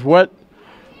ball was wet.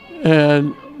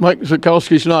 And Mike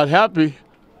Zakowski's not happy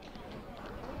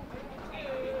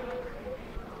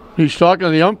He's talking to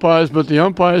the umpires, but the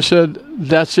umpire said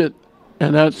that's it,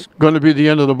 and that's going to be the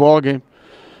end of the ball game.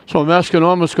 So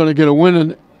Masconomet's going to get a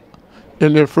win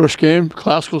in their first game.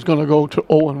 Classical's going to go to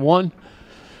 0-1.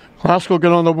 Classical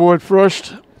got on the board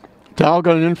first. Dow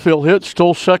got an infield hit,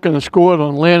 stole second, and scored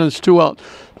on Lannon's two-out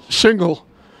single.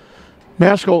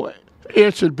 Masco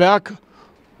answered back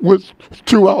with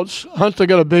 2 outs. Hunter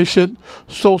got a base hit,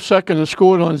 stole second, and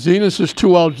scored on Zenus's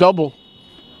two-out double.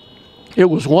 It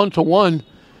was 1-1,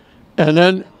 and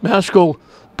then Masco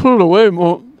put it away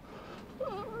more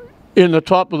in the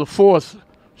top of the fourth,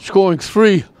 scoring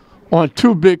 3 on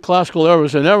 2 big Classical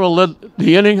errors. An error led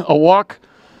the inning, a walk,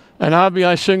 an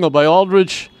RBI single by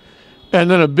Aldridge, and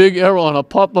then a big error on a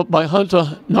pop-up by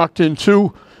Hunter, knocked in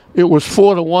 2. It was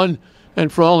 4-1,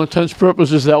 and for all intents and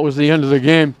purposes, that was the end of the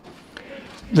game.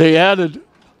 They added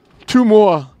 2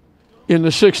 more in the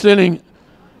 6th inning.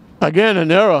 Again,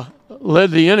 an error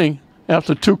led the inning.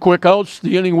 After 2 quick outs,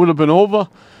 the inning would have been over.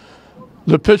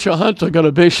 The pitcher, Hunter, got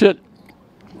a base hit,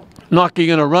 knocking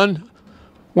in a run,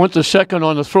 went to second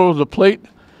on the throw to the plate,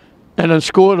 and then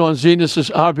scored on Zenus's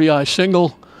RBI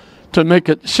single to make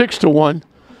it 6-1.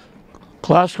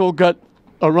 Classical got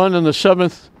a run in the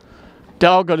 7th.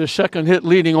 Dow got his second hit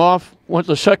leading off, went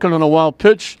to second on a wild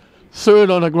pitch, third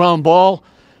on a ground ball,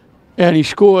 and he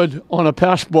scored on a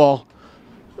pass ball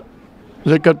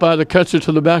that got by the catcher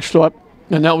to the backstop,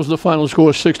 and that was the final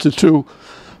score, 6-2.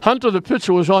 Hunter, the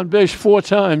pitcher, was on base 4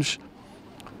 times,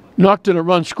 knocked in a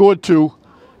run, scored 2.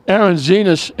 Aaron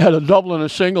Zenus had a double and a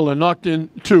single and knocked in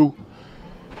 2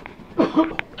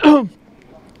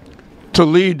 to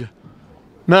lead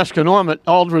Masconomet.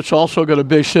 Aldrich also got a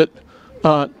base hit,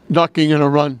 knocking in a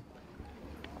run.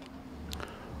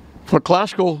 For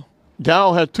Classical,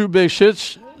 Dow had 2 base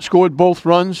hits, scored both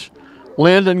runs.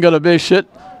 Landon got a base hit,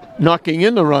 knocking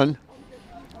in the run.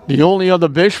 The only other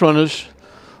base runners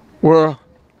were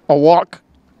a walk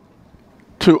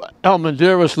to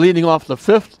Almendarez leading off the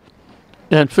 5th,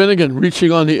 and Finnegan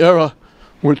reaching on the error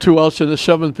with 2 outs in the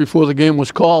 7th before the game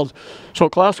was called. So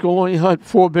Classical only had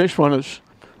 4 base runners,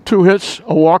 2 hits,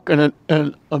 a walk, and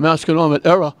a Masconomet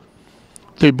error.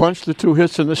 They bunched the 2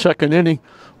 hits in the 2nd inning.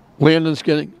 Landon's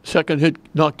getting second hit,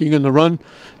 knocking in the run.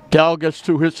 Dow gets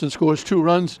 2 hits and scores 2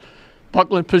 runs.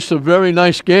 Buckland pitched a very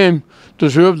nice game,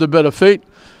 deserved a better fate.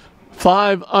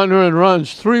 5 unearned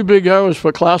runs, 3 big errors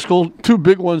for Classical, 2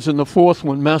 big ones in the 4th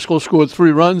when Masco scored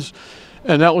 3 runs,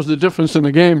 and that was the difference in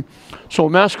the game. So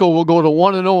Masco will go to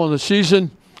 1-0 on the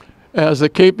season, as the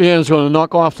Cape Ann is going to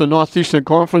knock off the Northeastern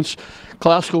Conference.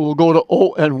 Classical will go to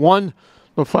 0-1,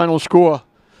 the final score.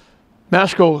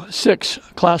 Masco 6,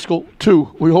 Classical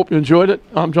 2. We hope you enjoyed it.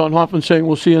 I'm John Hoffman saying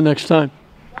we'll see you next time.